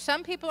 if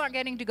some people aren't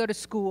getting to go to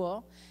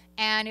school,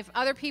 and if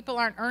other people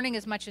aren't earning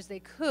as much as they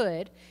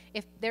could,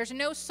 if there's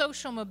no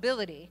social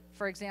mobility,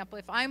 for example,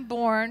 if I'm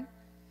born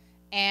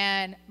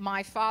and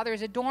my father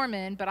is a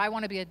doorman, but I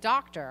want to be a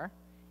doctor,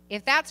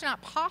 if that's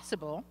not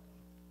possible,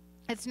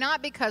 it's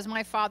not because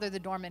my father, the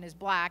doorman, is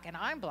black and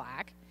I'm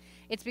black.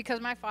 It's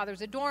because my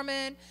father's a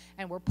doorman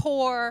and we're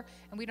poor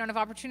and we don't have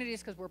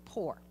opportunities because we're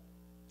poor.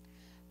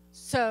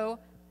 So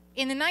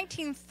in the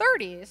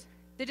 1930s,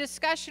 the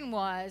discussion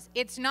was,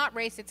 it's not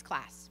race, it's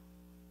class.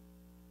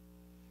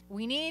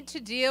 We need to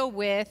deal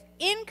with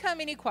income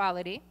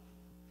inequality,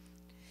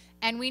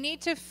 and we need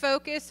to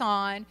focus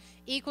on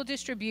equal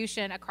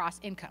distribution across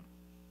income.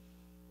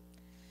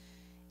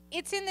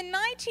 It's in the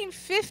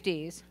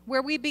 1950s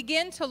where we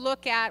begin to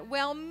look at,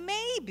 well,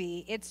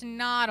 maybe it's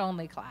not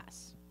only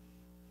class.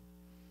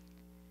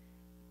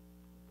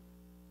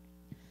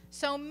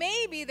 So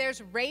maybe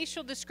there's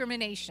racial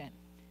discrimination.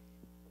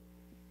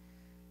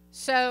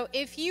 So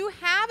if you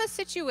have a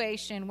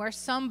situation where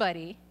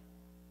somebody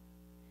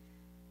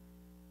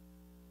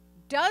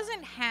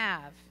doesn't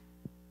have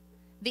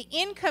the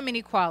income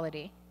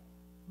inequality,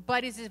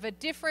 but is of a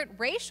different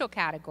racial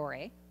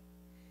category,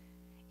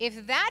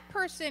 if that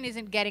person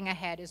isn't getting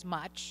ahead as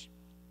much,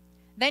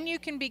 then you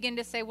can begin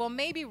to say, well,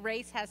 maybe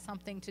race has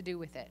something to do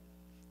with it.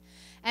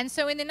 And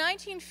so in the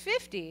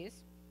 1950s,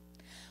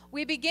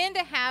 we begin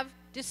to have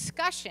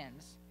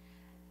discussions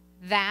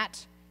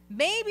that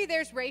maybe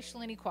there's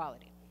racial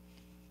inequality.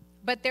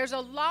 But there's a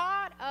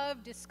lot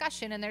of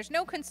discussion, and there's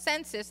no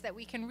consensus that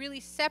we can really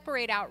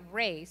separate out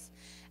race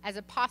as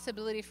a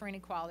possibility for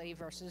inequality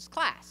versus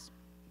class.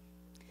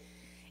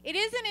 It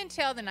isn't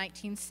until the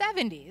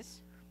 1970s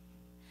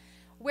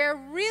where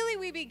really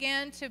we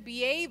began to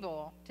be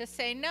able to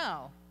say,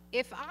 no,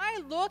 if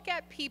I look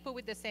at people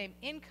with the same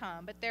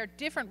income, but they're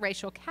different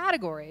racial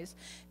categories,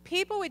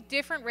 people with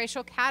different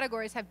racial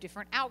categories have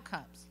different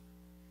outcomes.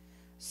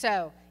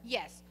 So,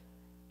 yes,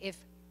 if,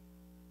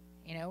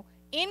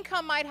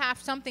 income might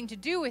have something to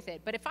do with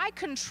it, but if I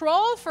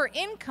control for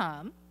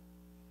income,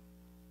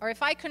 or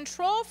if I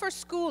control for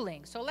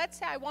schooling, so let's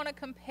say I want to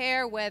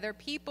compare whether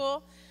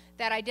people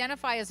that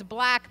identify as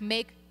black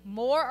make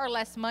more or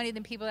less money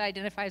than people that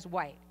identify as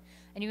white.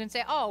 And you can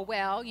say, oh,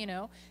 well,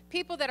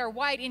 people that are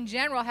white in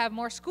general have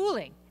more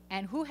schooling,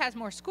 and who has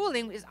more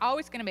schooling is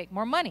always going to make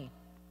more money.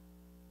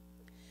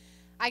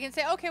 I can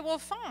say, okay, well,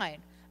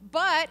 fine.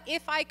 But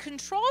if I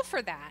control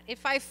for that,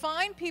 if I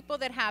find people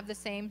that have the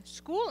same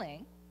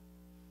schooling,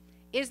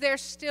 is there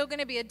still going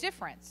to be a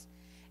difference?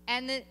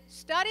 And the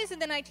studies in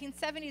the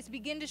 1970s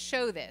begin to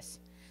show this.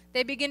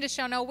 They begin to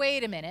show, no,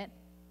 wait a minute.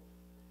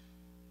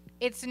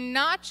 It's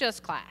not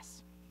just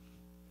class.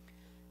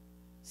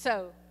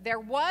 So there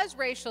was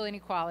racial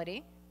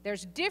inequality.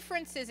 There's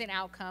differences in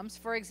outcomes.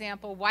 For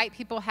example, white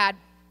people had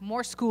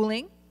more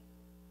schooling.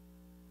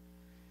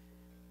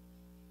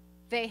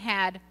 They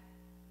had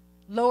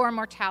lower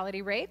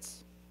mortality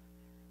rates.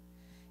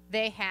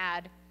 They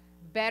had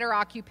better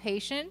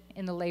occupation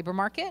in the labor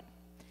market.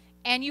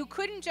 And you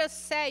couldn't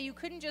just say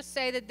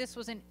that this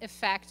was an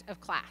effect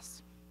of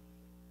class.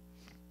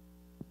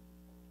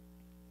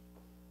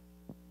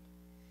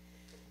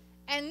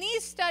 And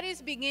these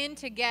studies begin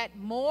to get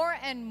more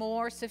and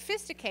more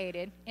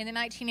sophisticated in the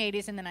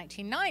 1980s and the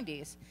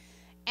 1990s.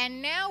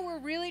 And now we're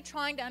really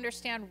trying to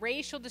understand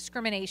racial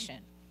discrimination.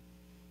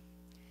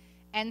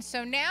 And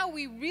so now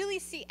we really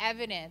see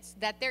evidence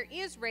that there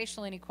is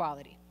racial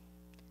inequality.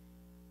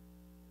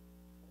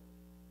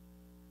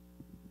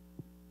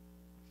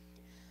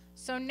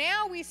 So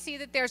now we see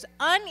that there's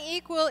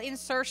unequal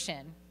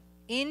insertion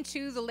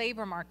into the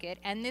labor market,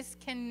 and this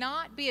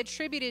cannot be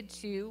attributed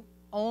to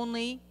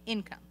only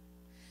income.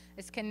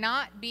 This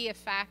cannot be a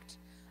fact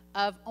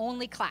of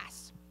only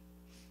class.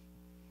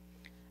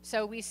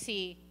 So we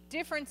see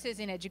differences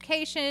in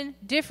education,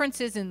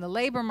 differences in the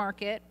labor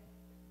market,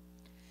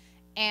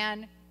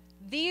 and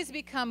these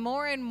become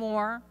more and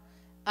more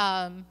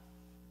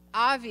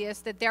obvious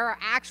that there are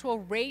actual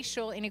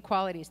racial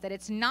inequalities, that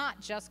it's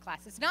not just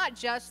class. It's not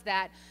just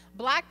that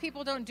black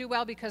people don't do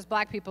well because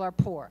black people are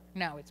poor.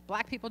 No, it's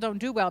black people don't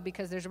do well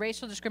because there's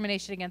racial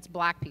discrimination against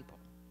black people.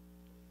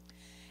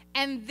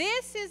 And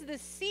this is the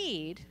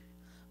seed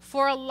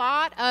for a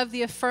lot of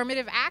the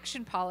affirmative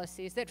action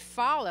policies that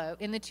follow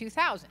in the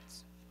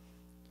 2000s.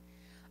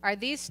 Are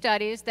these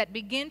studies that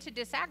begin to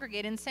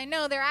disaggregate and say,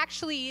 no, there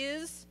actually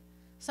is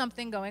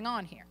something going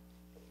on here.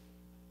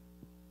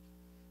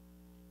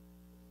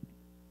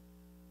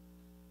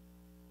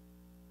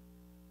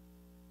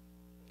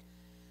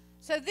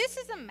 So this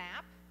is a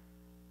map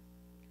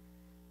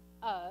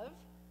of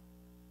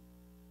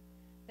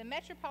the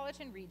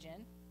metropolitan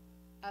region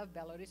of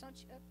Belo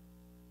Horizonte.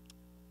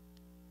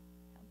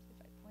 Helps if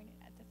I point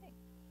it at the thing.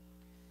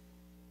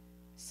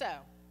 So,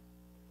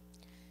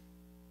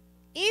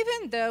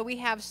 even though we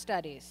have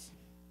studies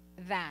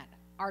that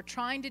are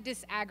trying to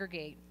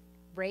disaggregate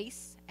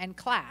race and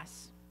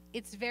class,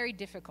 it's very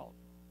difficult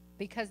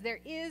because there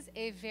is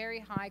a very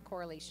high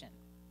correlation,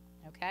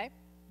 okay?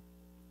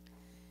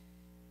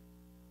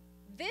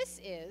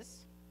 this is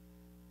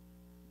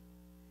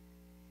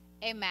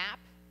a map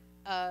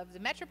of the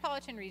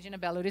metropolitan region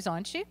of Belo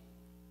Horizonte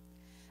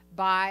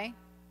by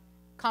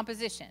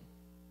composition.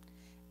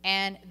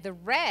 And the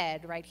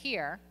red right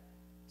here,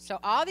 so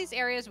all these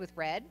areas with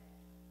red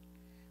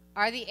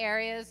are the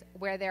areas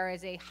where there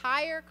is a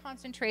higher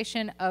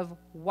concentration of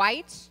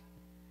white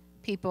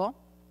people.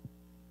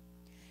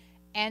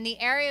 And the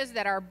areas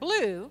that are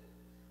blue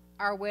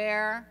are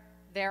where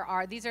there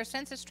are, these are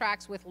census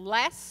tracts with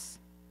less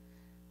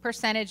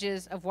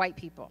percentages of white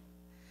people.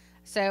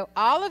 So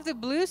all of the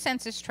blue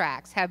census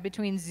tracts have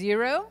between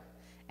 0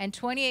 and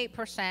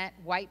 28%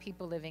 white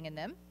people living in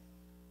them.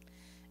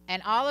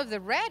 And all of the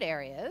red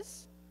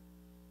areas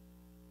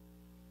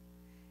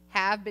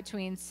have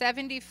between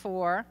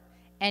 74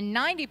 and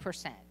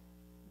 90%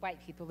 white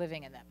people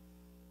living in them.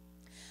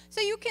 So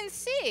you can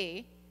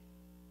see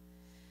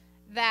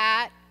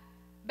that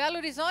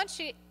Belo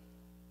Horizonte,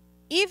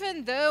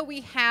 even though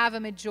we have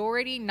a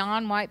majority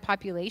non-white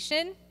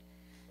population,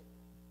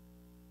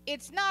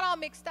 it's not all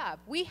mixed up.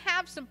 We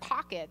have some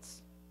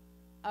pockets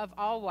of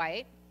all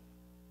white,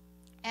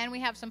 and we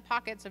have some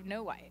pockets of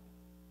no white,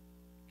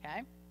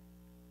 okay?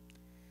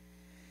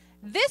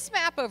 This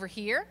map over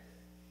here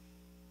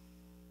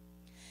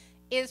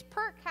is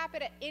per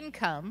capita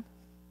income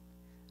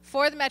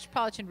for the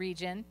metropolitan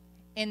region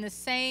in the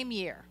same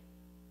year.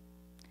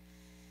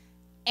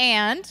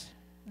 And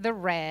the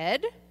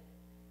red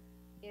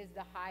is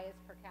the highest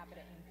per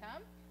capita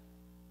income.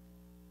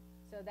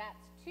 So that's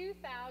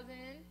 2,000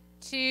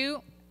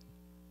 to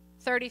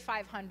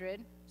 3,500.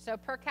 So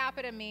per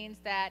capita means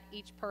that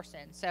each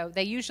person. So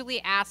they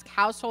usually ask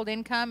household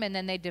income, and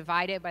then they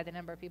divide it by the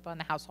number of people in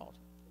the household.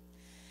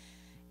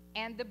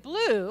 And the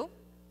blue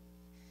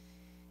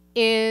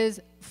is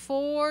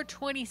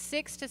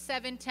 426 to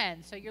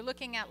 710. So you're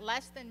looking at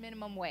less than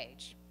minimum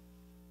wage.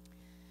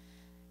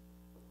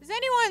 Does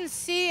anyone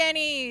see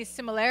any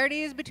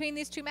similarities between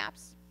these two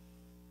maps?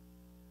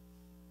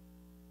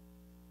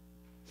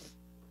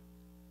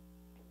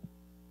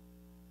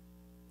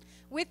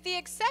 With the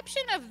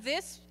exception of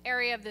this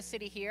area of the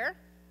city here,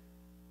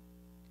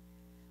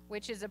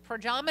 which is a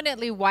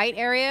predominantly white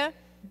area,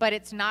 but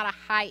it's not a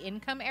high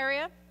income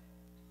area.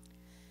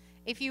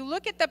 If you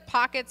look at the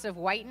pockets of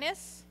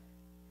whiteness,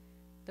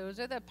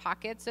 those are the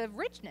pockets of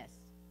richness.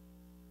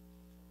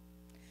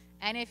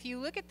 And if you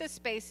look at the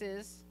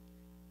spaces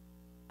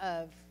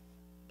of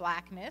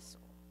blackness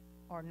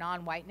or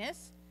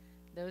non-whiteness,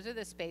 those are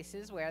the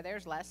spaces where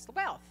there's less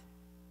wealth.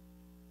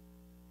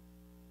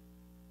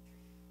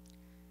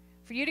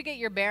 For you to get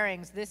your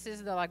bearings, this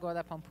is the Lagoa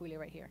da Pampulha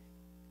right here.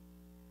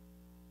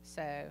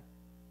 So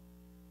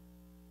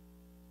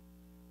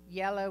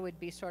yellow would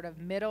be sort of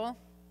middle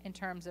in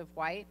terms of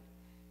white,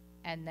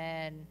 and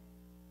then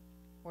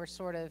we're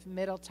sort of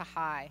middle to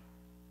high.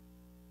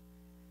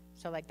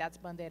 So like that's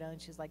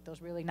Bandeirantes, like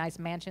those really nice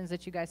mansions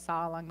that you guys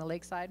saw along the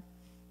lakeside.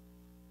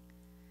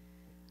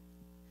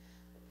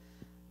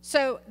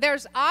 So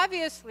there's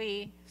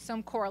obviously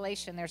some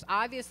correlation. There's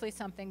obviously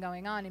something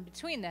going on in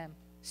between them.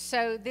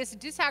 So this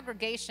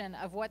disaggregation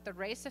of what the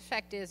race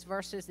effect is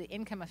versus the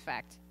income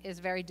effect is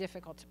very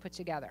difficult to put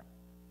together.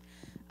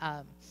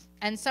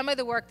 And some of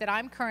the work that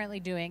I'm currently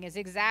doing is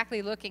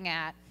exactly looking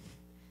at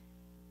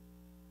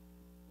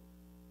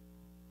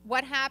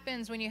what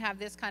happens when you have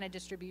this kind of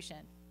distribution.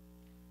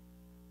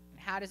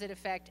 How does it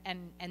affect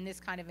and this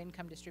kind of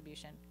income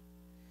distribution?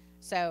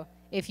 So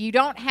if you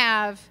don't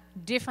have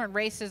different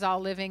races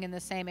all living in the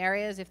same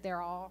areas, if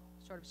they're all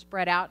sort of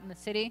spread out in the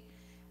city,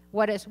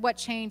 what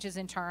changes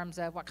in terms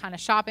of what kind of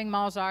shopping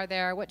malls are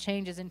there, what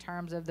changes in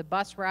terms of the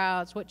bus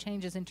routes, what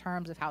changes in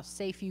terms of how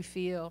safe you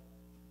feel.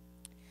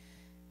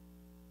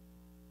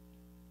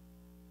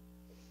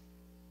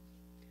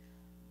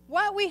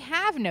 What we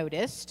have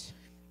noticed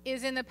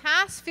is in the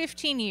past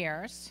 15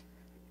 years,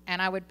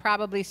 and I would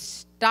probably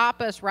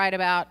stop us right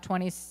about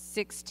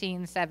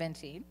 2016,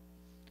 17,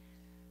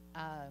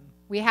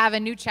 we have a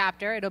new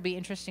chapter. It'll be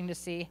interesting to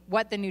see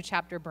what the new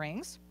chapter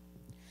brings.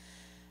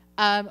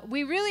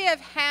 We really have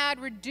had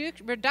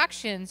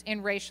reductions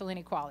in racial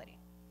inequality.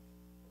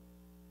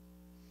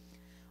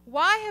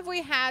 Why have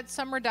we had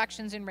some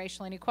reductions in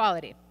racial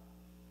inequality?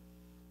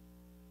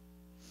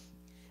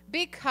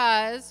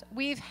 Because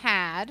we've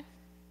had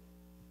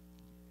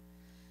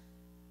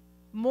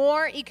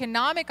more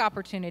economic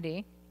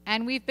opportunity,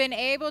 and we've been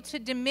able to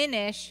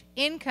diminish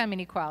income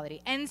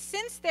inequality. And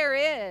since there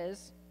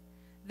is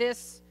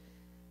this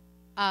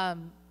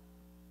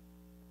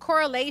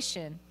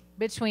correlation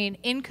between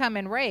income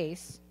and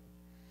race,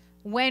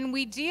 when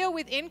we deal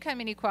with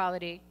income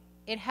inequality,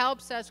 it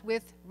helps us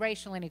with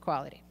racial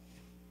inequality.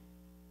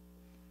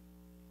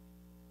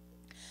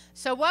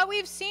 So what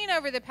we've seen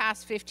over the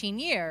past 15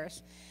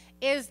 years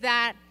is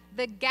that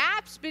the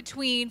gaps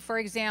between, for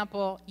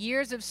example,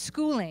 years of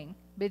schooling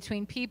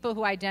between people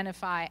who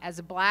identify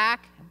as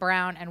black,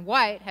 brown, and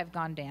white have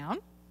gone down.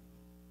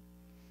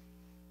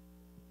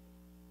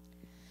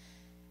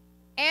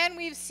 And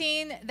we've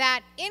seen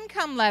that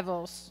income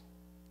levels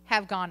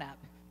have gone up.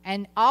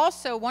 And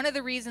also, one of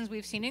the reasons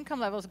we've seen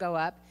income levels go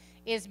up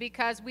is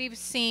because we've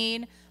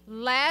seen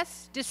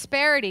less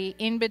disparity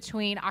in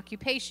between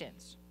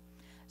occupations.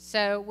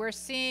 So we're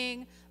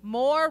seeing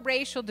more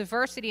racial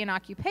diversity in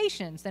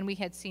occupations than we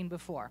had seen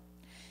before.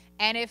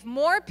 And if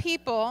more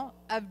people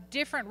of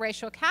different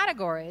racial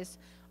categories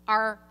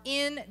are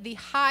in the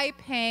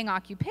high-paying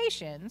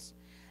occupations,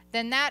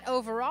 then that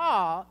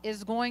overall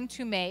is going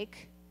to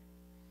make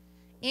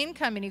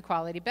income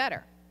inequality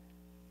better.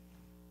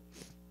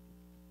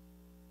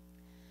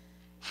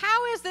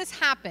 How has this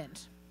happened?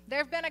 There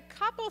have been a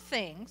couple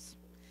things,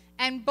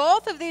 and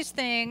both of these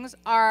things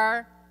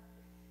are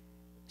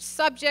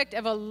subject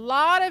of a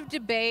lot of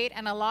debate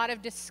and a lot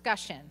of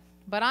discussion.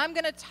 But I'm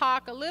going to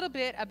talk a little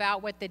bit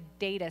about what the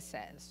data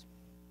says,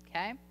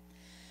 okay?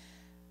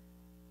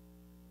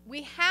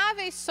 We have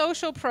a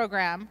social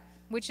program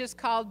which is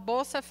called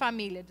Bolsa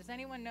Familia. Does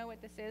anyone know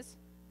what this is?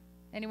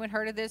 Anyone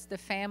heard of this? The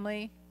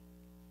family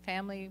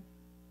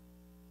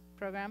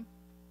program?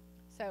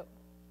 So,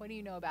 what do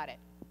you know about it?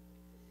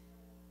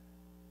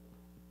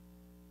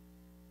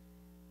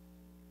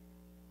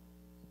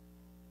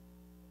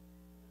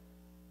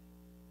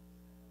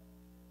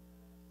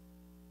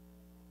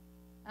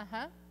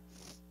 Uh-huh.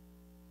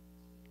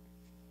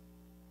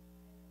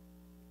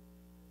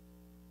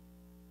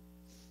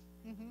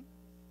 Mm-hmm.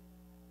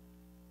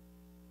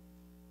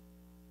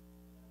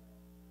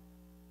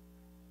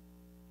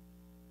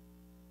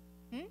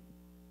 Hmm?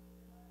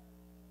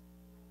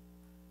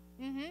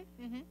 Mm-hmm.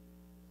 Mm-hmm.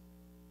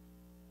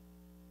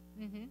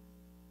 Mm-hmm.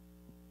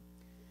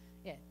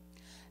 Yeah.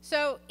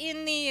 So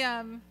in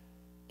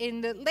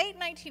the late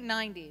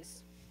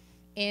 1990s,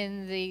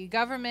 in the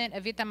government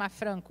of Itamar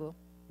Franco,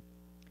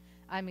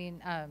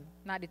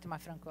 not Itamar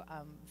Franco,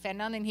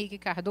 Fernando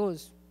Henrique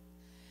Cardoso,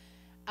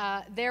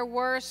 there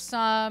were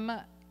some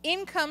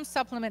income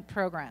supplement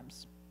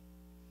programs.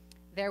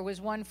 There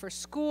was one for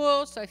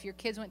school, so if your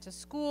kids went to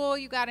school,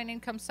 you got an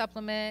income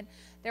supplement.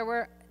 There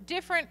were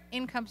different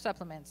income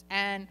supplements.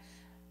 And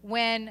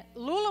when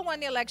Lula won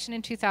the election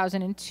in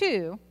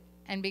 2002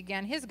 and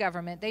began his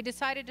government, they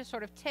decided to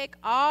sort of take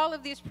all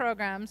of these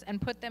programs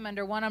and put them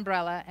under one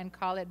umbrella and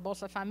call it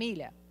Bolsa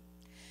Familia.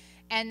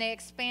 And they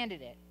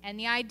expanded it. And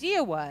the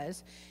idea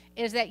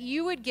is that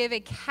you would give a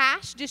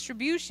cash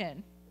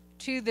distribution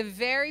to the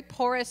very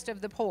poorest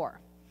of the poor.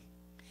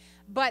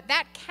 But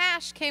that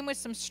cash came with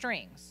some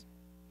strings.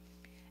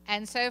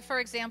 And so, for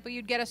example,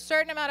 you'd get a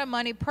certain amount of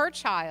money per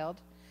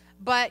child,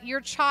 but your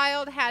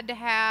child had to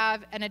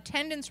have an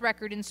attendance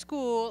record in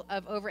school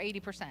of over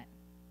 80%.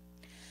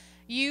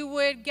 You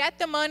would get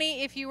the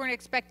money if you were an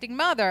expecting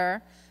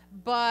mother,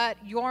 but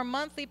your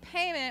monthly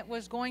payment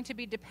was going to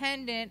be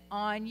dependent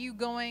on you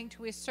going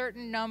to a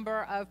certain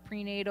number of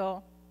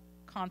prenatal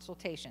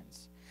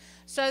consultations.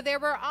 So there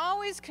were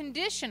always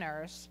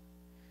conditioners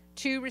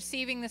to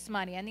receiving this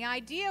money. And the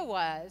idea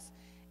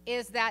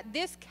is that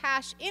this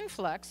cash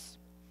influx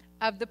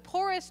of the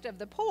poorest of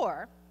the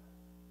poor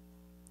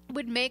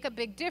would make a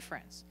big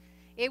difference.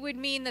 It would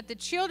mean that the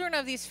children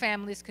of these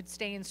families could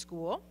stay in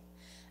school.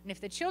 And if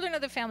the children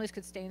of the families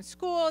could stay in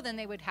school, then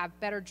they would have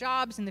better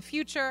jobs in the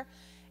future.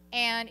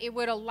 And it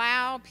would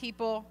allow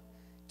people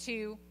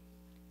to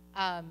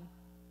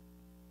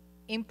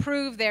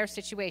improve their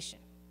situation.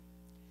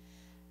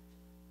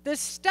 The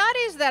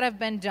studies that have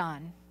been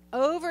done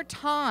over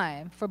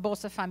time for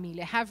Bolsa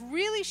Familia have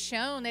really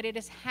shown that it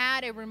has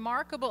had a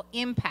remarkable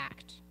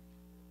impact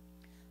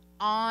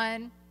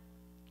on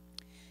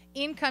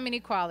income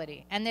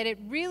inequality, and that it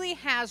really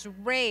has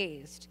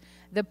raised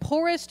the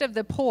poorest of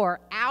the poor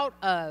out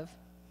of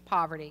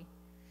poverty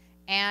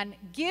and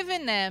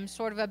given them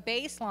sort of a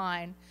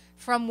baseline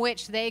from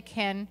which they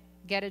can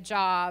get a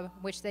job,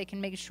 which they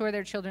can make sure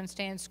their children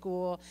stay in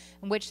school,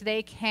 in which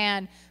they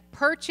can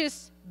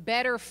purchase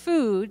better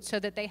food so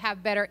that they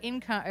have better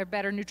income or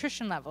better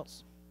nutrition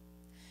levels.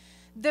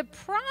 The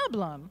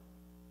problem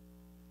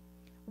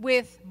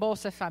with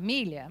Bolsa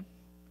Familia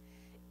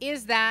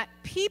is that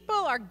people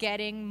are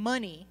getting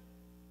money.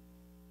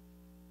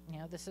 You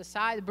know,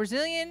 the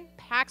Brazilian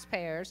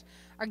taxpayers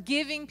are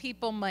giving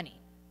people money.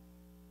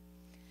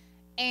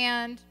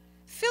 And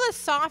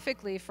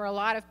philosophically, for a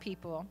lot of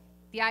people,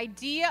 the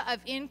idea of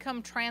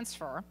income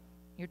transfer,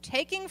 you're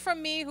taking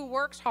from me who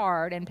works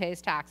hard and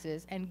pays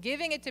taxes and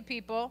giving it to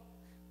people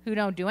who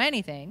don't do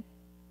anything,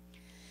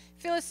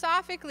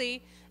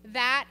 philosophically,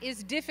 that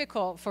is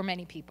difficult for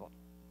many people.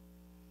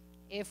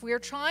 If we're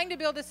trying to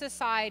build a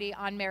society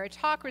on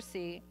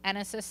meritocracy and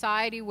a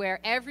society where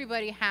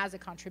everybody has a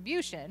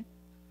contribution,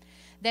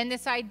 then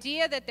this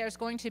idea that there's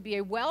going to be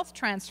a wealth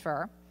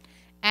transfer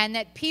and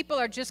that people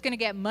are just going to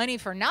get money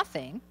for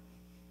nothing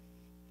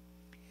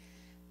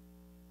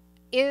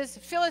is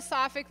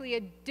philosophically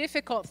a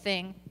difficult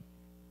thing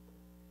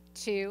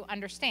to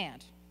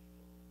understand.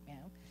 You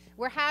know,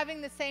 we're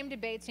having the same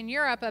debates in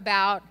Europe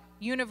about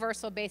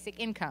universal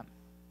basic income,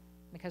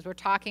 because we're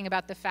talking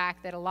about the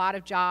fact that a lot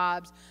of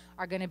jobs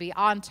are going to be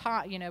we're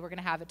going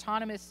to have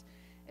autonomous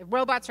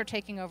robots are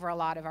taking over a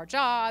lot of our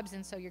jobs,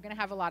 and so you're going to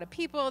have a lot of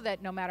people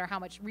that no matter how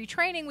much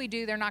retraining we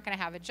do, they're not going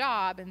to have a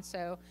job, and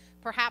so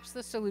perhaps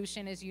the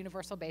solution is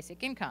universal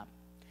basic income.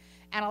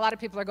 And a lot of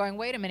people are going,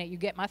 wait a minute, you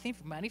get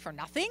money for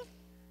nothing?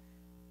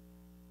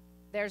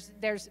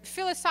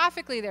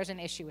 Philosophically, there's an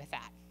issue with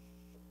that.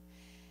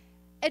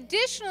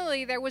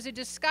 Additionally, there was a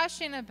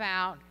discussion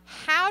about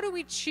how do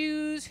we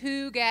choose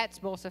who gets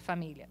Bolsa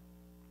Familia.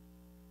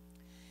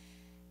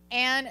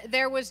 And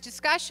there was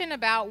discussion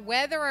about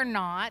whether or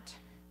not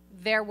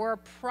there were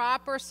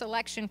proper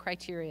selection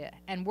criteria.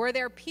 And were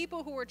there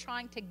people who were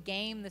trying to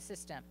game the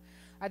system?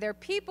 Are there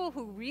people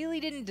who really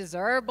didn't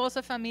deserve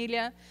Bolsa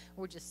Familia,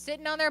 who were just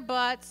sitting on their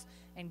butts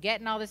and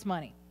getting all this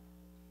money?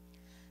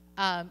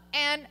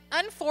 And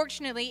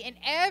unfortunately, in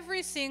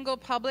every single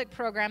public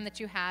program that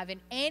you have in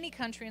any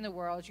country in the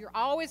world, you're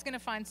always going to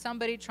find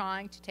somebody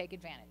trying to take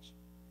advantage.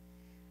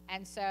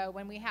 And so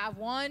when we have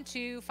 1,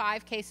 2,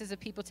 5 cases of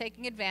people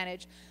taking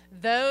advantage,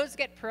 those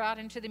get brought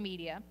into the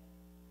media,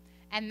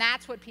 and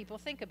that's what people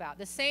think about.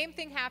 The same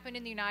thing happened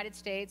in the United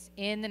States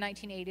in the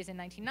 1980s and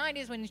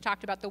 1990s when you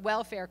talked about the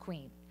welfare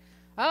queen.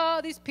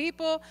 Oh, these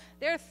people,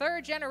 they're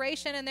third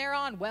generation and they're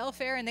on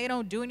welfare and they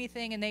don't do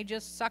anything and they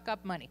just suck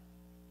up money.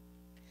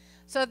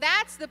 So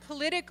that's the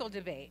political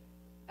debate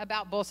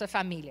about Bolsa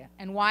Familia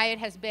and why it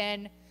has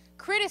been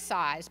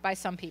criticized by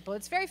some people.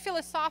 It's very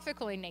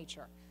philosophical in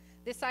nature.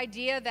 This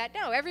idea that,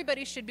 no,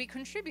 everybody should be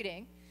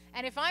contributing,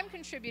 and if I'm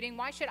contributing,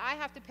 why should I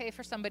have to pay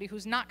for somebody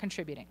who's not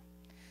contributing?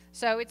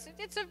 So it's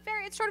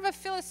sort of a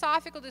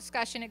philosophical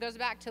discussion. It goes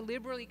back to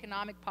liberal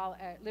economic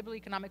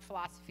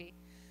philosophy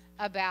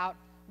about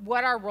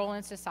what our role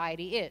in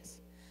society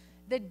is.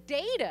 The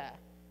data,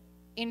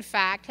 in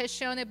fact, has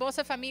shown that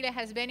Bolsa Familia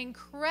has been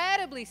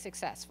incredibly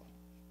successful,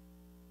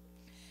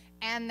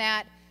 and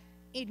that,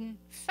 in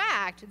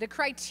fact, the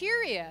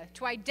criteria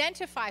to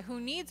identify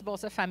who needs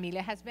Bolsa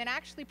Familia has been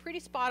actually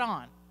pretty spot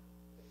on.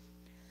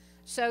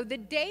 So the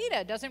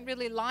data doesn't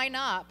really line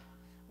up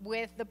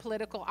with the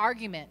political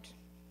argument.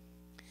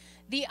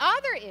 The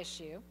other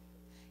issue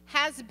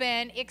has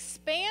been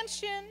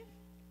expansion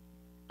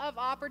of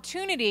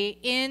opportunity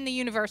in the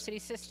university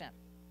system.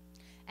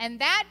 And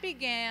that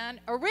began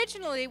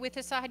originally with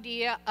this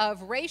idea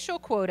of racial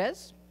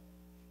quotas,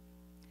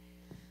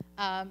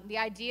 the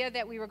idea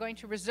that we were going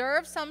to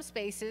reserve some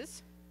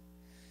spaces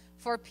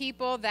for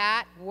people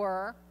that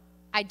were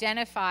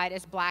identified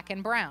as black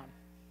and brown.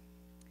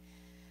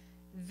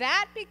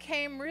 That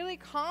became really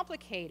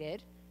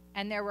complicated,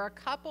 and there were a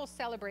couple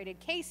celebrated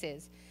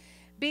cases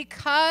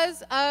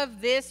because of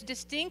this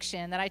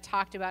distinction that I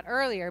talked about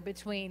earlier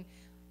between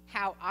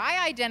how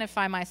I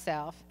identify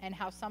myself and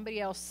how somebody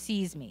else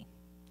sees me.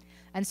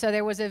 And so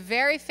there was a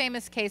very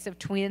famous case of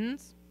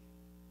twins,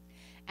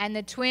 and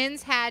the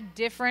twins had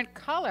different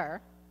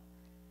color,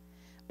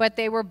 but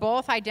they were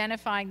both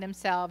identifying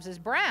themselves as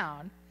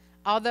brown,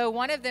 although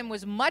one of them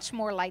was much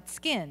more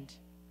light-skinned.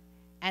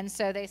 And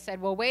so they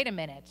said, well, wait a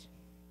minute.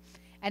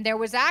 And there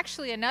was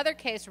actually another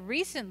case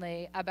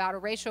recently about a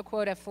racial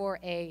quota for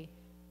a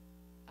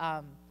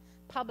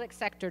public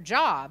sector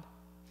job,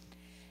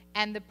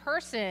 and the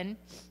person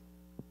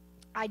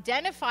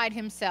identified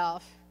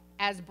himself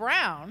as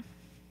brown,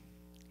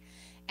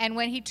 and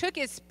when he took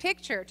his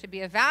picture to be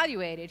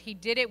evaluated, he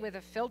did it with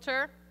a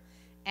filter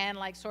and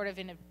like sort of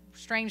in a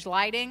strange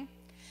lighting.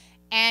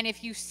 And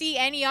if you see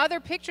any other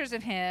pictures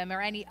of him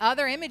or any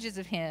other images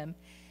of him,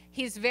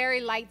 he's very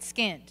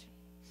light-skinned.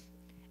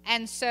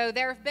 And so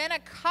there have been a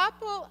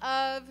couple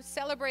of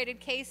celebrated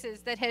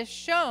cases that has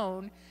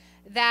shown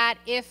that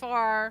if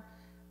our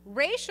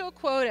racial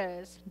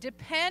quotas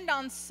depend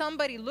on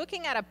somebody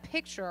looking at a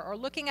picture or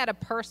looking at a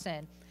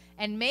person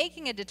and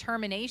making a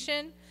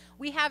determination,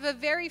 we have a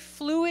very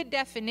fluid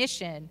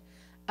definition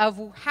of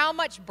how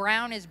much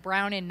brown is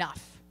brown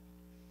enough.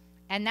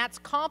 And that's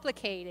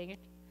complicating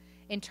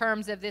in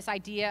terms of this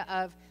idea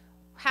of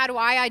how do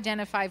I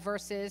identify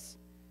versus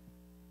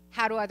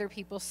how do other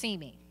people see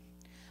me.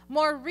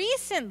 More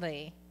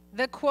recently,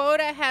 the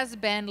quota has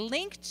been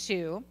linked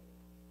to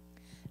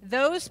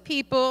those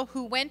people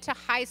who went to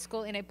high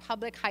school in a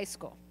public high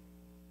school.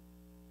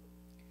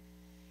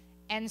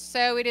 And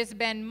so it has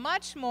been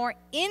much more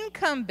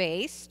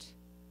income-based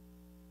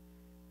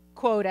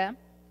quota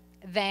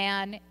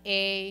than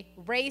a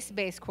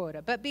race-based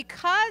quota. But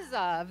because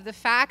of the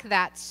fact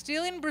that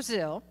still in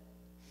Brazil,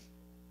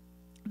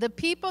 the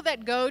people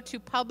that go to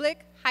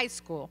public high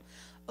school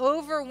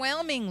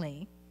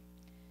overwhelmingly,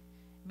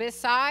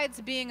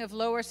 besides being of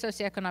lower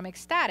socioeconomic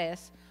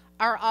status,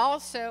 are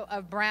also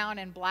of brown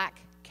and black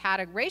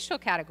racial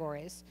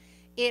categories,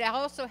 it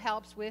also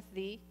helps with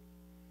the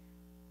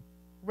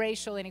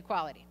racial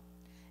inequality.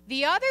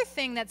 The other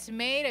thing that's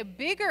made a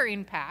bigger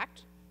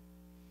impact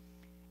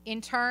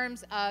in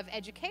terms of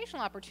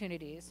educational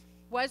opportunities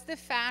was the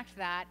fact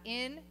that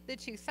in the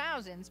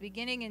 2000s,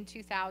 beginning in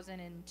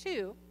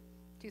 2002,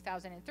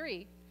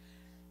 2003,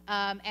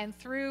 and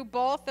through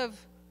both of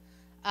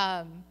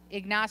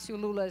Ignacio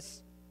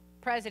Lula's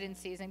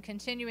presidencies and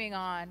continuing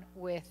on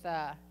with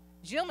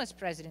Dilma's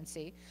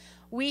presidency,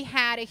 we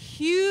had a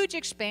huge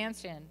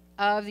expansion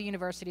of the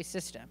university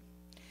system.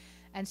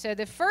 And so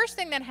the first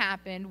thing that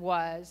happened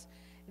was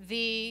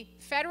the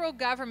federal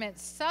government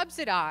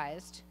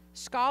subsidized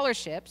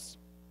scholarships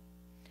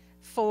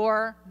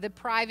for the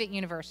private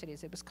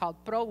universities. It was called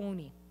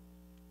ProUni.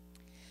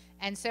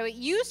 And so it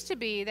used to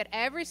be that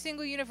every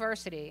single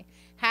university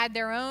had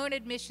their own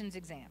admissions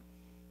exam.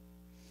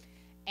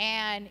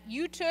 And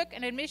you took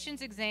an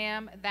admissions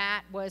exam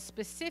that was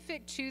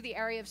specific to the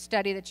area of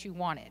study that you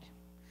wanted.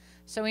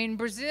 So in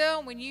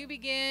Brazil, when you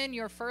begin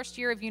your first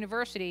year of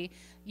university,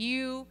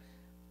 you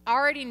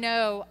already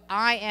know,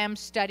 I am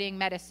studying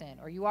medicine,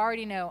 or you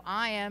already know,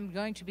 I am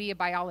going to be a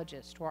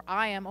biologist, or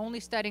I am only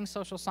studying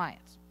social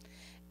science.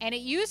 And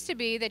it used to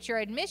be that your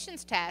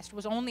admissions test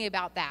was only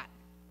about that.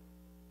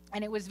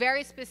 And it was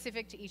very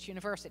specific to each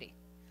university.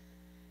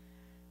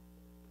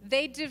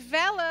 They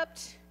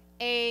developed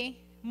a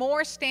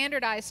more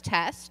standardized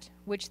test,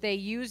 which they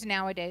use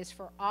nowadays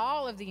for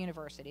all of the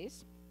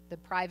universities, the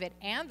private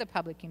and the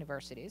public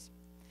universities.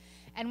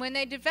 And when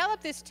they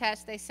developed this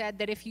test, they said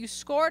that if you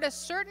scored a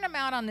certain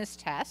amount on this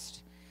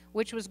test,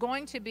 which was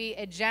going to be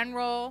a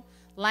general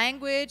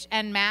language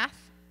and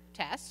math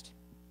test,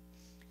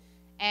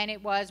 and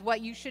it was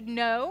what you should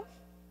know.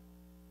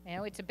 You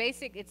know,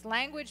 it's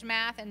language,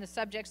 math, and the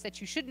subjects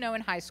that you should know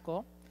in high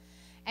school.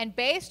 And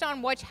based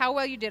on how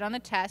well you did on the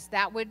test,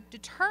 that would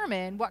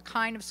determine what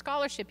kind of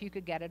scholarship you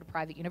could get at a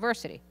private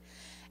university.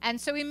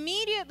 And so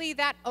immediately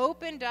that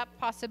opened up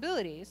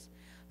possibilities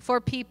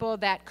for people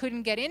that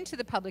couldn't get into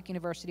the public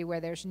university,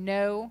 where there's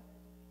no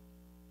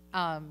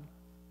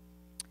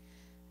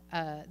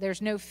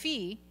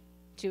fee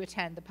to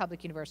attend the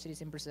public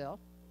universities in Brazil,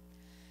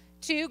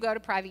 to go to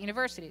private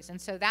universities.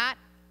 And so that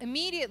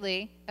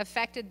immediately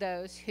affected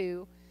those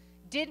who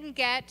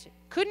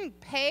couldn't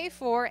pay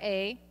for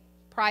a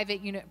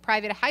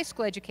private high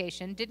school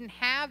education, didn't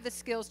have the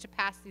skills to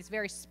pass these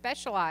very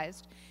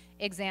specialized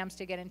exams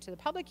to get into the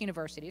public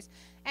universities,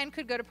 and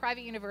could go to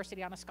private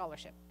university on a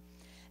scholarship.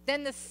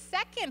 Then the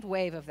second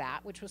wave of that,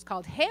 which was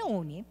called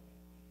Reuni,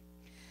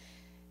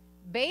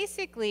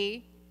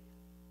 basically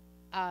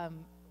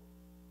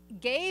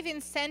gave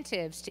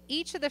incentives to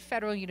each of the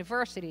federal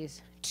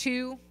universities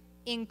to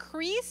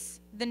increase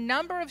the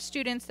number of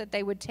students that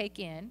they would take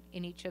in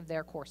each of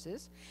their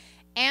courses,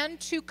 and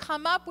to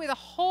come up with a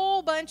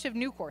whole bunch of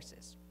new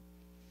courses,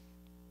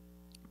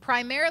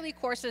 primarily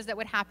courses that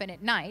would happen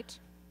at night.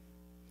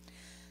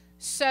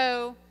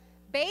 So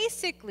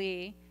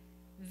basically,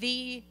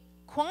 the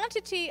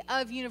quantity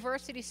of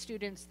university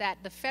students that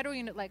a federal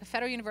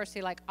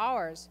university like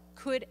ours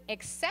could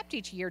accept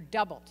each year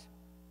doubled,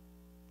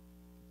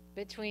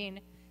 between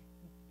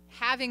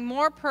having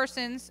more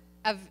persons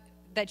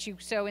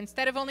so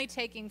instead of only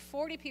taking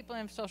 40 people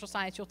in social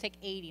science, you'll take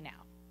 80 now.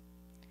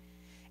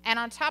 And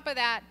on top of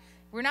that,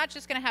 we're not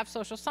just going to have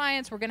social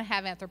science, we're going to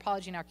have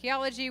anthropology and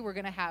archaeology, we're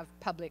going to have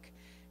public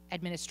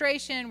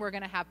administration, we're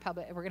going to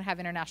have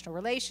international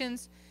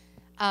relations,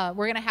 we're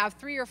going to have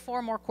 3 or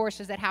 4 more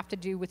courses that have to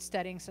do with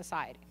studying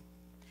society.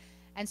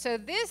 And so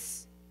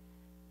this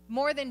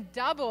more than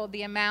doubled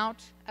the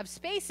amount of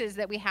spaces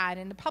that we had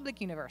in the public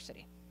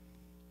university.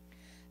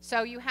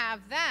 So you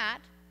have that,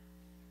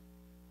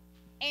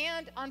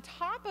 and on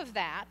top of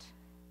that,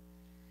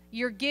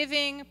 you're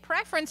giving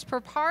preference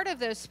for part of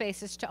those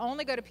spaces to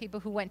only go to people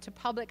who went to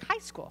public high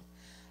school.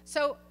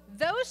 So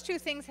those two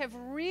things have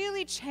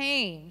really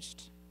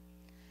changed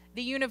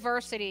the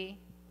university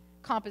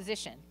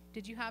composition.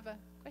 Did you have a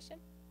question?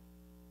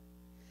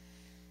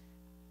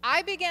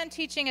 I began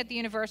teaching at the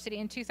university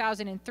in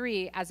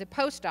 2003 as a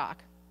postdoc,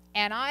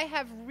 and I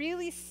have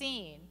really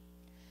seen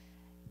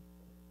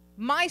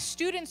my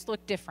students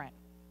look different.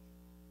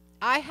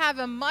 I have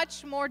a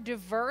much more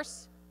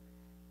diverse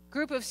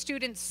group of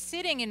students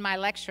sitting in my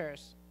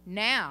lectures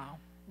now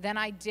than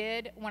I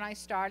did when I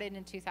started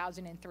in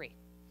 2003.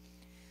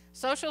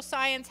 Social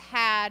science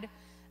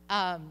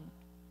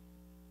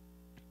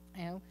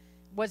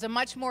was a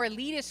much more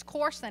elitist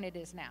course than it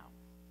is now.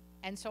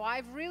 And so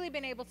I've really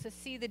been able to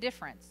see the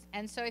difference.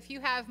 And so if you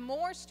have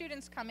more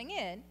students coming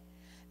in,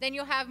 then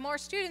you'll have more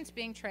students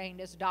being trained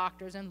as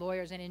doctors and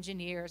lawyers and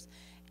engineers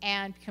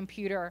and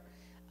computer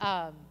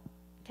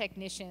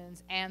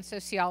technicians and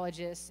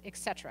sociologists,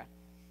 etc.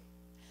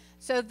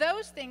 So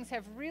those things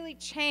have really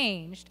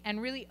changed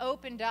and really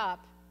opened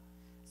up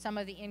some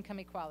of the income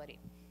equality.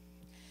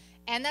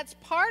 And that's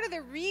part of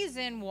the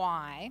reason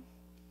why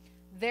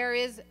there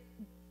is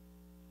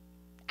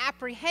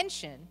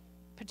apprehension,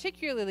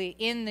 particularly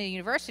in the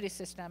university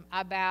system,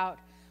 about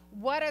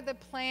what are the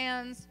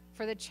plans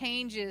for the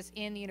changes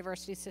in the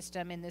university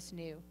system in this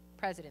new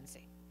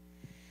presidency.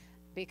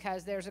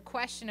 Because there's a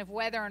question of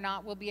whether or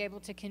not we'll be able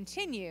to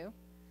continue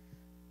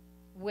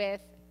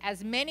with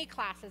as many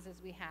classes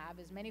as we have,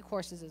 as many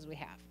courses as we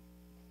have.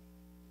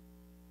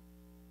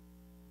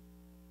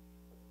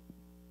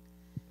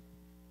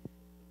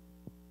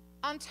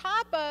 On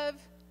top of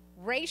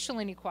racial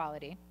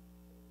inequality,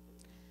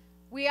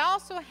 we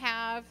also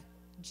have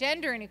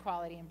gender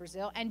inequality in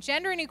Brazil, and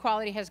gender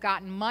inequality has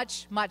gotten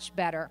much, much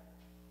better.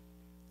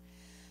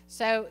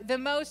 So the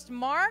most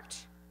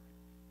marked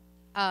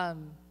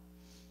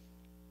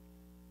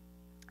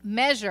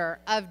measure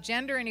of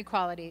gender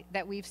inequality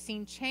that we've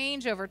seen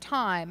change over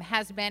time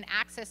has been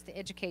access to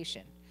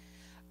education.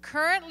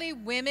 Currently,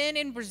 women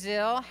in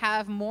Brazil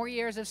have more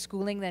years of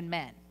schooling than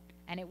men,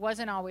 and it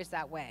wasn't always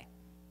that way.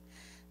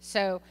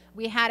 So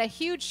we had a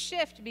huge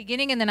shift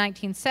beginning in the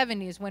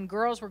 1970s when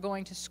girls were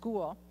going to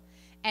school,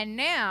 and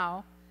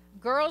now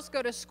girls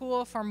go to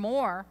school for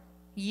more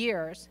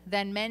years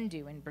than men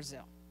do in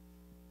Brazil.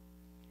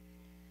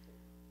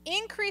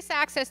 Increased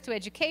access to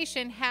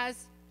education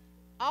has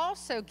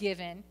also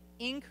given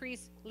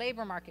increased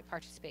labor market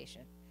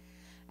participation.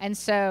 And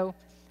so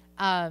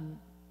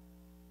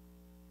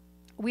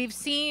we've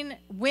seen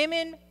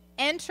women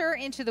enter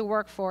into the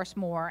workforce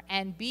more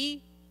and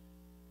be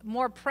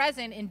more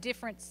present in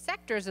different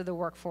sectors of the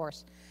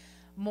workforce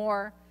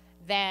more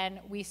than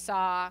we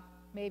saw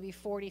maybe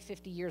 40,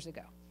 50 years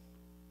ago.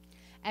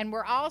 And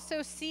we're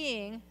also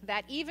seeing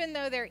that even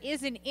though there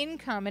is an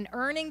income and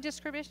earning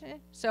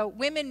distribution, so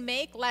women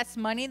make less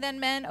money than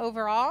men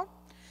overall,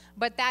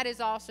 but that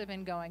has also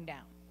been going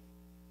down.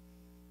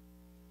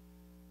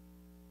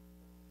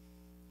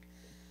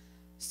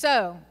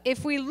 So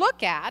if we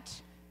looked at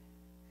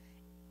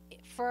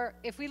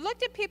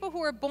people who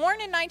were born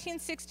in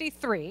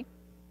 1963,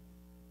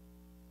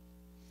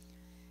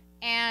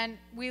 and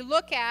we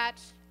look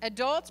at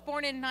adults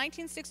born in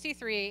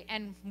 1963,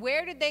 and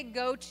where did they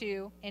go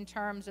to in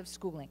terms of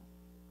schooling?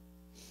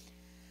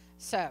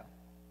 So,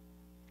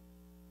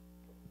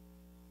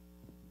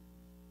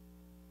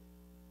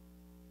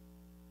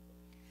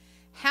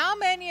 how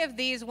many of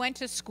these went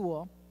to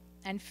school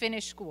and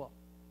finished school?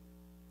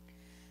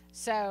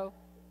 So,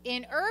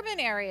 in urban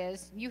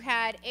areas, you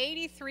had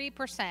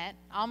 83%,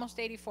 almost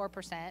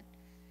 84%,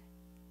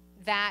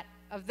 that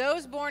of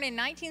those born in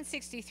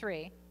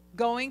 1963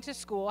 going to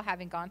school,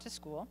 having gone to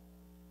school,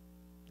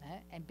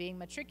 and being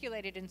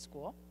matriculated in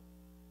school.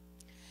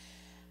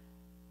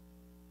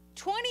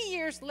 20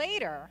 years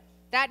later,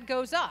 that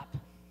goes up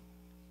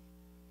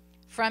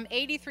from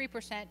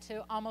 83%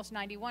 to almost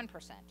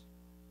 91%.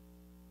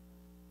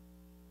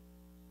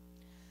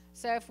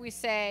 So if we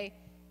say,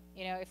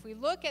 if we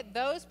look at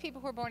those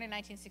people who were born in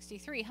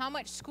 1963, how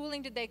much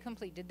schooling did they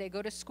complete? Did they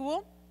go to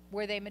school?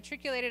 Were they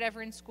matriculated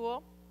ever in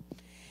school?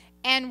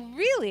 And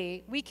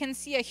really, we can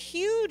see a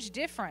huge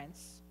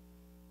difference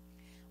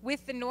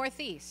with the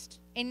Northeast.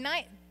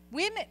 Men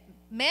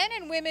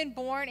and women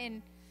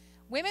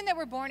that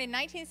were born in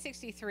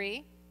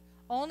 1963,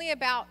 only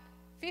about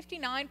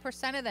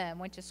 59% of them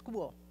went to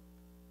school.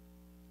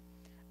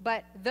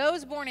 But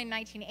those born in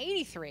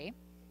 1983,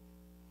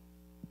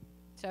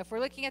 so if we're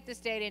looking at this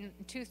data in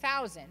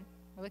 2000,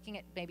 we're looking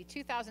at maybe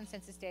 2000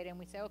 census data, and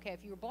we say, okay,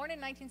 if you were born in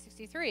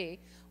 1963,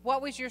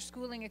 what was your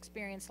schooling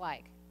experience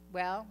like?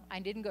 Well, I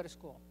didn't go to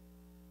school.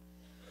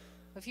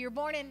 If you were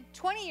born in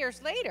 20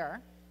 years later,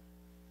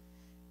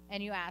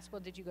 and you ask, well,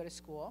 did you go to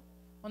school?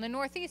 Well, in the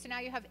Northeast, now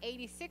you have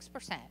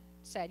 86%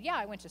 said, yeah,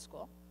 I went to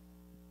school.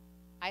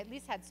 I at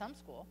least had some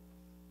school.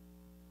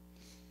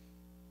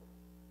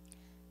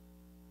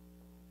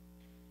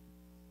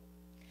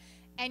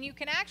 And you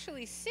can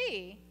actually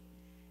see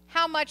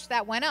how much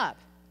that went up.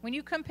 When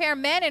you compare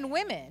men and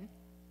women,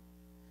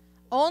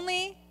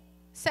 only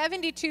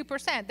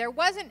 72%. There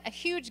wasn't a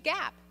huge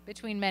gap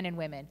between men and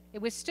women.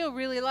 It was still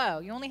really low.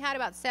 You only had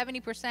about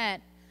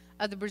 70%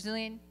 of the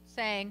Brazilian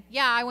saying,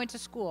 yeah, I went to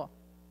school.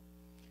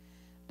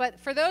 But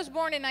for those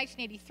born in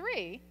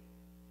 1983,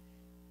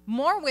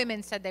 more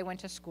women said they went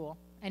to school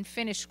and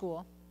finished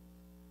school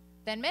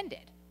than men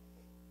did.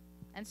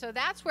 And so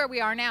that's where we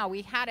are now.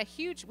 We had a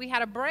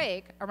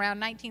break around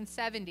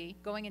 1970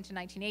 going into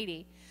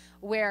 1980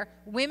 where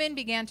women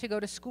began to go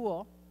to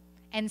school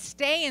and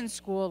stay in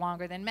school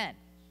longer than men.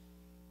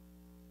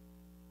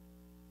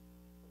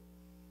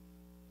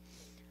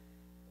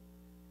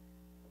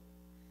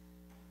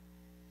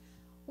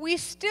 We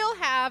still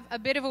have a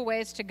bit of a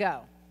ways to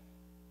go.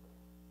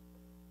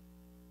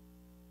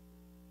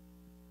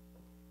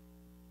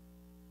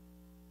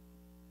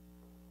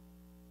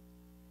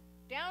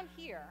 Down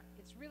here,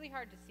 it's really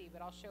hard to see,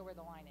 but I'll show where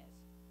the line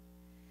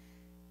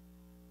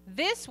is.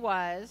 This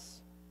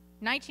was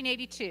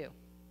 1982.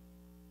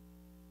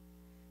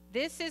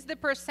 This is the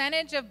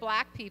percentage of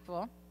black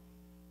people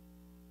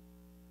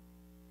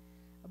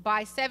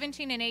by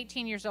 17 and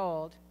 18 years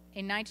old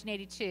in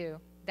 1982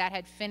 that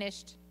had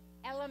finished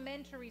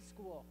elementary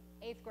school,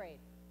 8th grade,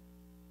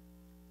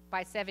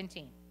 by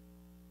 17.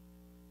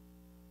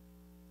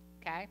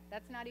 Okay,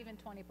 that's not even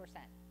 20%.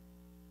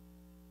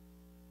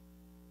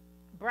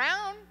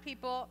 Brown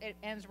people, it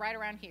ends right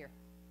around here.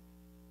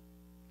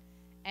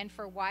 And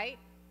for white,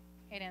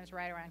 it ends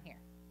right around here.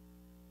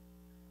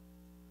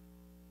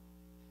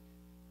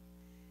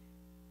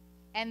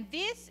 And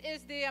this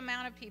is the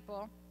amount of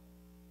people.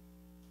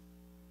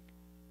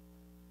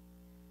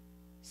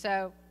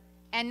 So,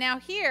 and now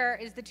here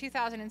is the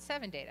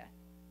 2007 data.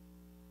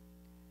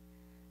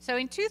 So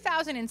in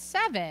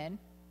 2007,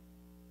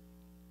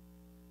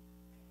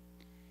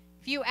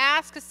 if you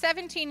ask a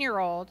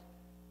 17-year-old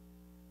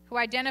who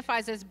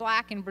identifies as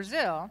black in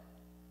Brazil,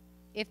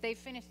 if they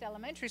finished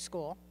elementary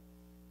school,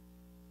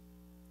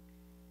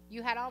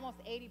 you had almost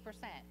 80%.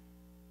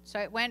 So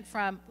it went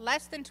from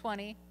less than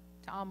 20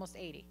 to almost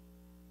 80.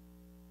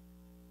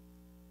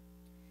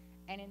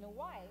 And in the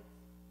whites,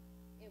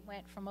 it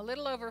went from a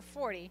little over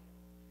 40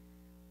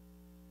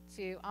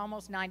 to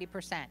almost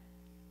 90%.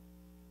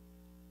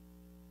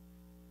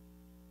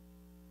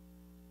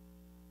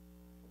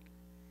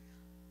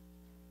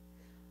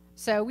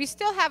 So we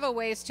still have a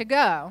ways to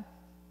go,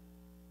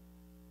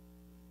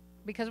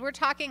 because we're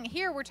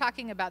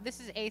talking about, this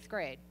is 8th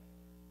grade,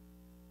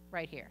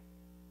 right here.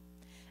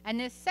 And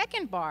this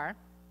second bar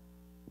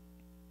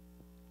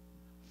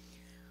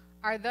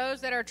are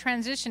those that are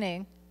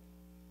transitioning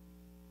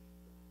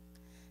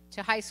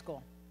to high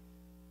school.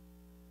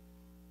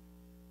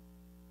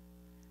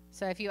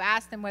 So if you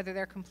ask them whether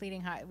they're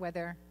completing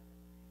whether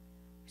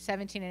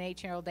 17 and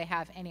 18-year-old, they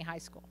have any high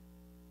school.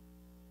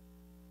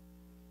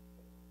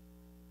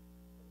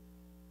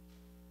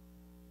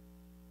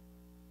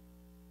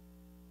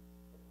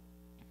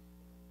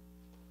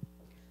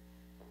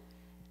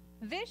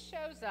 This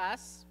shows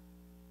us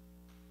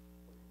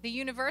the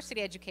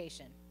university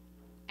education.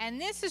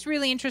 And this is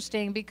really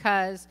interesting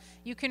because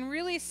you can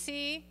really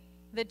see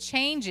the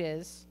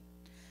changes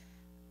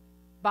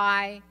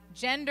by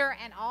gender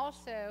and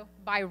also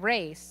by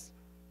race.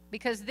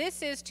 Because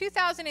this is,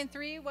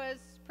 2003 was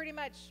pretty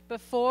much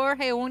before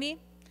HEUNI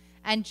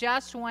and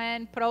just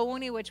when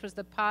ProUni, which was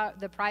the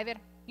private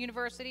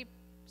university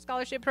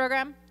scholarship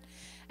program.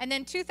 And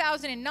then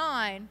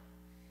 2009,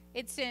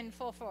 it's in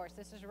full force.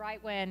 This is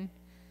right when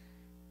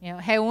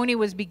HEUNI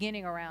was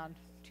beginning around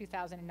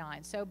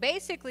 2009. So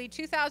basically,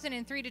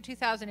 2003 to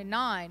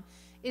 2009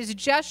 is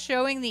just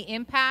showing the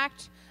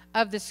impact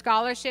of the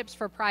scholarships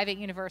for private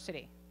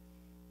university.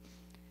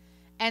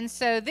 And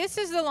so this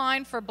is the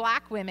line for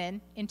black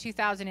women in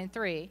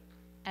 2003,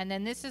 and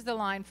then this is the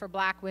line for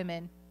black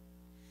women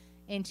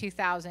in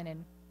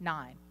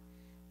 2009.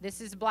 This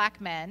is black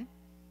men.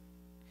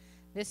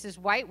 This is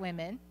white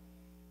women.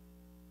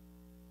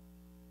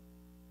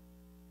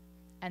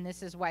 And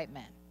this is white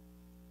men.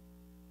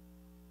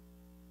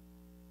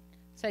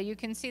 So you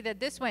can see that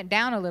this went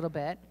down a little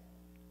bit,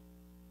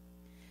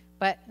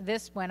 but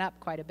this went up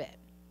quite a bit.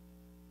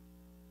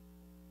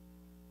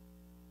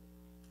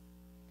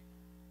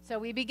 So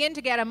we begin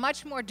to get a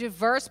much more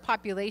diverse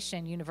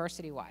population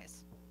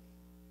university-wise.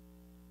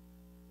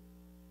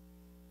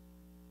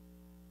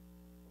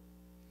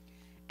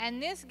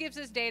 And this gives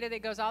us data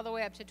that goes all the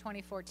way up to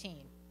 2014.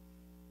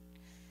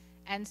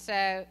 And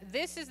so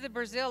this is the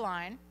Brazil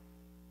line.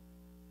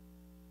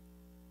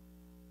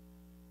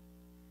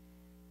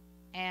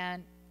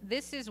 And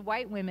this is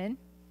white women.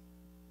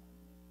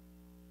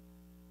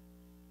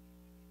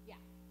 Yeah,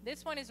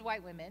 this one is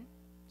white women.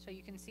 So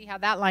you can see how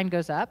that line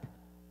goes up.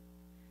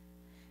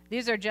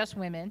 These are just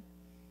women.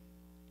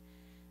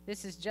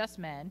 This is just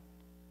men.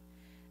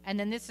 And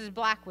then this is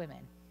black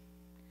women.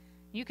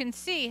 You can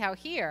see how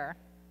here,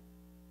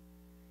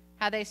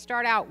 how they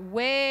start out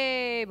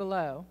way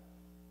below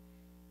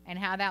and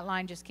how that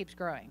line just keeps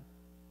growing.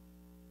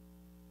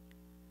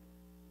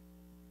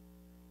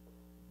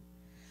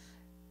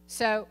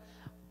 So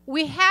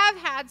we have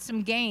had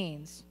some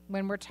gains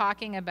when we're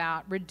talking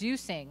about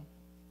reducing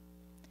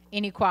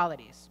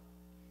inequalities.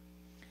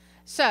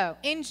 So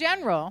in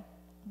general,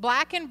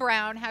 black and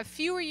brown have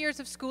fewer years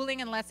of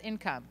schooling and less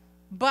income,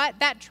 but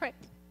that trend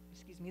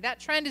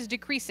is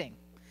decreasing.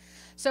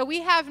 So we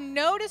have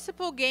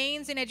noticeable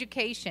gains in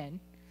education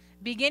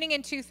beginning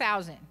in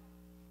 2000.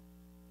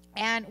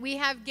 And we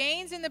have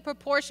gains in the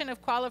proportion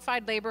of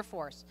qualified labor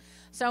force.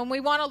 So when we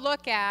want to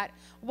look at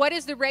what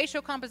is the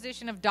racial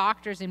composition of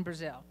doctors in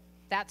Brazil,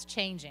 that's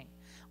changing.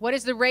 What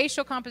is the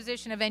racial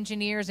composition of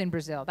engineers in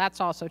Brazil?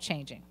 That's also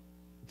changing.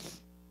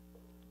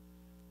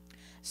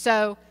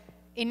 So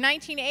in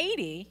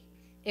 1980,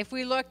 if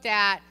we looked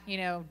at,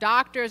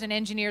 doctors and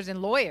engineers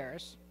and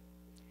lawyers,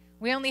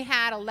 we only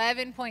had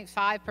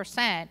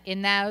 11.5%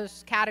 in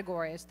those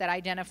categories that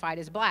identified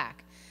as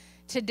black.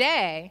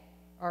 Today,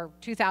 or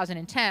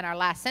 2010, our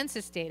last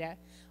census data,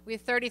 we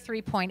have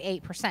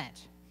 33.8%.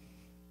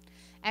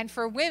 And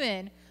for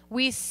women,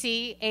 we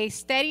see a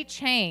steady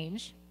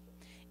change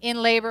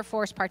in labor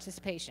force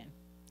participation.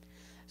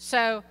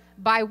 So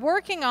by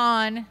working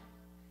on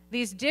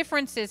these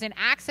differences in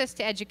access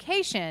to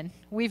education,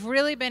 we've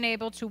really been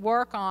able to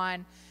work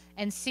on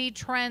and see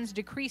trends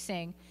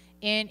decreasing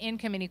in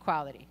income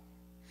inequality.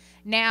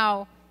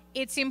 Now,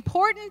 it's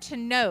important to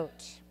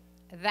note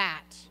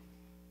that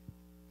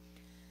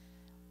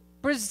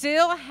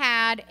Brazil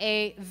had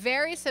a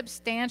very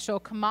substantial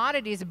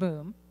commodities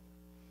boom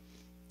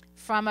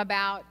from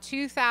about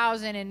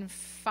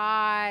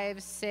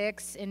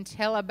 2005-06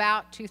 until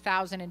about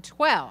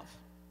 2012.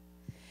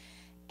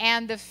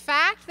 And the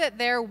fact that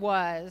there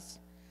was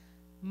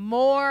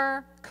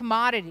more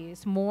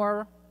commodities,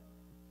 more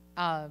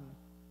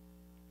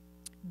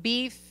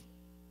beef,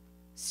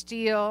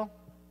 steel,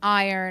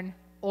 iron,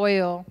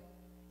 oil,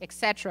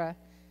 etc.,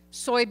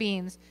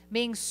 soybeans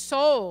being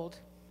sold,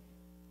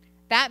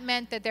 that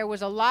meant that there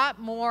was a lot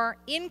more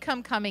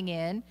income coming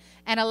in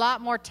and a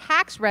lot more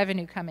tax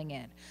revenue coming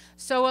in.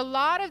 So a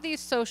lot of these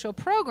social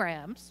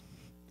programs,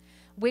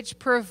 which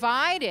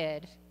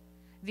provided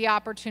the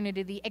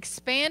opportunity, the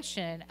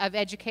expansion of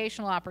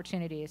educational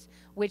opportunities,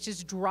 which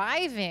is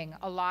driving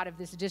a lot of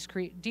this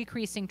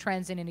decreasing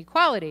trends in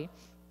inequality,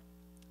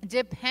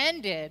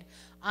 depended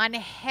on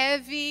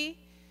heavy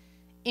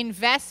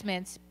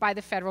investments by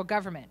the federal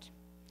government.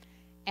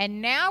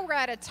 And now we're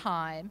at a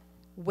time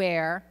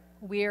where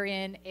we're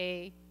in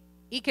an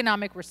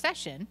economic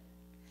recession,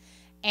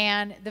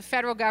 and the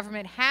federal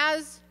government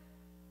has,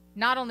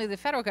 not only the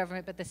federal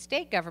government, but the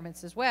state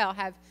governments as well,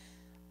 have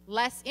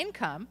less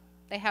income.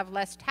 They have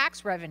less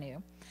tax revenue.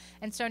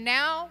 And so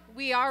now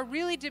we are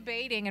really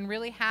debating and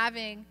really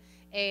having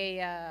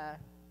a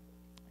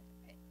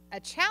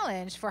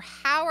challenge for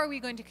how are we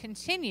going to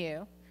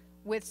continue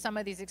with some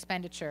of these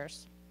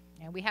expenditures.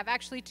 And we have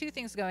actually two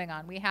things going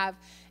on. We have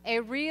a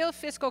real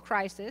fiscal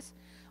crisis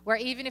where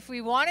even if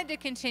we wanted to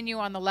continue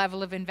on the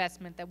level of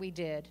investment that we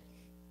did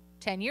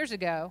 10 years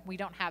ago, we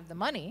don't have the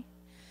money.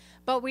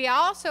 But we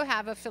also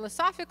have a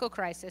philosophical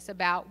crisis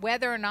about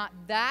whether or not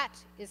that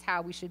is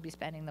how we should be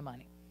spending the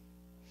money,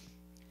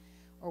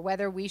 or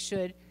whether we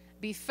should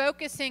be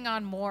focusing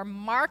on more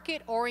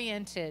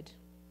market-oriented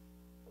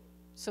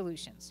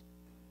solutions.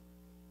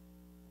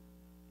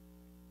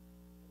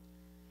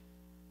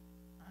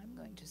 I'm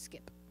going to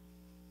skip.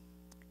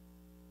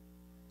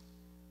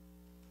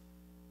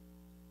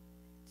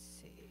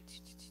 Let's see.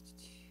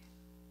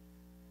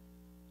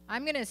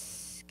 I'm going to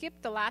skip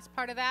the last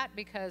part of that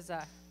because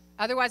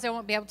otherwise I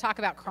won't be able to talk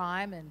about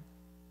crime, and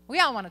we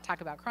all want to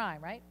talk about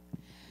crime, right?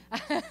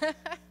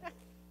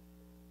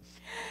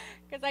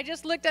 Because I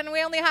just looked and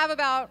we only have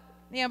about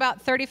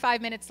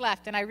 35 minutes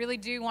left, and I really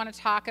do want to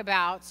talk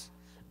about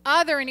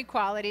other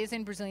inequalities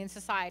in Brazilian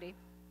society.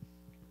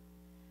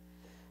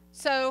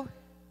 So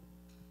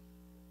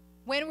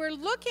when we're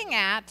looking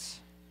at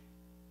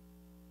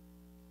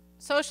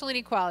social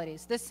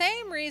inequalities, the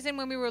same reason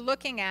when we were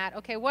looking at,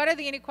 okay, what are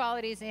the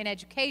inequalities in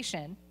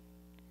education,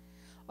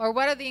 or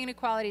what are the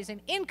inequalities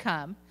in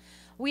income,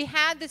 we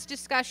had this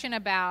discussion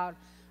about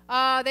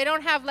they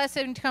don't have less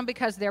income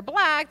because they're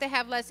black, they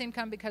have less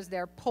income because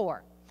they're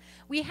poor.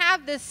 We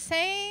have the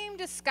same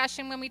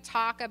discussion when we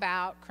talk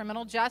about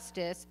criminal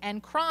justice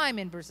and crime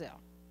in Brazil.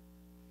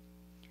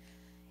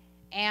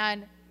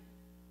 And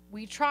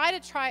we try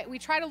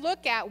to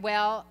look at,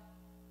 well,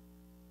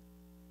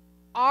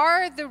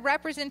 are the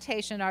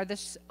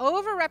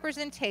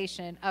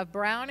overrepresentation of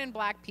brown and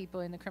black people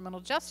in the criminal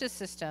justice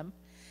system,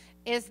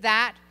 is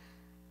that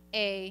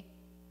a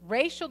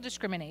racial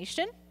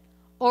discrimination,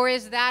 or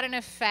is that an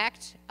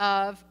effect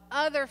of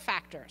other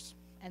factors?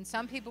 And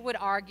some people would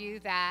argue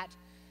that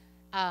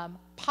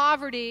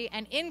poverty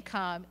and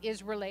income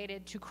is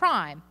related to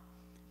crime.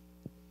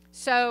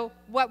 So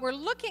what we're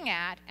looking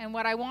at, and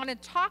what I want to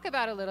talk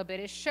about a little bit,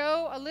 is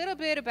show a little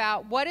bit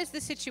about what is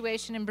the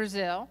situation in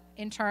Brazil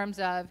in terms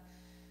of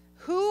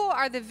who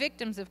are the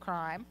victims of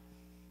crime,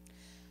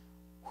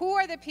 who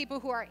are the people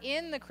who are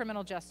in the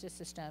criminal justice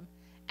system,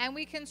 and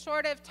we can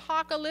sort of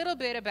talk a little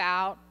bit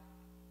about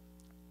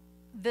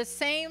the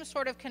same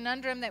sort of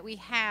conundrum that we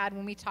had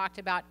when we talked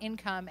about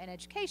income and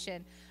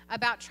education,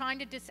 about trying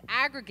to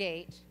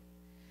disaggregate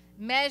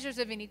measures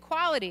of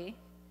inequality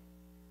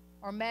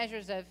or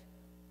measures of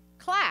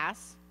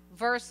class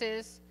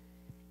versus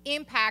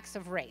impacts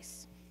of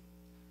race.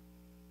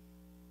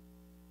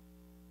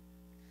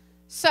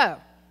 So,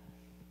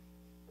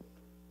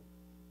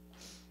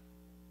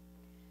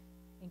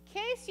 in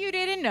case you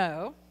didn't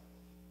know,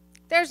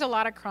 there's a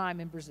lot of crime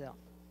in Brazil.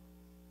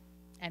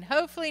 And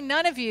hopefully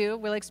none of you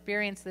will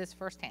experience this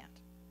firsthand.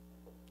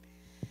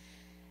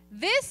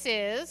 This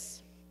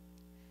is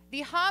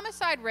the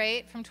homicide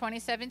rate from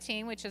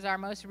 2017, which is our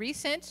most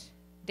recent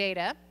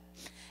data.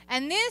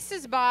 And this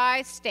is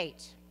by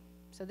state.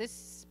 So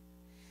this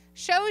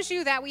shows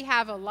you that we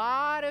have a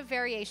lot of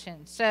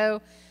variation.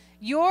 So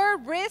your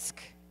risk,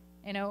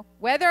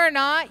 whether or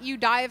not you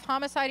die of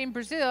homicide in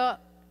Brazil,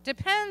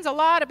 depends a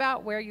lot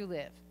about where you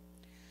live.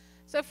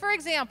 So for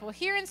example,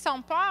 here in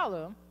São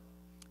Paulo,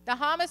 the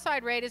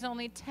homicide rate is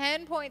only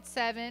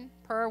 10.7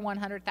 per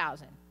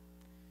 100,000.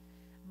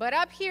 But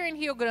up here in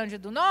Rio Grande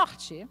do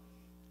Norte,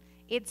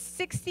 it's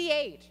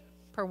 68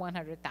 per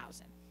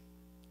 100,000.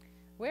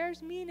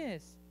 Where's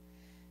Minas?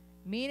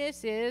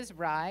 Minas is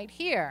right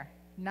here,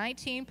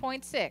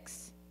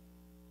 19.6.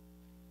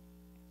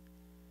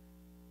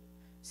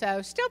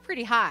 So still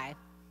pretty high.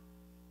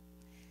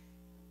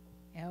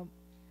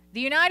 The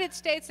United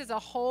States as a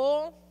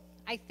whole,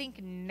 I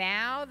think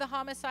now the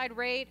homicide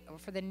rate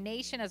for the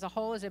nation as a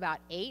whole is about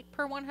 8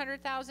 per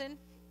 100,000.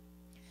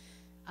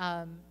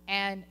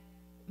 And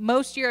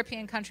most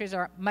European countries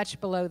are much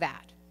below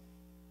that.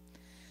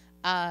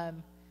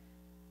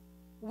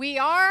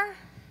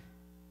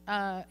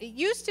 It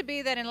used to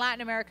be that in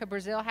Latin America,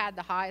 Brazil had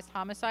the highest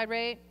homicide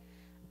rate.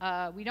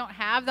 We don't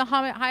have the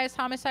highest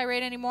homicide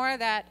rate anymore.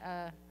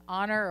 That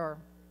honor, or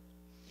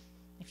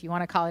if you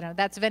want to call it,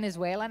 that's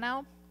Venezuela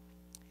now.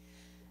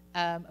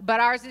 But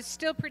ours is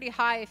still pretty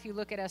high if you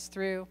look at us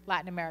through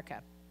Latin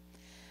America.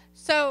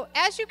 So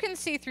as you can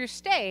see through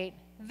state,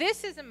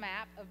 this is a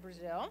map of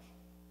Brazil.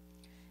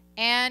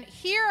 And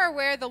here are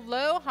where the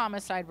low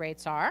homicide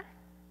rates are.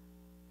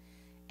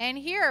 and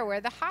here are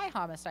where the high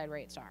homicide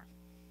rates are.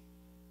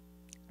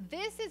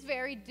 This is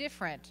very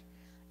different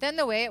than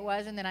the way it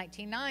was in the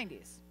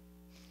 1990s.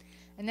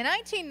 In the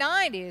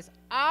 1990s,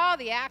 all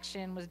the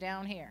action was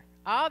down here.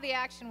 All the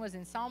action was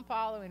in São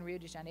Paulo and Rio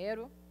de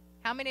Janeiro.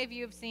 How many of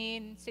you have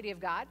seen City of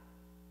God?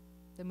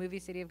 The movie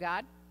City of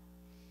God?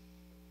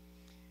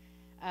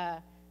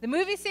 The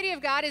movie City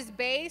of God is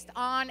based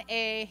on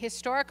a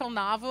historical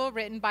novel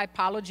written by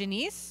Paulo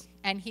Diniz,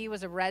 and he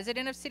was a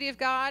resident of City of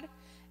God,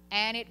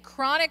 and it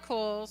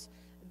chronicles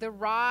the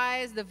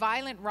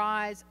violent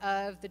rise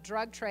of the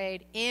drug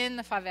trade in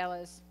the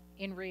favelas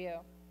in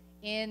Rio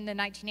in the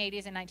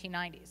 1980s and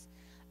 1990s.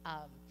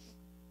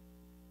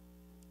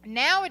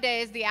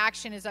 Nowadays, the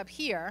action is up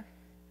here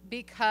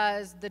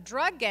because the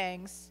drug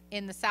gangs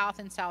in the south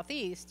and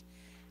southeast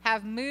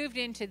have moved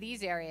into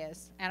these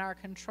areas and are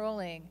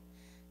controlling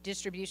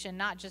distribution,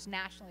 not just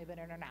nationally, but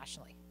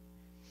internationally.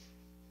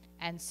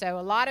 And so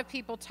a lot of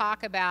people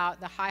talk about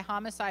the high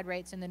homicide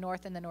rates in the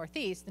north and the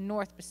northeast, the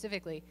north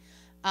specifically,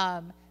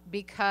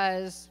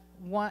 because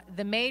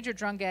the major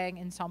drug gang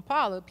in São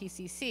Paulo,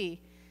 PCC,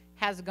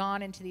 has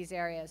gone into these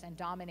areas and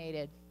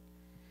dominated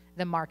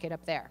the market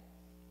up there.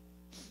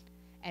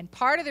 And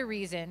part of the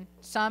reason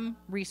some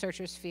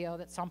researchers feel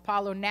that São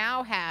Paulo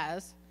now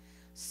has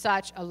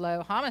such a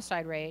low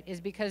homicide rate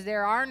is because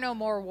there are no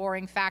more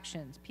warring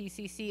factions.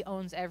 PCC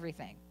owns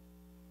everything.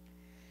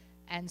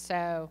 And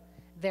so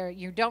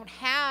you don't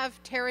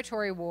have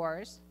territory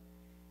wars,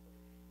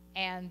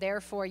 and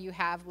therefore you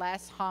have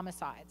less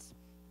homicides.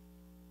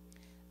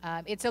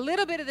 It's a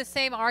little bit of the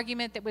same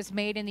argument that was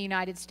made in the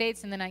United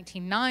States in the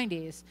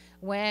 1990s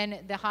when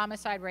the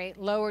homicide rate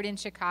lowered in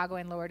Chicago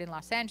and lowered in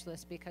Los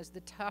Angeles because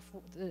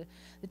the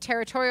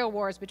territorial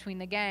wars between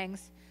the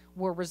gangs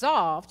were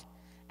resolved,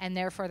 and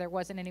therefore there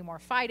wasn't any more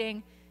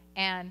fighting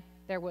and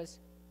there was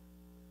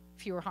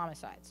fewer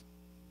homicides.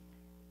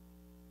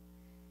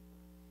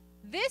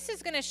 This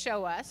is going to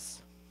show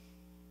us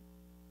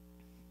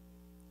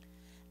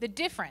the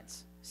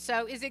difference.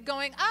 So is it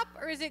going up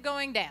or is it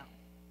going down?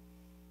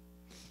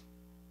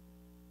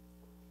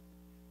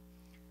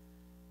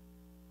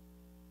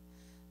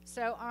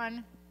 So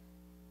on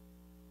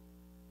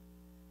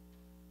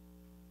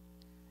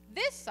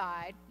this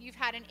side, you've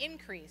had an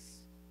increase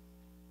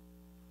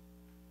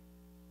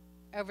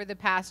over the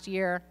past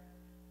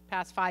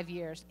 5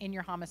 years in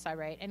your homicide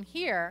rate. And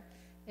here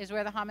is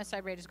where the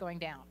homicide rate is going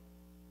down.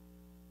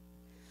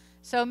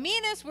 So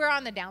Minas, we're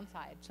on the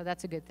downside, so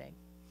that's a good thing.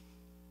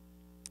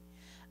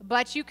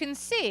 But you can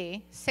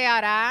see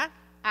Ceará,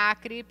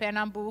 Acre,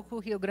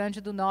 Pernambuco, Rio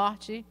Grande do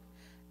Norte,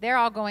 they're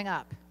all going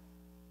up.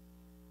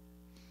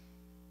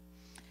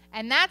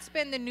 And that's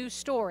been the new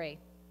story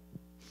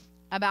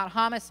about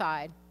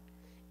homicide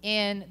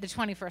in the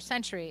 21st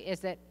century,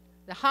 is that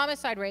the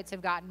homicide rates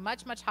have gotten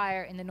much, much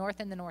higher in the north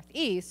and the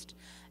northeast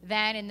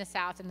than in the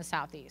south and the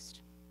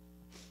southeast.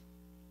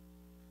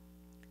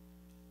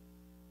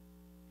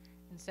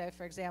 And so,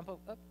 for example,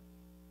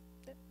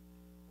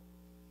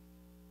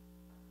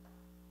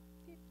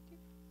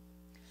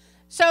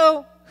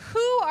 so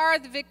who are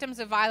the victims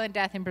of violent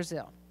death in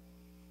Brazil?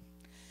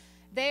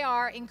 They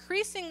are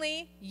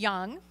increasingly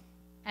young,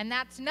 and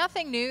that's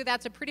nothing new.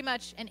 That's pretty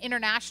much an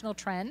international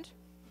trend.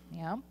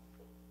 Yeah.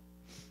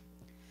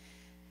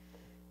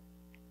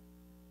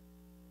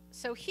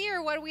 So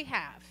here, what do we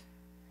have?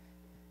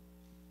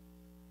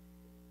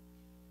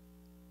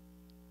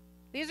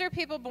 These are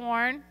people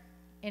born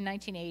in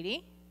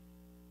 1980.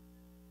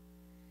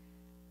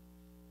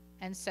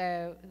 And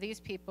so these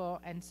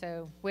people, and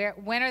so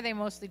when are they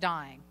mostly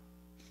dying?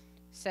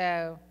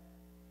 So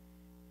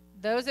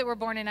those that were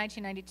born in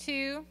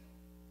 1992,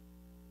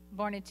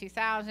 born in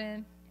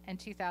 2000, and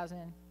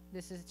 2000,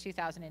 this is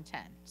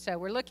 2010. So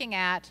we're looking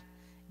at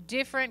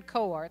different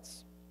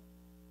cohorts.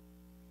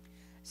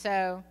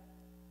 So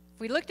if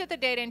we looked at the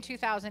data in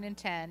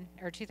 2010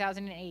 or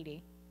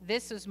 2080,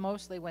 this was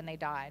mostly when they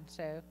died.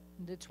 So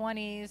the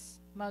 20s,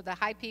 the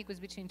high peak was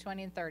between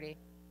 20 and 30.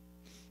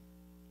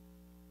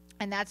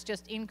 And that's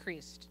just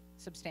increased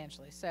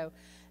substantially. So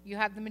you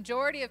have the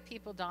majority of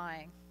people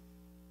dying.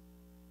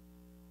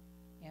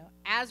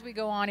 As we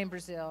go on in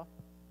Brazil,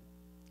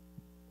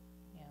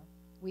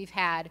 we've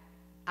had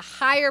a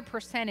higher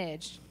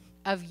percentage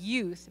of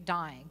youth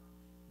dying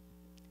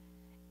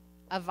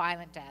of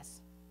violent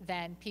deaths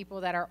than people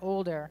that are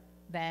older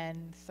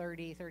than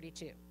 30,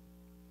 32.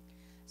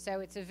 So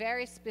it's a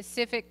very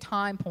specific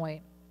time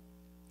point.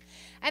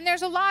 And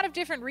there's a lot of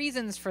different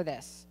reasons for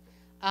this.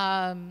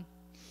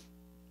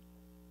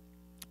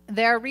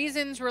 There are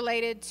reasons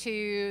related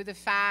to the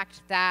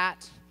fact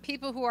that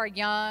people who are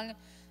young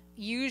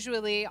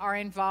usually are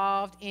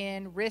involved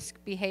in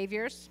risk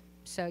behaviors.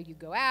 So you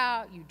go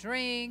out, you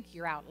drink,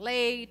 you're out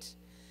late.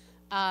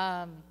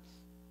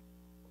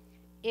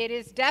 It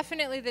is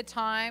definitely the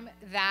time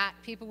that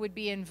people would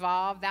be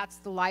involved. That's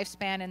the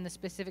lifespan and the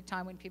specific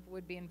time when people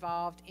would be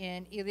involved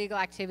in illegal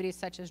activities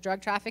such as drug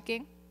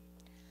trafficking.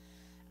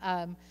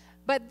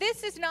 But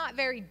this is not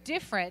very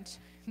different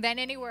than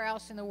anywhere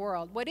else in the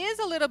world. What is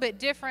a little bit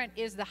different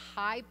is the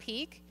high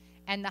peak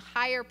and the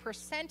higher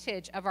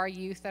percentage of our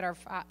youth that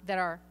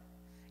are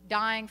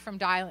dying from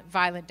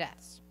violent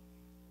deaths.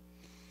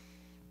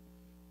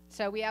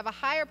 So we have a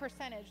higher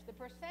percentage. The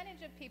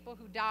percentage of people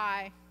who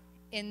die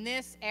in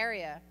this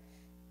area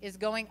is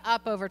going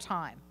up over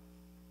time.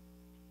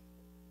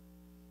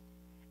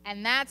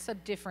 And that's a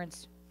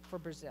difference for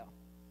Brazil.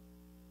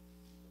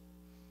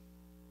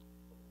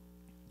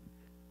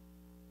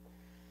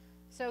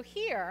 So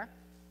here,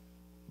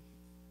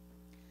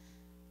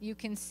 you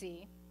can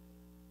see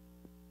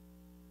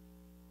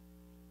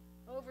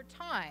over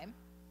time,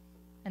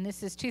 and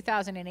this is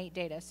 2008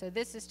 data, so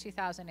this is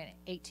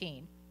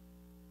 2018.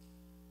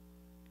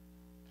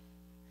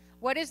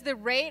 What is the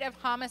rate of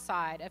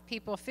homicide of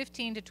people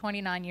 15 to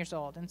 29 years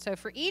old? And so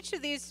for each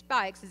of these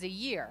spikes is a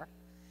year.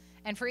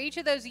 And for each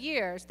of those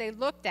years, they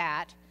looked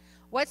at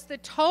what's the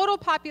total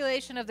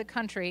population of the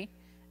country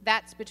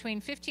that's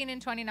between 15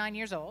 and 29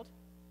 years old.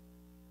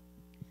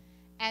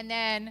 And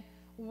then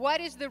what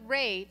is the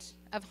rate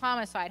of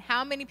homicide?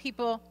 How many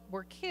people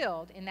were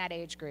killed in that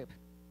age group?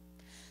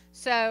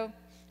 So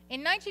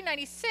in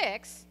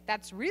 1996,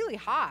 that's really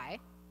high.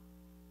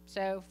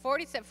 So for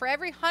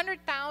every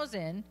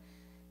 100,000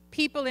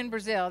 people in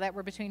Brazil that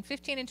were between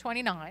 15 and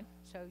 29,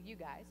 so you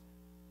guys,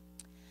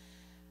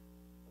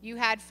 you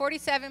had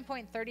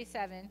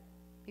 47.37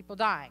 people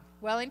dying.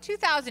 Well, in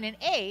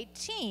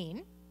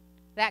 2018,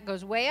 that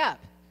goes way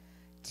up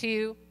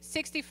to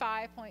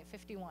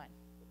 65.51.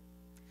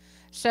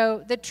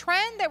 So the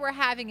trend that we're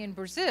having in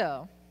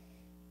Brazil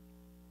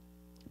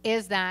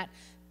is that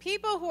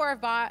people who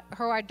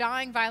are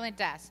dying violent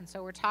deaths, and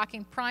so we're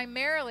talking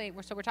primarily,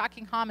 we're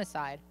talking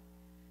homicide,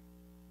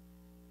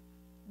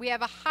 we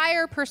have a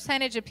higher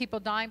percentage of people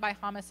dying by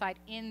homicide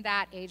in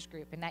that age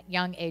group, in that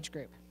young age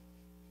group.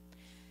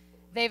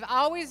 They've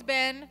always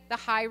been the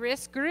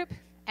high-risk group,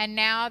 and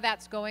now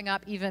that's going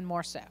up even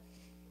more so.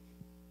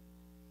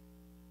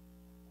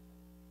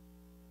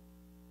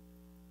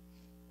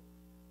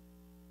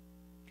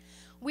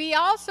 We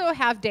also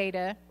have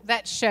data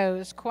that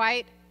shows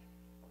quite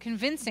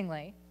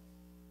convincingly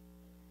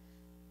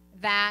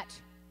that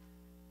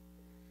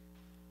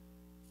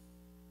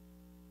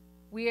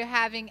we are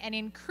having an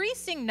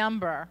increasing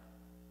number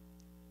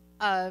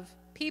of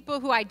people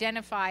who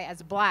identify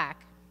as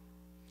black.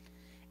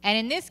 And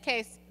in this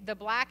case, the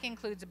black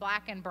includes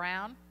black and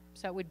brown,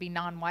 so it would be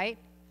non-white,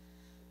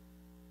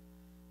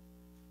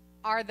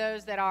 are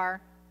those that are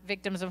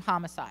victims of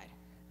homicide.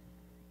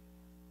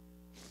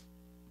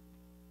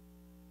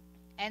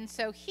 And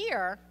so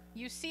here,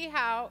 you see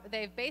how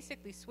they've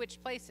basically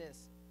switched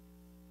places.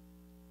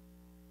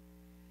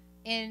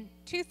 In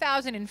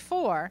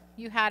 2004,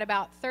 you had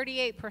about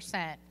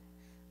 38%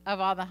 of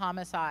all the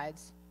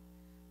homicides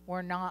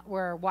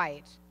were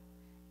white,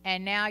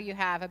 and now you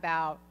have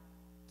about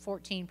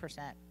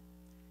 14%.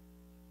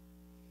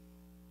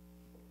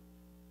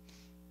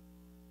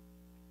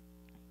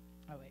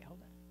 Oh wait, hold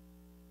on.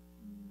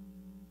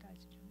 Guys,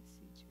 did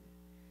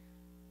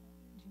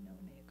you know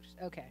negros?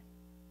 Okay,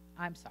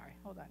 I'm sorry.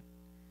 Hold on.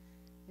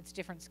 It's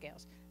different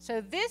scales.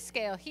 So this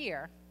scale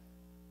here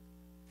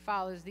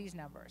follows these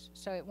numbers.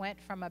 So it went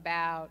from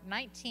about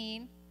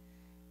 19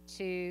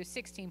 to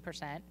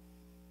 16%.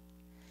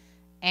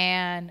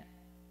 And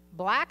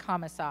black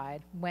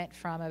homicide went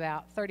from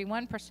about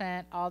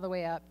 31% all the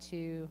way up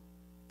to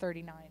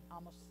 39,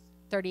 almost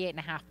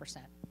 38.5%.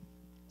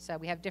 So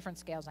we have different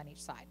scales on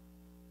each side.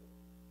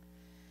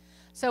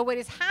 So what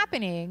is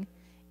happening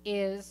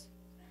is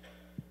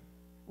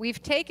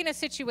we've taken a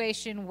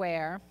situation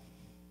where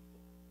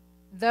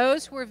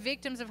those who were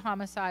victims of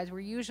homicides were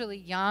usually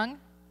young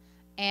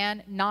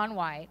and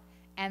non-white,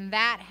 and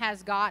that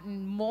has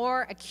gotten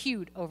more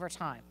acute over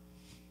time.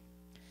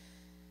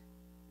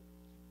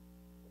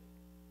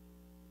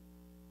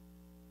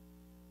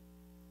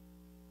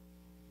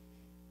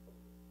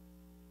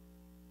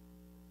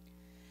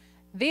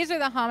 These are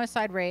the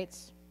homicide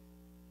rates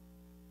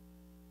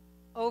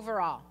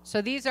overall.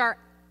 So these are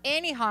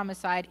any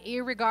homicide,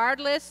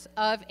 irregardless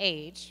of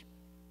age,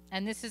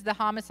 and this is the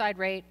homicide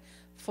rate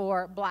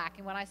for black.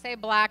 And when I say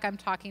black, I'm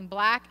talking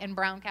black and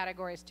brown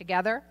categories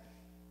together.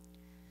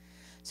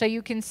 So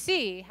you can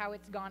see how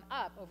it's gone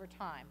up over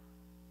time.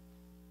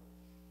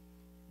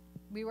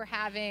 We were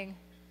having,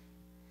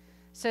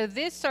 so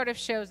this sort of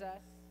shows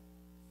us,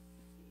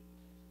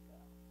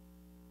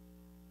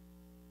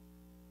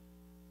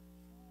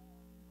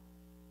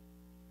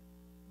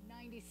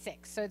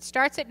 96. So it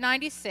starts at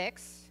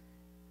 96.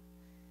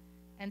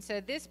 And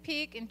so this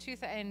peak in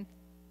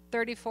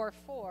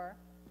 34.4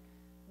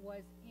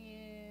 was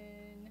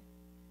in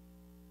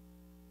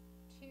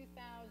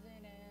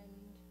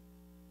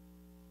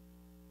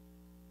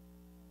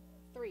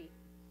 2003.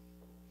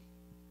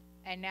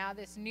 And now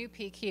this new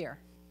peak here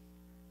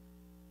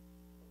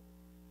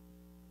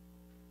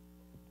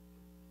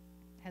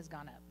has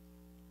gone up.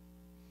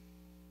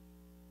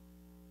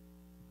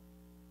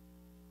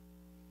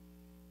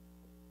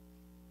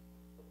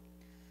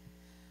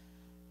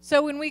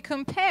 So when we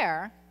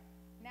compare,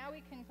 now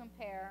we can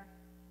compare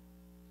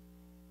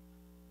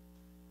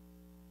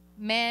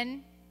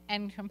men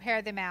and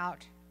compare them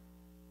out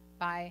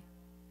by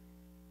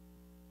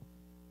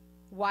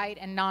white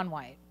and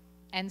non-white.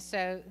 And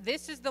so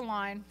this is the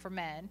line for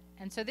men.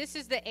 And so this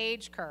is the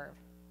age curve.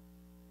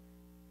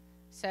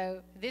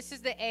 So this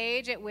is the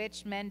age at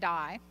which men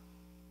die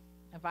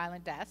of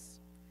violent deaths.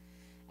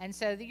 And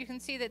so you can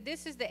see that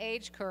this is the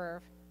age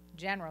curve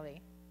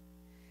generally.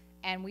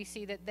 And we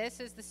see that this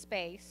is the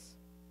space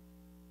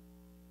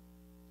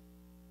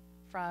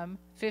from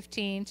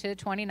 15 to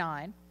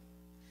 29.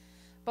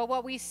 But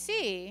what we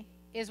see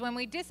is when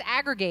we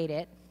disaggregate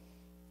it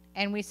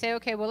and we say,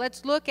 okay, well,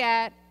 let's look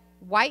at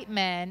white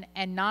men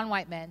and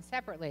non-white men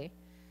separately.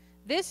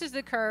 This is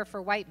the curve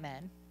for white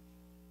men.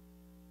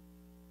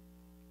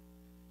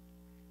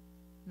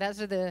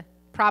 Those are the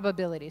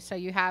probabilities. So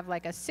you have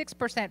like a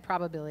 6%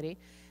 probability.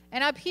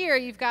 And up here,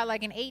 you've got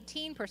like an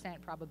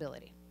 18%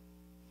 probability.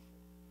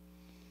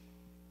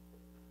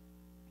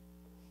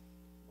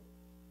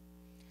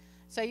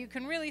 So you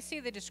can really see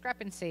the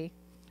discrepancy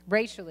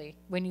racially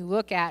when you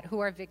look at who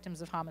are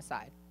victims of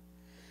homicide.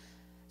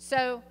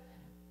 So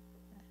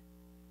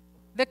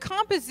the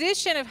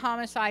composition of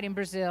homicide in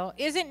Brazil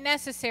isn't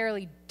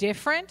necessarily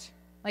different.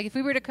 Like if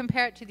we were to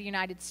compare it to the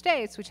United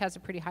States, which has a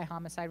pretty high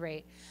homicide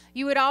rate,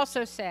 you would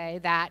also say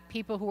that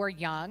people who are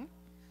young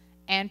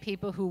and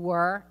people who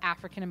were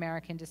African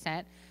American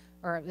descent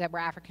or that were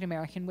African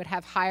American would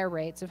have higher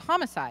rates of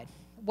homicide.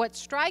 What's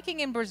striking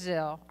in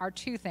Brazil are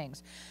two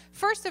things.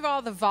 First of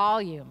all, the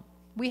volume.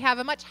 We have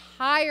a much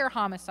higher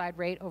homicide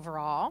rate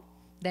overall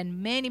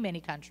than many,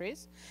 many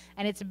countries,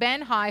 and it's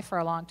been high for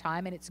a long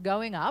time, and it's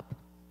going up.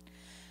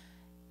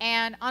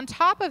 And on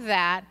top of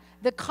that,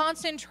 the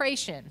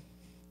concentration.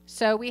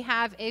 So we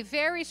have a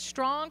very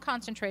strong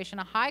concentration,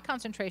 a high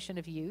concentration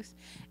of youth,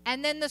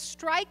 and then the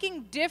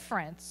striking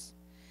difference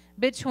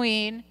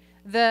between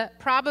the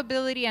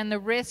probability and the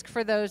risk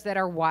for those that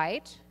are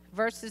white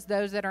versus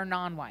those that are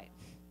non-white.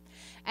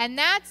 And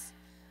that's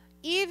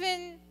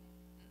even,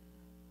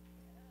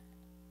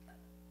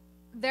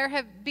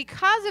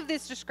 because of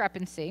this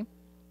discrepancy,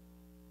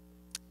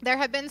 there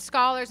have been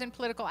scholars and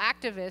political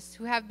activists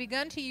who have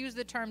begun to use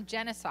the term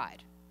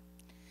genocide.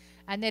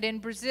 And that in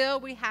Brazil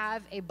we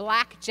have a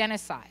black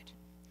genocide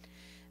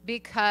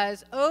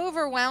because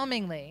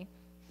overwhelmingly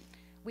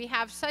we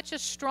have such a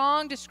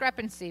strong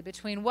discrepancy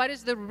between what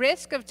is the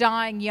risk of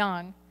dying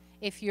young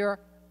if you're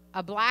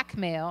a black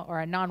male or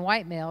a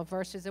non-white male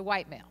versus a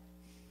white male.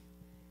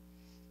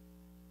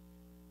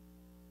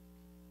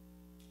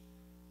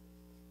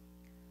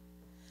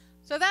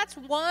 So that's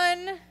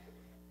one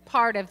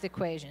part of the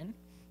equation,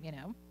 you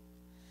know.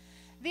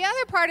 The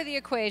other part of the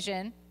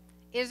equation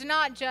is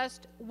not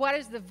just what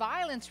is the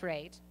violence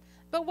rate,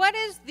 but what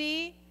is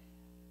the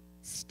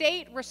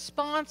state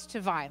response to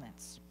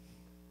violence.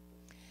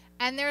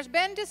 And there's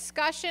been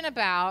discussion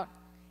about,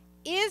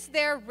 is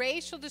there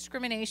racial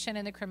discrimination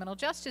in the criminal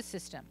justice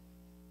system?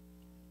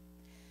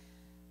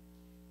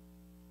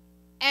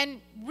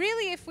 And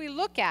really, if we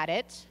look at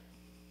it,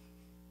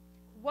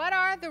 what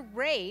are the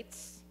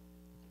rates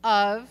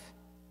of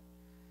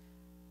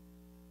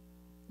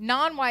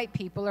non-white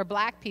people or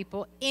black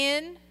people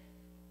in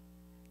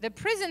the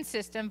prison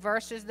system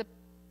versus the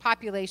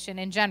population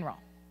in general?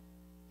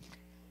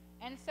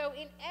 And so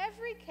in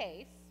every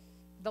case,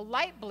 the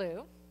light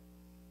blue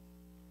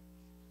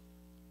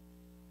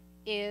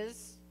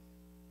is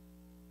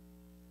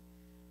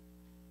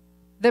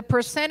the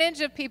percentage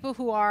of people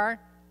who are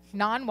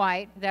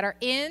non-white that are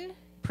in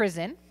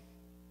prison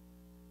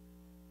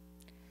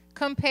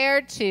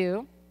compared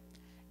to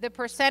the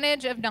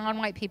percentage of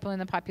non-white people in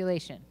the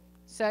population.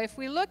 So if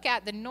we look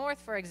at the North,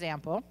 for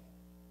example,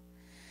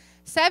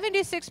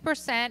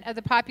 76% of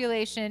the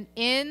population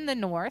in the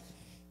North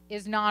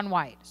is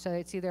non-white. So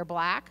it's either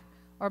black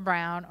or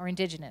brown or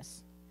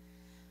indigenous.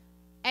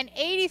 And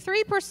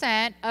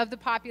 83% of the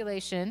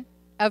population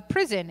of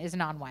prison is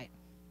non-white.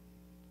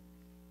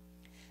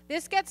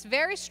 This gets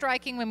very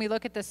striking when we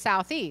look at the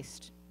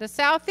Southeast. The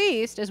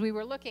Southeast, as we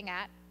were looking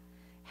at,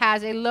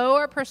 has a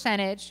lower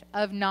percentage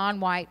of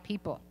non-white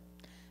people.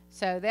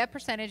 So that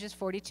percentage is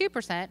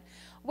 42%,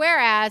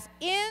 whereas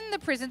in the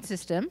prison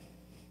system,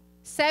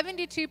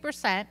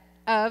 72%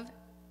 of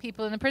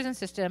people in the prison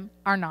system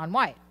are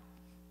non-white.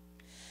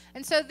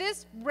 And so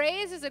this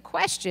raises a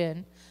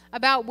question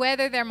about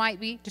whether there might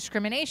be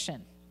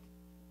discrimination.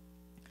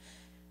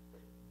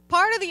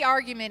 Part of the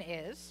argument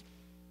is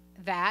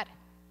that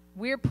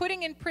we're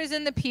putting in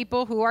prison the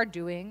people who are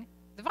doing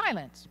the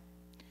violence.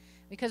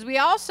 Because we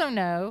also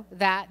know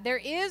that there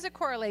is a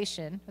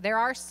correlation, there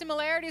are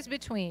similarities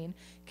between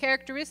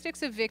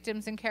characteristics of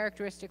victims and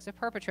characteristics of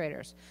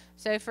perpetrators.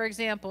 So for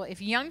example,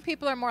 if young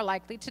people are more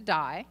likely to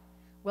die,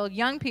 well,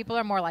 young people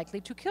are more likely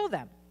to kill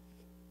them.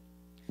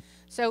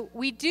 So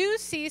we do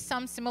see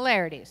some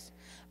similarities,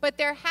 but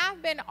there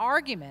have been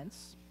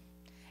arguments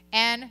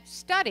and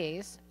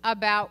studies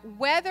about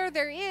whether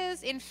there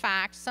is, in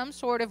fact, some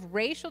sort of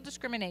racial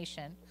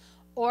discrimination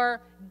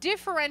or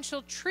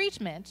differential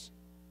treatment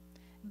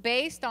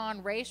based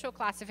on racial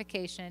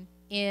classification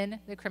in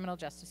the criminal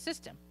justice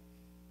system.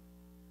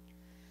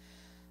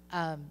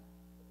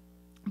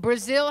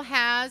 Brazil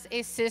has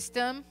a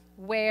system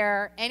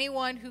where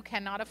anyone who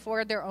cannot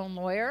afford their own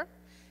lawyer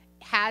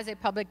has a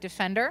public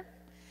defender.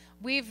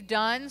 We've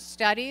done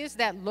studies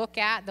that look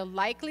at the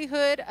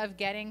likelihood of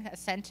getting a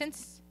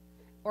sentence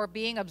or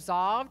being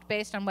absolved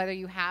based on whether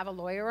you have a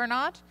lawyer or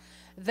not.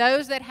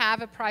 Those that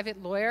have a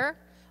private lawyer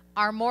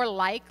are more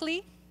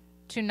likely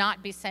to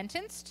not be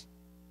sentenced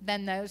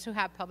than those who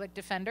have public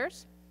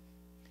defenders.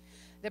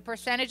 The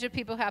percentage of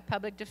people who have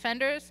public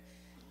defenders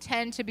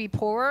tend to be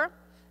poorer.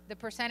 The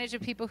percentage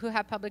of people who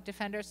have public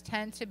defenders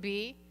tend to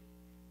be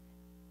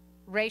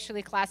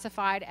racially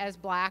classified as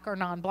black or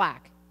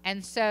non-black.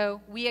 And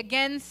so we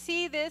again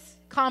see this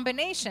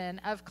combination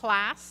of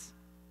class,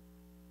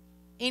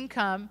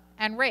 income,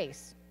 and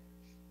race.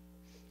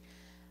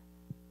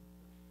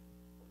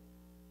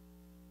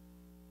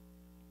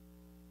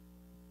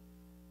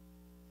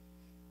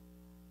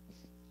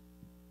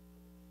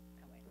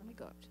 Let me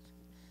go up to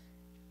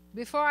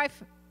before I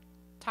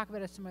talk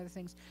about some other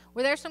things.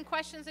 Were there some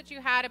questions that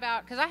you had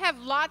about, because I have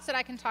lots that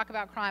I can talk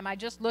about crime. I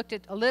just looked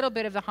at a little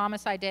bit of the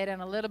homicide data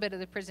and a little bit of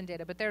the prison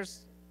data, but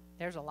there's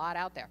a lot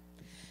out there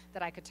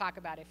that I could talk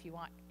about if you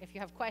want, if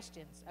you have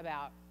questions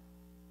about.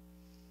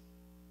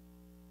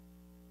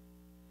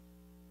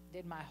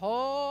 Did my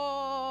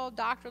whole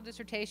doctoral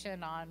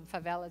dissertation on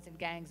favelas and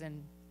gangs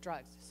and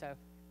drugs. So,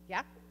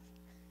 yeah?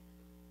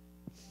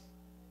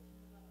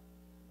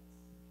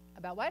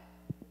 About what?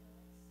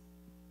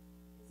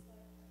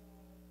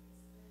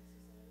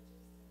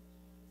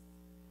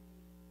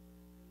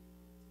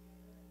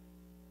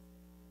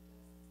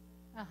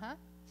 Uh-huh.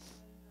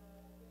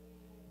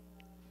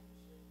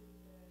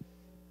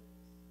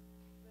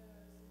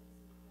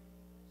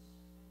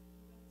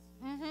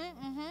 Mm-hmm,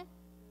 mm-hmm.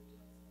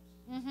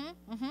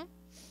 Mm-hmm, mm-hmm.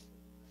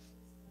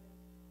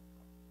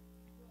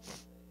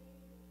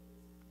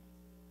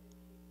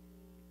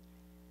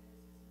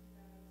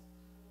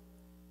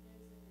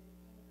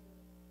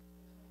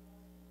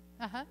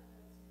 Uh-huh.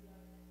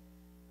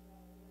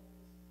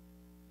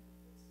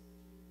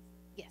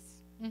 Yes.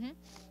 Mm-hmm.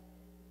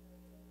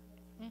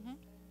 Mm-hmm.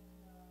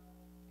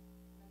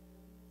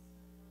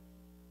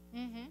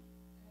 Mm-hmm.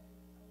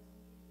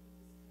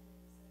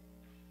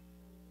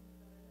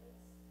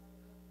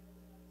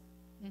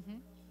 Mm-hmm.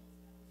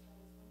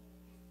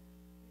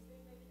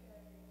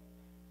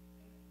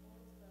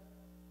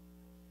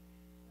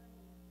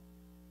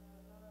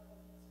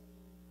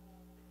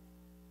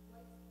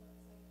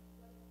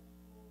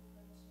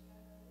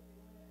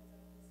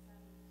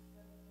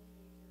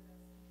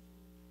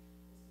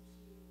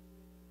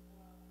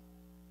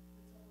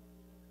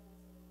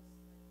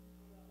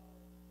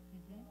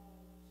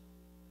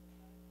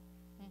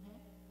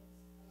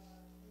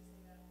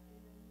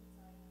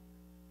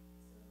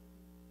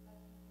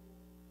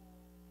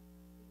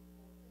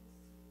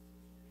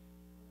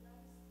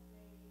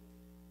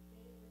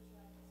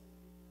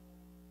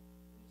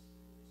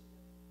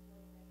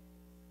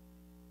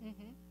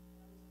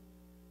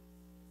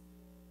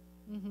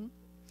 Mm-hmm.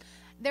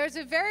 There's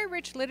a very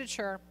rich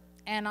literature,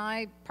 and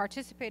I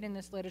participate in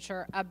this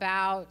literature,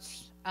 about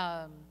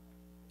the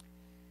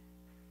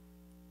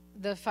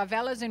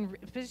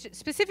favelas,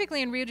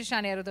 specifically in Rio de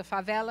Janeiro, the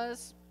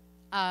favelas,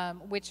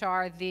 which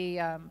are the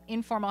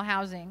informal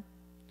housing,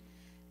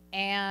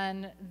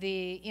 and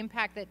the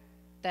impact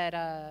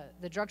that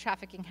the drug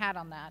trafficking had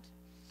on that.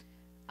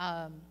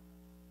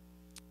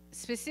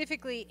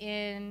 Specifically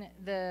in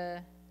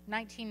the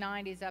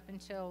 1990s up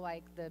until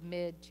like the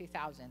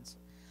mid-2000s.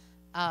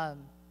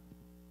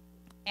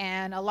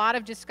 And a lot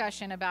of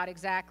discussion about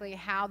exactly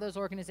how those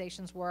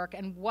organizations work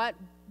and what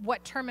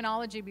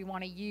terminology we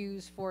want to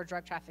use for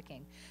drug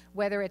trafficking.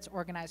 Whether it's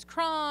organized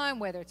crime,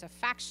 whether it's a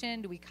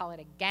faction, do we call it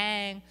a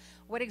gang?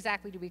 What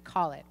exactly do we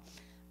call it?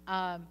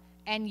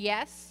 And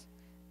yes,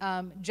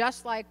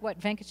 just like what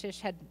Venkatesh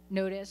had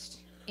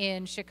noticed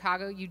in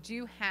Chicago, you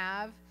do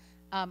have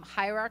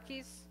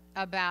hierarchies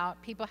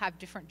about people have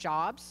different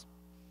jobs.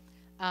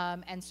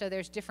 And so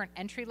there's different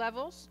entry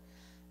levels.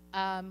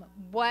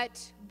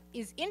 What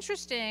is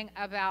interesting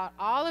about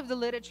all of the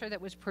literature that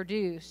was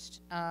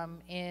produced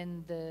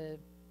in the,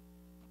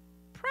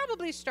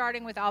 probably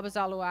starting with Alba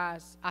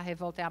Zalua's A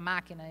Revolta à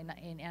Máquina in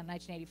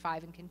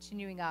 1985 and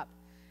continuing up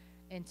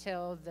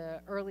until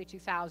the early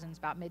 2000s,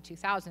 about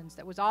mid-2000s,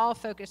 that was all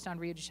focused on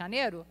Rio de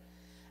Janeiro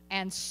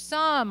and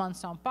some on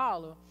São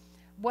Paulo,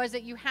 was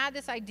that you had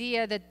this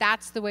idea that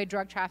that's the way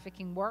drug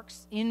trafficking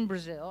works in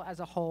Brazil as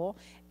a whole,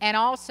 and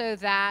also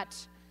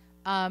that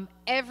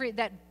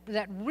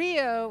that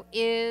Rio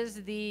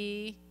is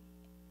the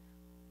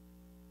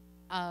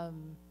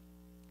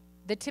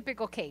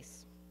typical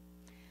case.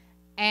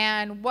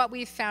 And what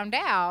we found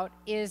out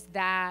is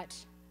that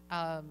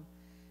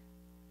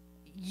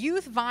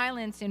youth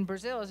violence in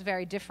Brazil is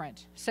very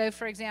different. So,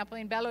 for example,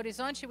 in Belo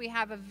Horizonte, we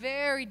have a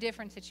very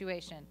different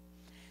situation.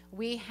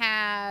 We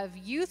have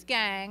youth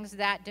gangs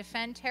that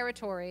defend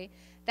territory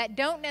that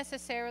don't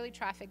necessarily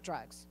traffic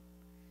drugs.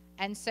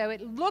 And so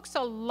it looks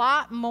a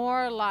lot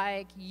more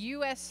like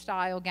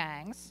US-style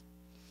gangs,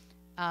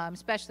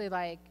 especially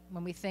like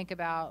when we think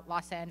about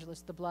Los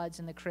Angeles, the Bloods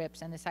and the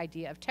Crips and this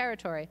idea of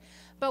territory,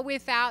 but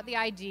without the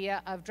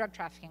idea of drug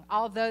trafficking.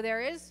 Although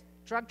there is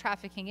drug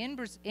trafficking in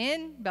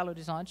Belo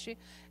Horizonte,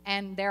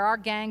 and there are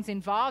gangs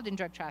involved in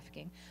drug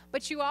trafficking.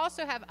 But you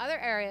also have other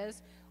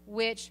areas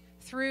which,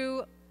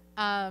 through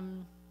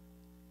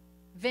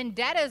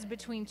vendettas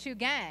between two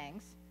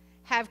gangs,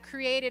 have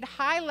created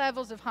high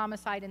levels of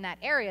homicide in that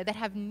area that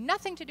have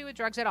nothing to do with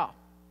drugs at all.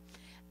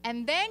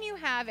 And then you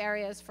have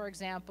areas, for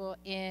example,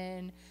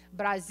 in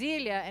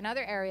Brasilia and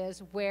other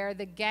areas where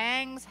the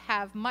gangs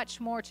have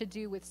much more to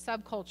do with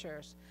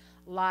subcultures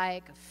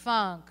like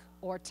funk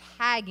or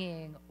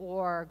tagging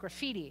or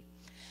graffiti.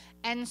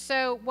 And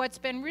so what's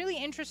been really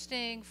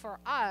interesting for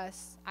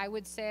us, I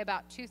would say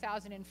about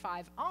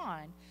 2005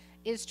 on,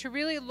 is to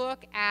really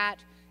look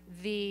at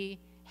the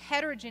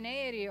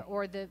heterogeneity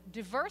or the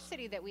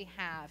diversity that we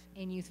have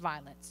in youth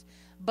violence.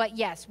 But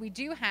yes, we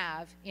do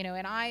have,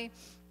 and I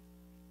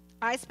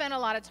spent a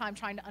lot of time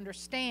trying to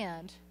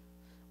understand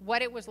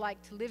what it was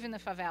like to live in the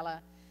favela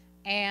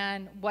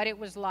and what it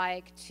was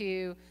like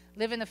to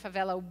live in the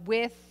favela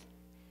with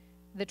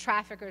the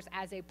traffickers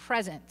as a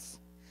presence.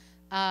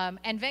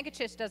 And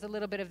Venkatesh does a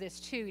little bit of this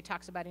too. He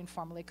talks about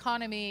informal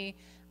economy.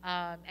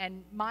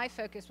 And my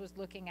focus was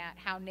looking at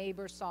how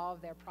neighbors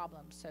solve their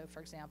problems. So, for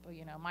example,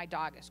 my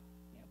dog is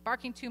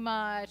barking too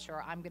much,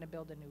 or I'm going to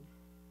build a new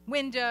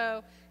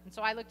window. And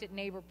so I looked at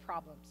neighbor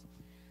problems.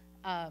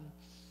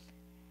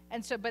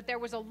 But there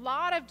was a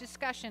lot of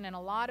discussion and a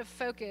lot of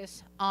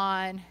focus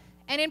on,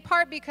 and in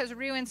part because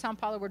Rio and Sao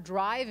Paulo were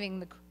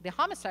driving the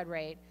homicide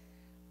rate,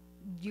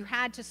 you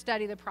had to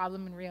study the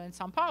problem in Rio and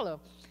Sao Paulo.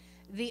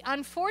 The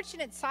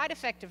unfortunate side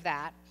effect of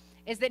that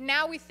is that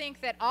now we think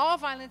that all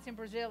violence in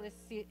Brazil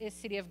is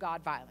City of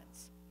God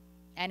violence,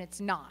 and it's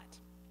not.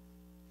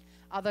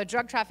 Although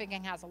drug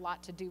trafficking has a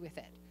lot to do with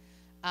it.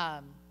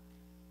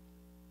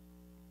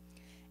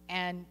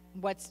 And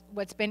what's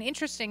been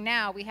interesting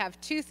now, we have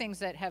two things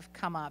that have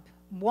come up.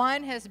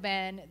 One has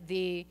been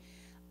the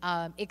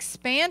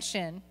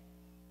expansion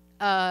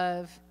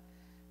of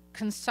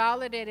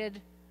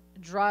consolidated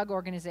drug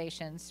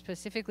organizations,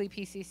 specifically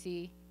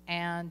PCC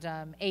and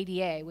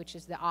ADA, which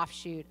is the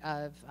offshoot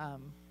of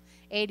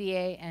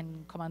ADA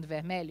and Comando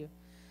Vermelho,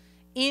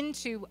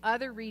 into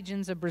other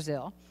regions of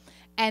Brazil.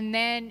 And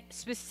then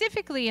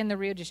specifically in the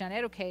Rio de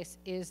Janeiro case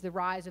is the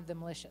rise of the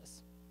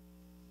militias,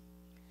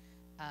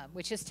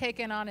 which has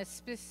taken on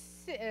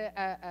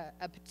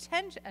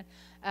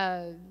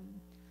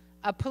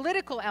a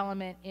political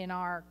element in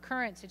our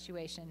current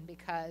situation,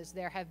 because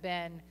there have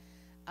been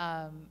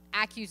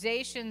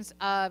accusations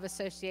of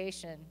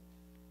association,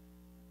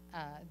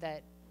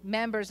 that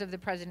members of the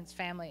president's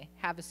family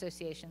have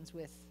associations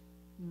with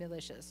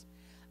militias.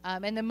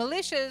 And the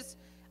militias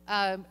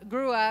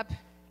grew up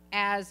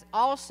as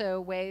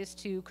also ways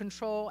to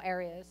control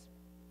areas,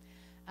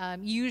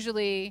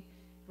 usually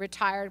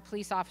retired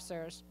police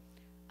officers,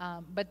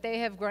 but they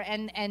have grown,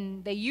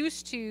 and they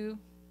used to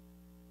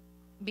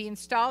be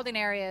installed in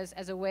areas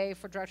as a way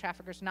for drug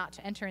traffickers not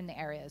to enter in the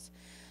areas.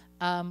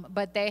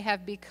 But they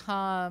have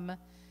become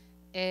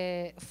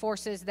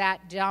forces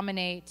that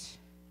dominate.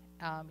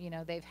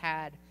 They've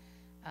had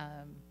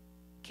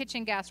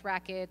kitchen gas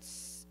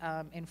rackets,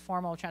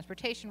 informal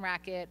transportation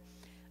racket.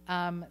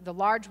 The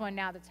large one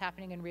now that's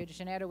happening in Rio de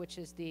Janeiro, which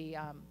is the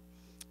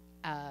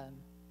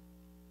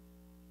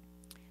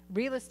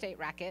real estate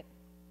racket.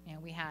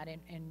 We had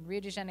in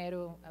Rio de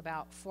Janeiro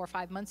about 4 or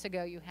 5 months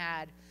ago, you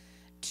had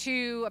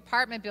 2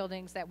 apartment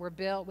buildings that were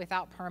built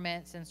without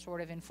permits and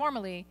sort of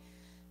informally.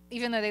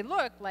 Even though they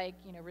looked like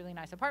really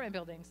nice apartment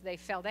buildings, they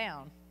fell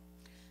down,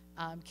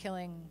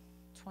 killing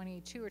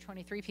 22 or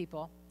 23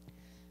 people.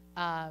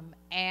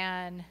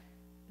 And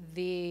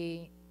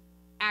the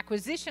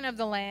acquisition of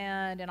the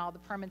land and all the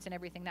permits and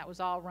everything, that was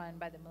all run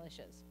by the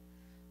militias,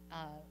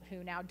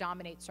 who now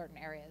dominate certain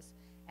areas.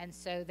 And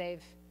so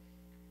they've,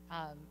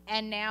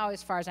 and now,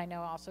 as far as I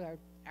know, also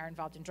are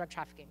involved in drug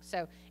trafficking.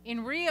 So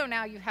in Rio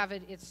now you have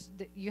it's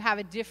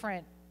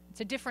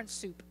a different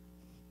soup.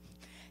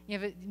 You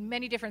have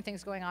many different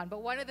things going on.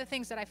 But one of the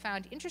things that I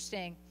found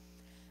interesting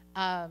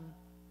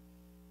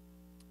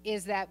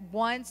is that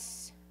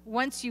once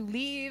you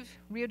leave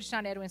Rio de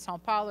Janeiro and Sao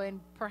Paulo, and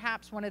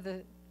perhaps one of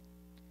the,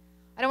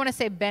 I don't want to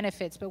say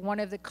benefits, but one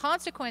of the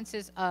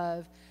consequences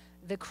of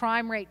the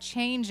crime rate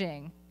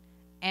changing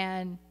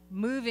and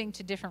moving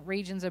to different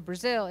regions of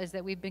Brazil is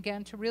that we've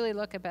begun to really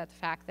look about the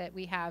fact that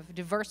we have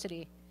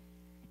diversity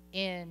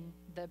in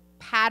the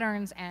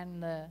patterns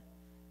and the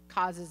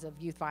causes of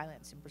youth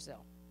violence in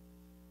Brazil.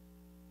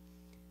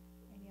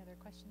 Any other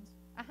questions?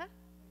 Uh-huh.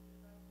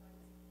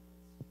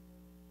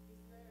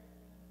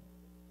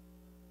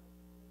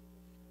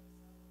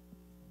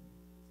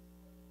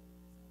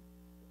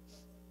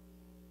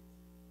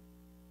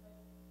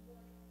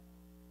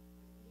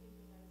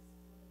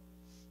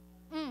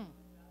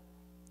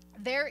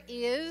 There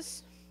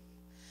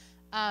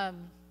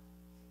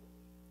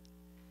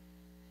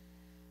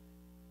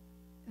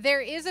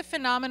is a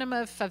phenomenon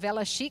of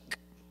favela chic,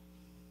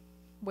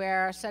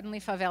 where suddenly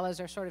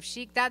favelas are sort of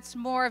chic. That's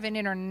more of an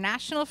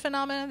international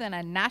phenomenon than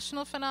a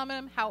national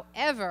phenomenon.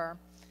 However,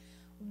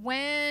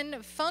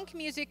 when funk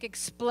music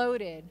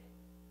exploded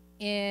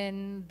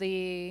in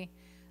the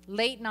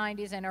late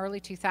 90s and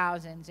early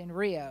 2000s in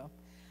Rio,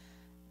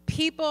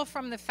 people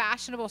from the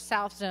fashionable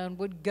South Zone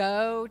would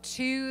go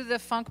to the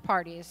funk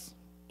parties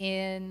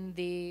in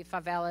the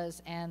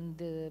favelas and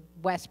the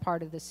west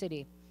part of the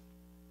city,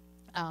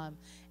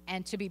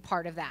 and to be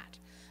part of that.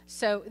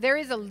 So there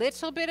is a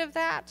little bit of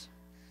that.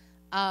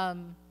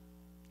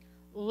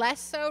 Less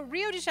so.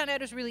 Rio de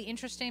Janeiro is really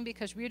interesting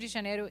because Rio de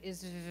Janeiro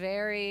is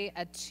very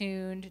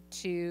attuned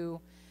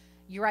to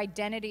your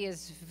identity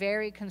is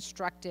very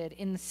constructed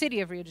in the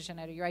city of Rio de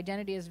Janeiro. Your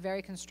identity is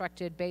very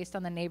constructed based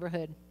on the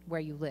neighborhood where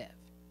you live.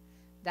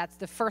 That's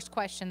the first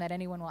question that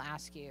anyone will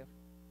ask you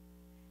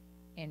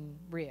in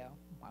Rio.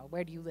 Well,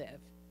 where do you live?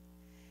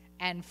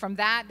 And from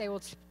that,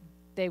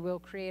 they will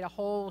create a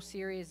whole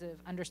series of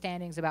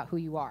understandings about who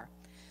you are.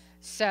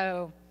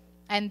 So,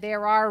 and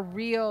there are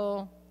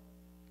real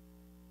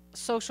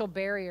social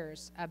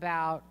barriers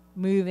about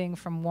moving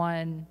from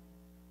one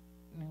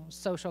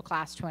social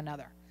class to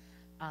another.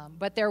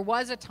 But there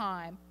was a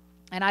time,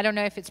 and I don't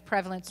know if it's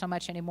prevalent so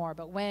much anymore,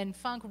 but when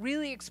funk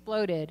really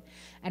exploded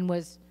and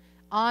was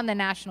on the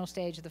national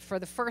stage for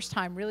the first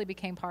time, really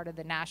became part of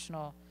the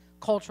national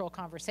cultural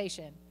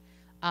conversation,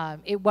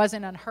 it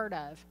wasn't unheard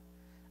of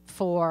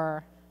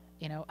for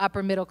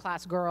upper middle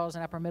class girls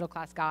and upper middle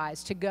class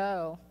guys to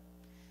go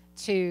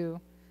to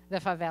the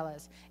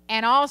favelas.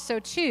 And also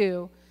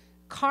too,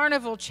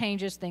 Carnival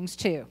changes things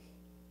too,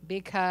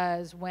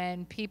 because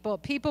when people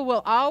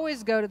will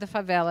always go to the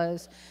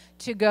favelas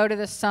to go to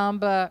the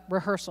samba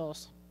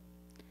rehearsals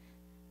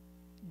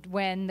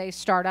when they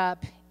start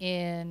up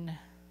in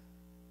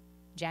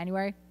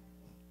January.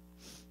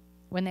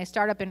 When they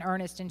start up in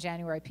earnest in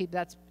January,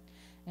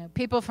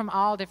 people from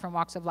all different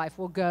walks of life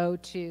will go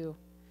to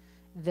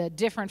the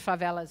different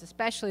favelas,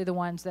 especially the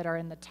ones that are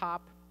in the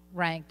top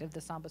ranked of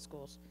the samba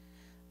schools.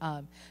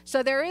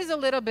 So there is a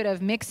little bit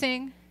of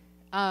mixing,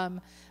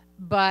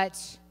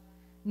 but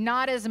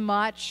not as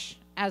much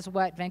as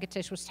what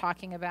Venkatesh was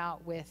talking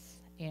about with,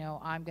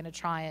 I'm going to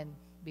try and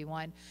be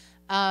one.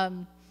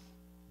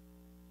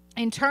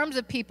 In terms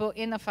of people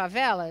in the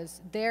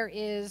favelas,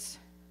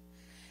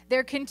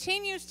 there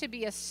continues to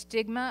be a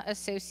stigma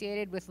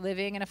associated with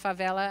living in a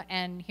favela,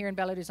 and here in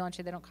Belo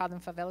Horizonte, they don't call them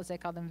favelas, they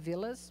call them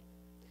villas.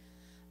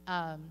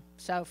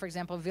 So, for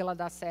example, Vila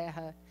da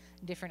Serra,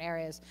 different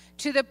areas,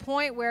 to the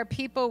point where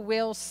people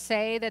will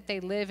say that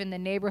they live in the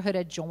neighborhood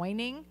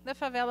adjoining the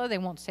favela. They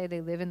won't say they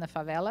live in the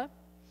favela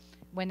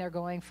when they're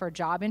going for a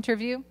job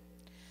interview.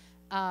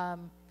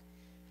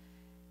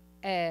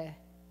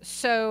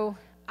 So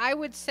I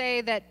would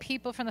say that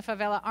people from the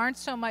favela aren't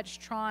so much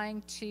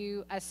trying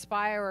to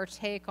aspire or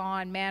take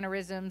on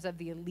mannerisms of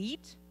the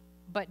elite,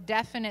 but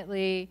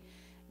definitely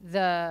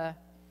the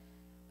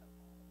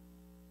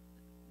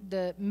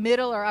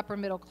middle or upper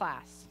middle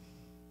class,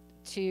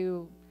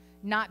 to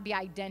not be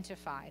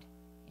identified.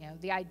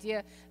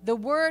 The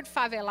word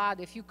favelado,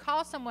 if you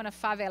call someone a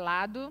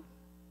favelado,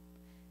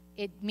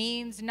 it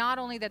means not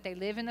only that they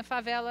live in the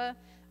favela,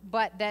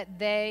 but that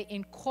they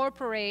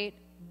incorporate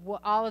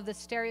all of the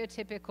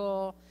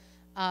stereotypical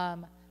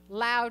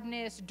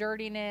loudness,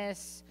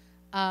 dirtiness,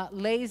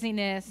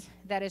 laziness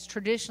that has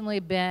traditionally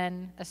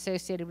been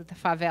associated with the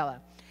favela.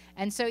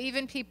 And so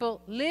even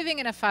people living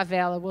in a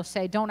favela will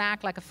say, don't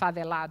act like a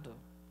favelado.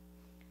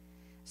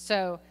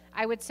 So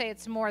I would say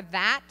it's more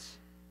that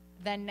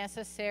than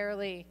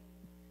necessarily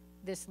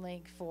this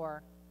link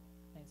for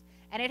things.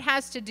 And it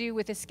has to do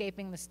with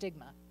escaping the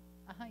stigma.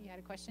 You had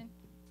a question?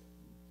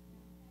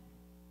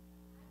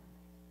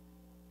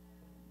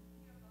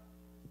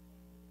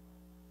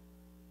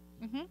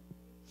 Mm-hmm.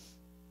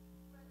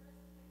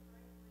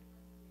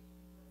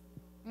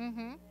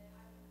 Mm-hmm.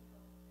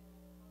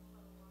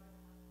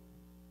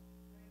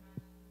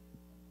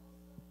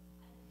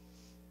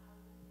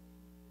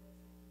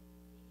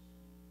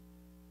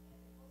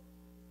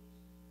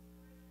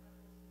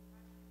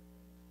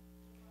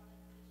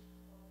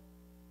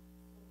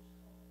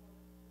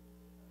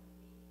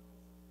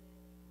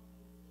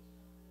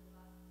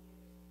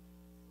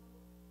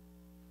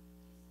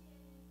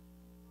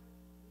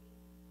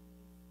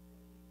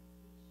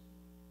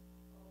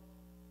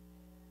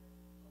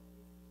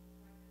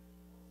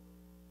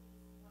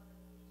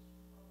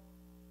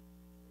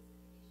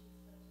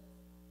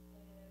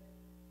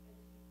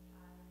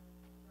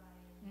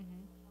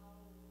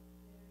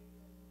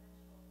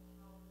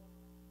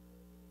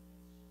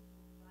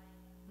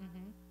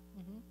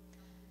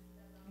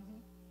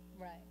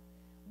 Right.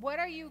 What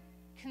are you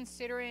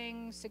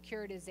considering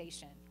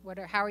securitization?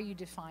 How are you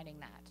defining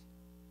that?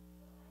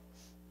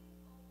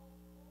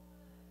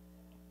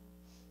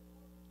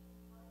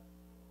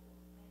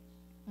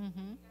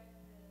 Mm-hmm.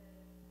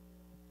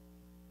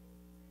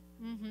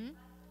 Mm-hmm.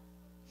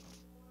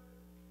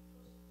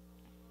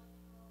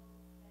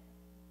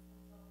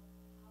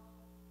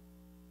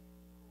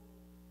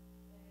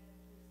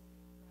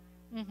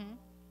 Mm-hmm.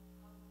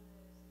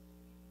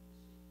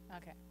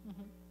 Okay.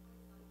 Mm-hmm.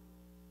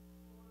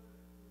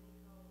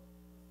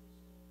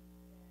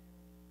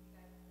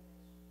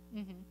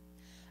 Mm-hmm.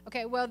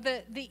 Okay, well,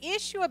 the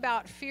issue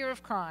about fear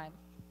of crime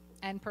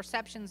and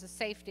perceptions of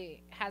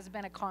safety has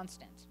been a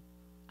constant.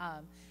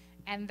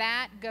 And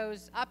that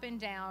goes up and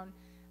down.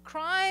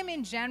 Crime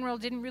in general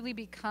didn't really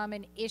become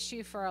an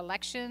issue for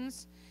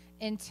elections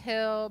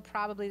until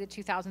probably the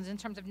 2000s in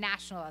terms of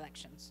national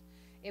elections.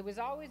 It was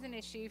always an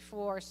issue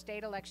for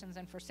state elections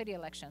and for city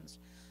elections.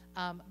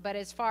 But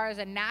as far as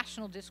a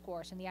national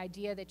discourse and the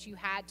idea that you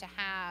had to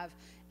have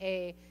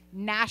a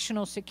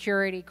national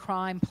security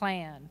crime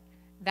plan,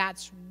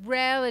 that's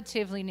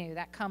relatively new.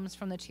 That comes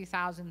from the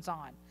 2000s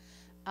on.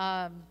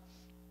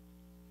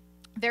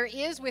 There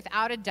is,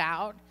 without a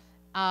doubt,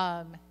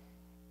 a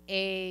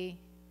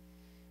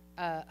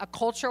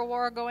culture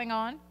war going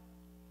on.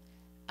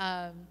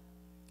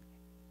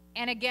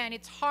 And again,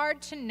 it's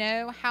hard to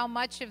know how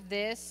much of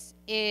this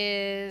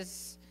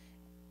is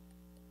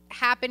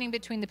happening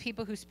between the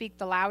people who speak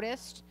the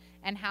loudest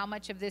and how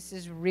much of this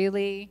is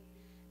really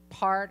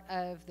part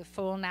of the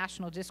full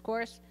national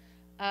discourse.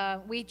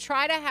 We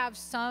try to have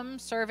some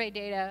survey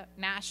data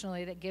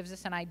nationally that gives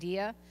us an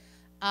idea.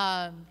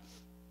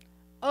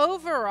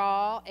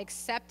 Overall,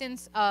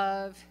 acceptance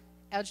of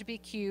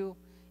LGBTQ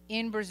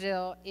in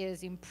Brazil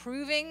is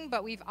improving,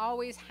 but we've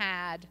always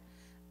had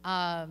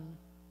high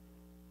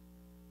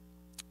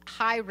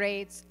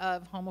rates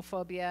of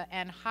homophobia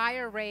and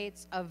higher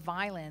rates of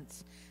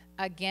violence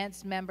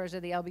against members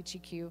of the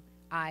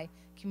LGBTQI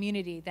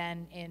community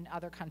than in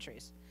other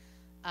countries.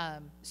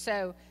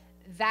 So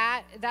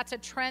that's a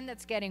trend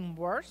that's getting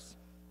worse,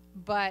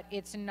 but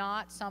it's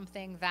not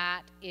something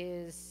that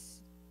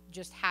is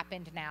just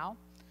happened now.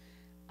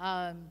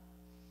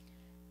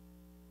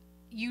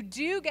 You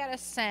do get a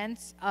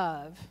sense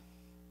of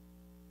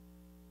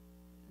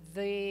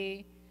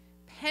the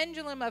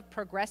pendulum of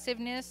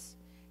progressiveness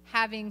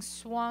having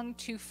swung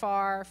too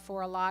far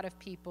for a lot of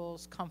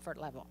people's comfort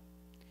level.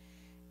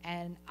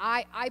 And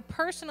I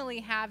personally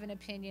have an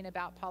opinion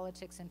about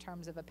politics in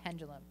terms of a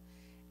pendulum.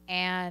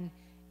 And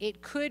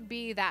it could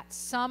be that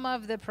some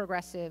of the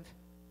progressive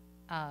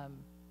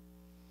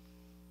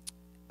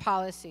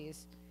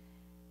policies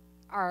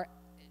are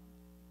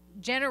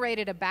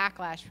generated a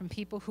backlash from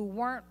people who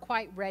weren't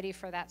quite ready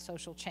for that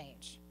social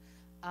change.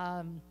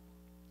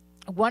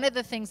 One of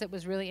the things that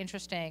was really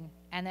interesting,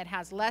 and that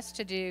has less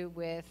to do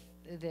with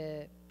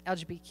the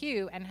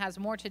LGBTQ and has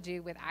more to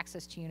do with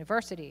access to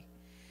university,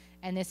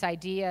 and this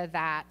idea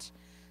that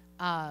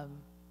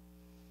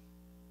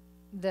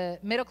the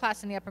middle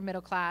class and the upper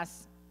middle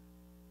class,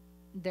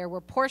 there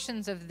were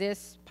portions of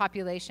this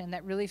population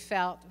that really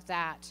felt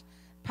that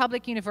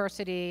public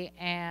university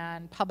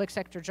and public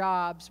sector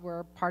jobs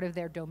were part of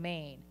their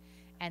domain.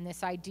 And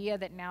this idea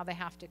that now they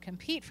have to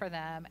compete for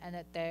them, and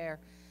that they're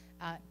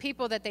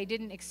people that they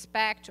didn't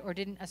expect or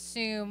didn't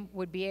assume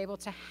would be able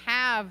to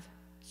have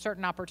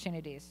certain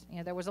opportunities. You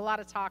know, there was a lot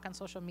of talk on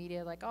social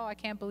media like, oh, I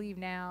can't believe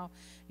now,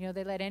 you know,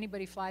 they let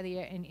anybody fly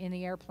in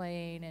the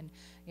airplane, and,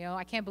 you know,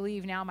 I can't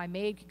believe now my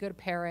maid could go to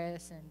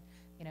Paris, and,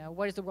 you know,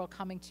 what is the world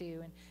coming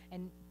to,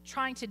 and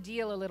trying to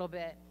deal a little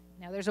bit.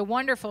 Now, there's a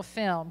wonderful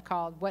film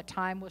called What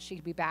Time Will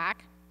She Be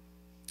Back?,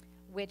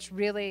 which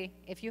really,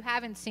 if you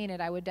haven't seen it,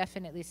 I would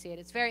definitely see it.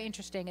 It's very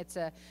interesting.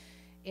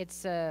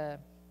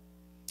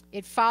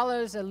 It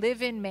follows a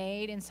live-in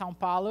maid in São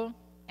Paulo,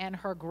 and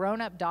her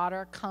grown-up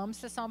daughter comes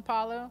to São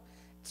Paulo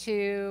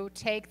to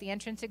take the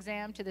entrance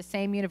exam to the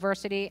same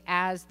university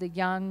as the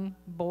young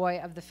boy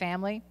of the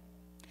family.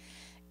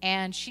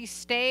 And she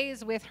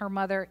stays with her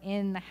mother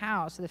in the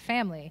house, the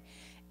family,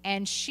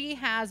 and she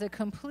has a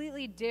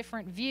completely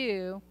different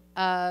view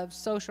of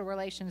social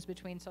relations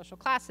between social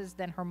classes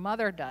than her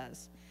mother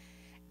does.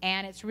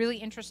 And it's really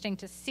interesting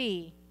to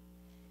see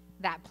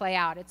that play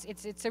out.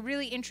 It's a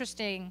really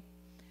interesting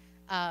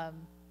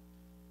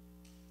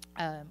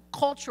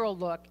cultural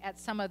look at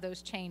some of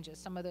those changes,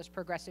 some of those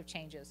progressive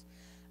changes.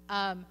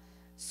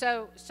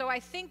 So I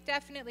think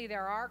definitely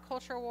there are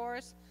culture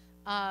wars.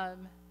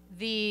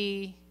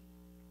 The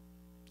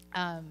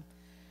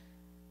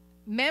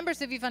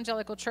members of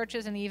evangelical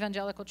churches and the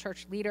evangelical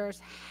church leaders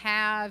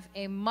have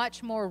a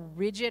much more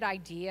rigid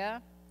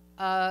idea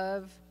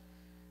of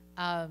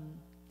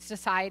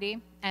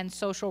society and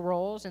social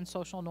roles and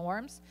social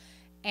norms,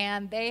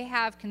 and they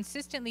have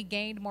consistently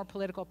gained more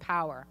political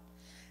power.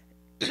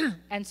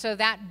 And so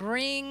that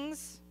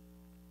brings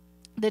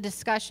the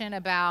discussion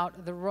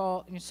about the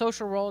role, you know,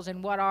 social roles,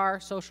 and what are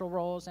social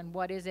roles, and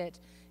what is it,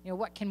 you know,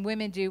 what can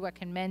women do, what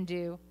can men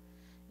do,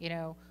 you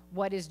know,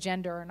 what is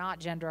gender or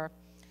not gender,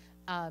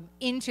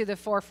 into the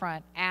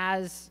forefront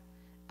as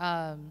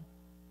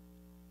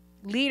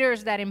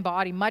leaders that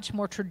embody much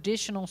more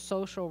traditional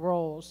social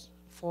roles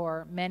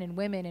for men and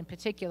women in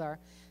particular,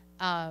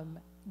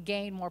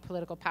 gain more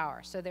political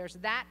power. So there's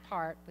that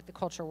part with the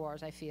culture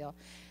wars, I feel.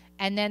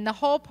 And then the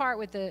whole part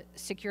with the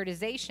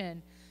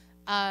securitization,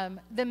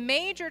 the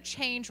major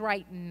change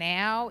right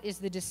now is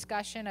the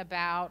discussion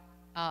about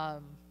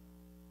gun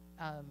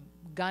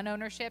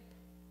ownership.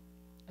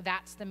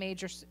 That's the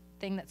major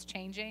thing that's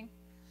changing.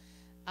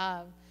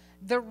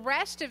 The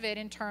rest of it,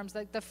 in terms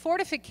like the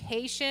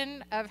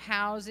fortification of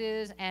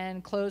houses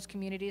and closed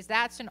communities,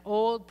 that's an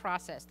old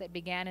process that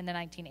began in the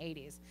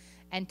 1980s.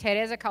 And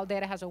Teresa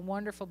Caldeira has a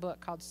wonderful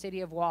book called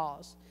City of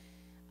Walls,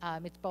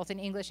 It's both in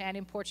English and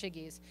in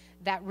Portuguese,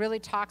 that really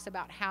talks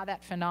about how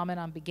that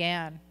phenomenon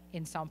began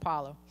in Sao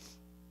Paulo.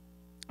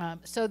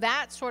 So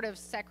that sort of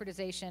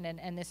securitization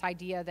and this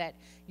idea that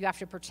you have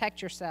to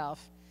protect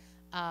yourself,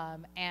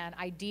 and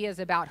ideas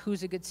about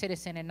who's a good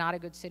citizen and not a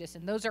good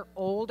citizen, those are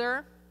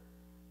older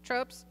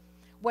tropes.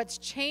 What's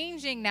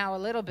changing now a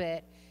little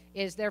bit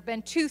is there have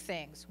been two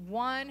things.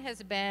 One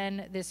has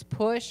been this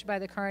push by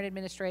the current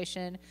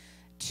administration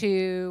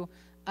to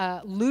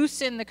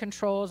loosen the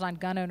controls on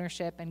gun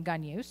ownership and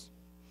gun use.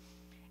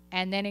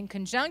 And then in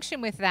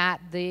conjunction with that,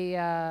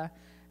 the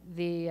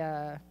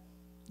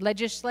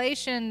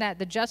legislation that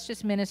the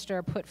Justice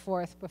Minister put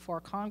forth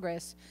before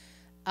Congress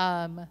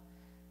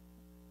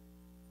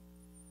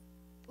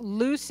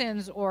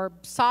loosens or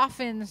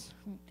softens,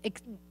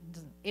 it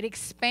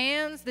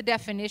expands the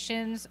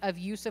definitions of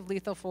use of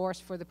lethal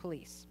force for the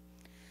police.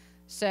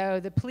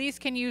 So the police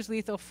can use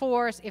lethal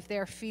force if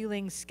they're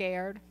feeling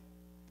scared.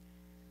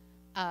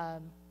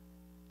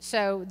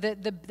 So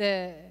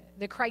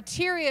the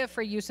criteria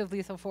for use of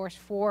lethal force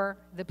for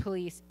the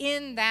police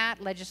in that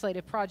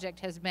legislative project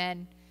has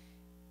been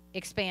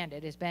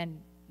expanded, has been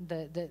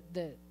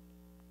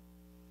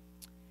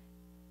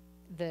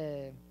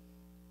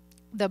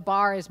the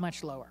bar is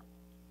much lower.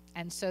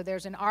 And so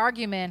there's an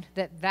argument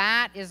that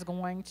that is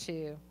going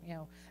to,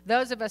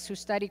 those of us who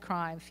study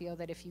crime feel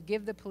that if you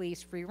give the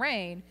police free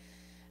rein,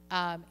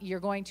 you're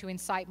going to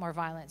incite more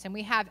violence. And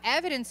we have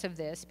evidence of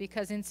this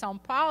because in Sao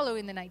Paulo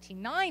in the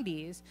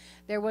 1990s,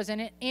 there was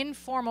an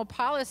informal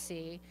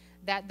policy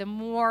that the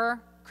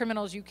more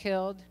criminals you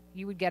killed,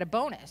 you would get a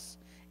bonus.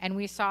 And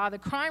we saw the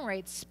crime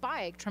rate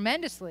spike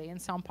tremendously in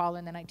Sao Paulo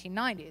in the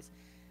 1990s.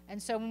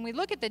 And so when we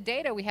look at the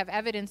data, we have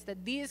evidence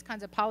that these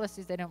kinds of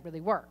policies, they don't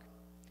really work.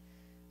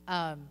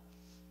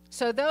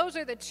 So those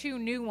are the two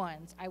new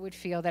ones I would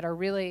feel that are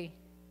really,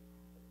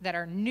 that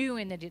are new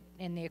in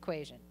the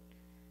equation.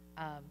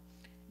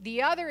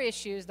 The other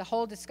issues, the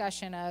whole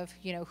discussion of,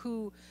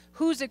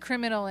 who's a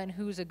criminal and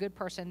who's a good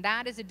person,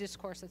 that is a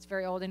discourse that's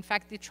very old. In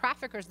fact, the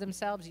traffickers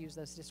themselves use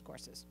those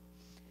discourses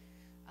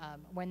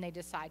when they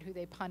decide who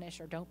they punish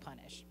or don't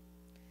punish.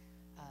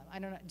 I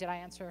don't know, did I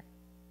answer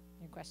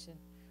your question?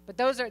 But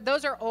those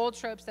are old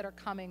tropes that are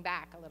coming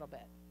back a little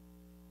bit.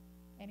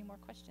 Any more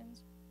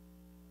questions?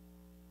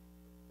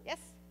 Yes?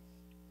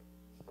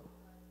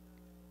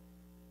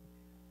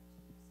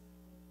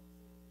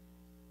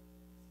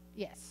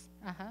 Yes.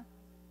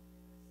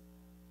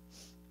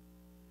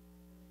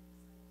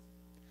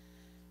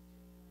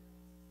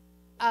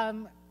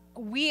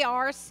 We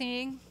are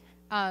seeing,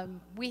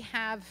 we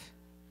have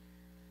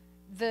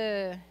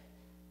the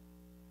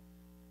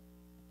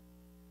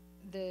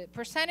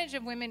percentage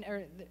of women,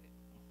 or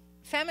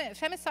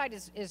femicide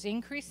is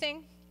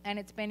increasing, and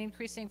it's been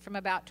increasing from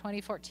about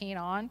 2014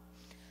 on.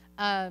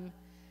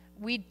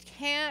 We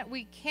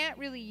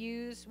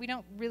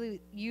don't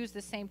really use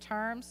the same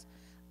terms.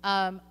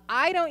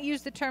 I don't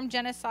use the term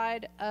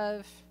genocide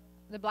of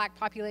the black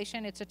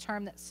population. It's a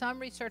term that some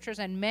researchers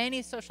and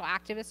many social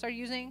activists are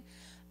using,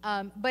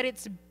 but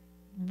it's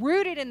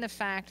rooted in the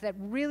fact that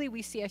really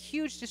we see a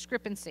huge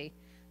discrepancy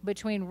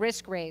between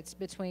risk rates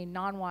between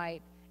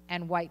non-white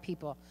and white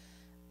people,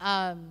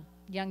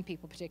 young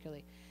people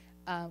particularly.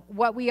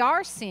 What we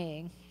are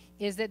seeing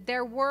is that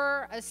there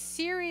were a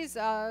series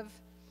of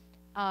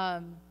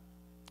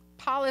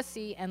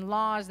policy and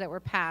laws that were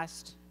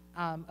passed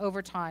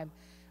over time.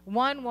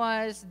 One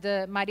was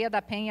the Maria da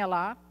Penha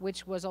law,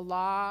 which was a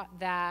law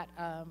that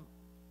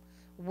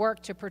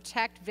worked to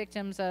protect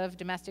victims of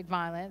domestic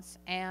violence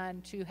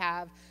and to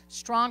have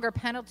stronger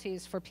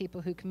penalties for people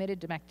who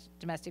committed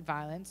domestic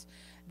violence.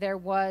 There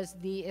was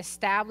the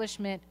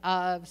establishment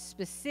of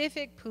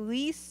specific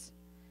police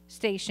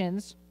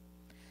stations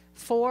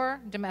for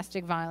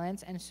domestic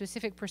violence and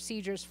specific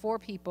procedures for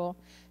people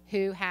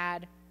who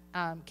had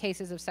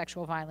cases of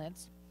sexual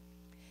violence.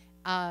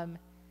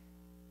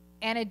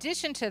 In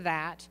addition to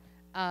that,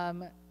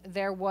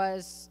 there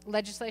was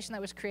legislation that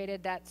was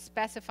created that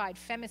specified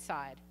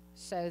femicide,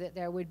 so that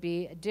there would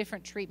be a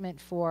different treatment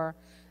for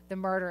the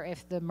murder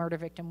if the murder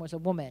victim was a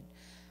woman.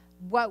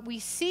 What we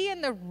see in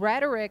the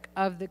rhetoric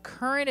of the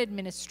current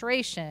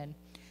administration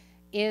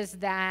is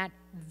that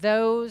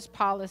those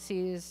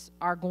policies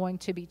are going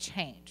to be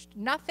changed.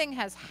 Nothing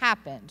has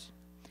happened.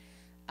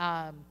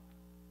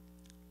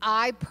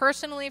 I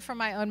personally, for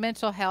my own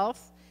mental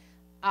health,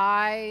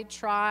 I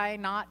try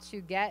not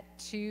to get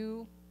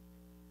too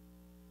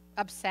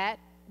upset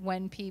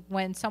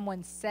when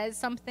someone says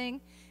something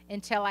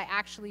until I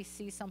actually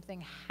see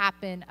something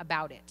happen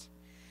about it.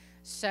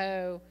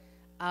 So,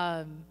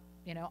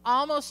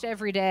 almost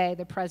every day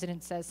the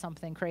president says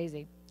something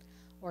crazy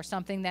or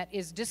something that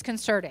is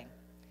disconcerting.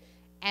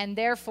 And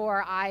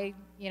therefore,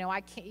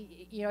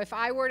 if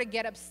I were to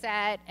get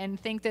upset and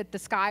think that the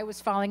sky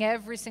was falling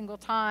every single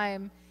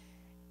time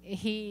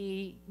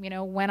he,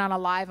 went on a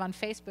live on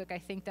Facebook, I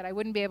think that I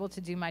wouldn't be able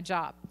to do my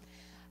job.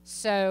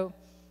 So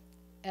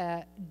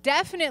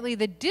definitely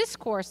the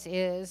discourse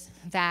is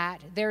that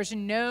there's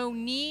no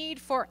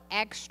need for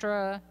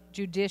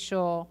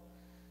extrajudicial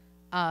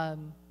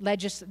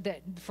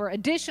for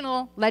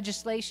additional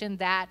legislation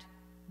that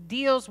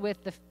deals with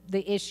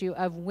the issue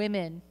of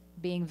women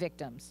being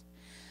victims.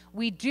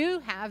 We do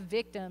have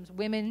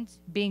women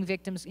being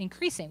victims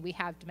increasing. We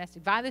have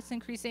domestic violence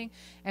increasing,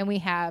 and we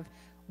have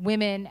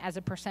women as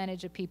a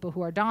percentage of people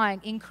who are dying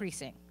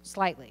increasing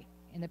slightly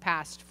in the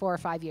past 4 or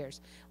 5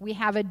 years. We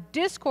have a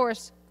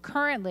discourse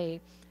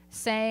currently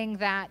saying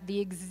that the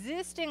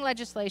existing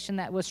legislation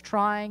that was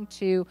trying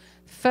to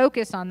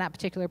focus on that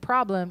particular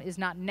problem is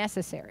not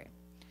necessary.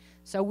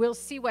 So we'll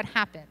see what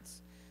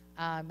happens.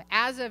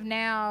 As of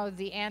now,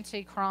 the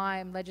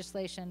anti-crime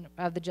legislation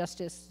of the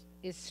justice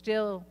is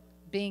still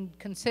being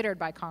considered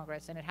by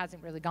Congress, and it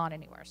hasn't really gone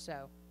anywhere.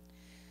 So,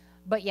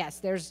 but yes,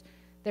 there's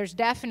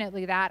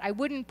definitely that. I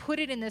wouldn't put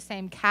it in the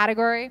same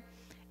category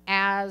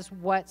as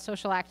what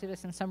social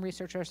activists and some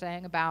researchers are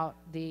saying about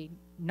the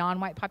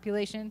non-white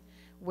population,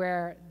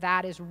 where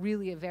that is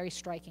really a very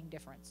striking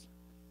difference.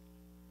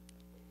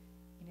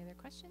 Any other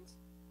questions?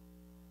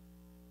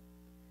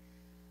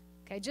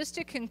 Okay, just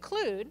to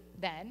conclude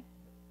then,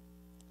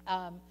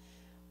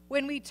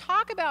 when we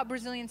talk about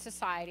Brazilian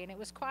society, and it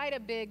was quite a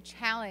big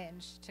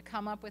challenge to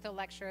come up with a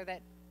lecture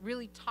that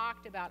really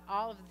talked about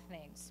all of the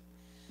things,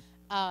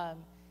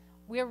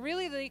 we're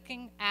really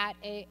looking at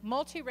a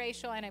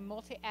multiracial and a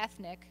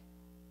multi-ethnic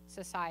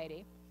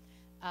society.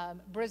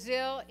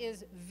 Brazil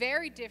is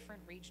very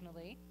different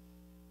regionally,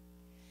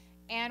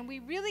 and we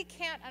really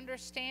can't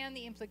understand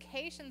the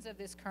implications of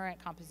this current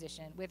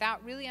composition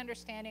without really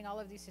understanding all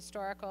of these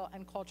historical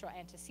and cultural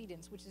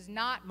antecedents, which is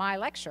not my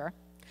lecture.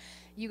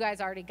 You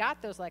guys already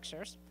got those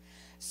lectures.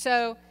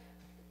 So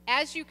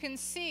as you can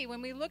see,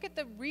 when we look at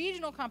the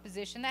regional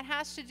composition, that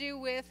has to do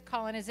with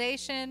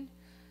colonization.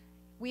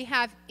 We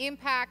have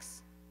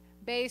impacts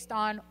based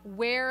on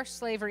where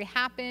slavery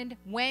happened,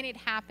 when it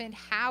happened,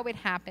 how it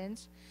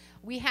happened.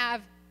 We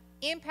have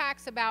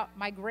impacts about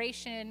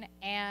migration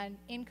and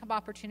income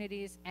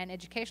opportunities and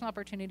educational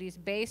opportunities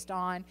based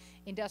on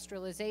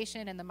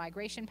industrialization and the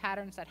migration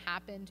patterns that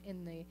happened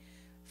in the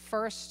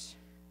first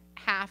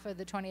half of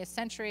the 20th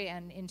century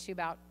and into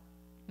about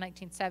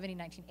 1970,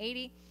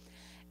 1980.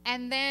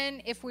 And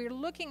then if we're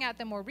looking at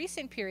the more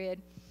recent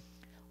period,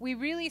 we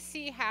really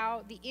see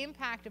how the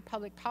impact of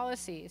public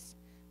policies,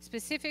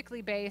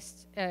 specifically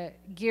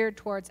geared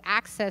towards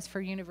access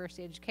for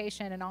university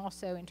education and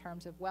also in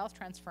terms of wealth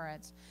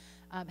transference,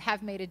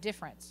 have made a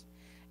difference.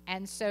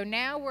 And so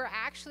now we're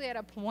actually at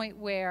a point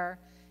where,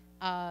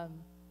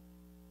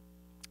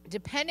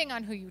 depending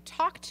on who you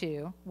talk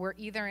to, we're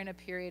either in a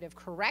period of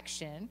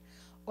correction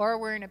or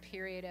we're in a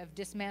period of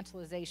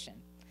dismantlization.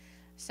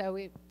 So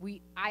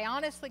I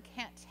honestly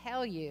can't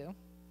tell you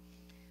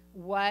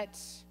what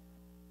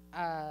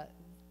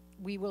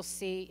we will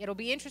see. It'll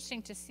be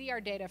interesting to see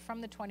our data from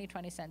the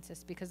 2020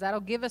 census, because that'll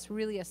give us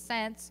really a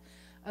sense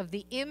of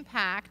the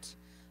impact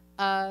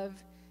of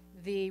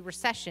the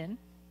recession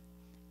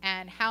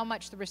and how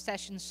much the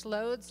recession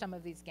slowed some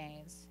of these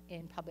gains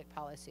in public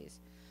policies.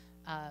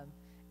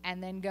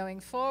 And then going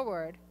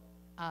forward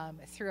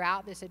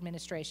throughout this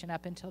administration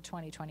up until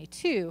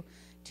 2022,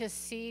 to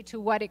see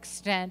to what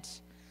extent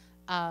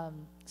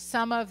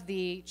some of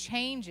the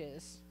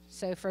changes,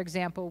 so for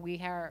example, we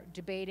are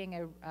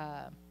debating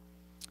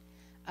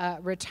a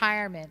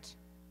retirement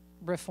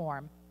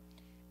reform,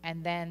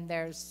 and then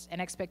there's an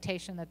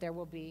expectation that there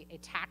will be a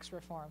tax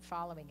reform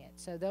following it.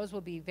 So those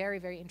will be very,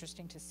 very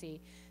interesting to see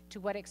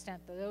to what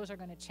extent those are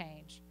going to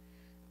change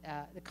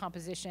the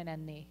composition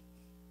and the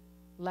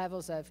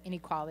levels of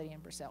inequality in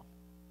Brazil.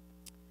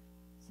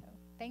 So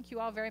thank you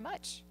all very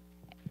much.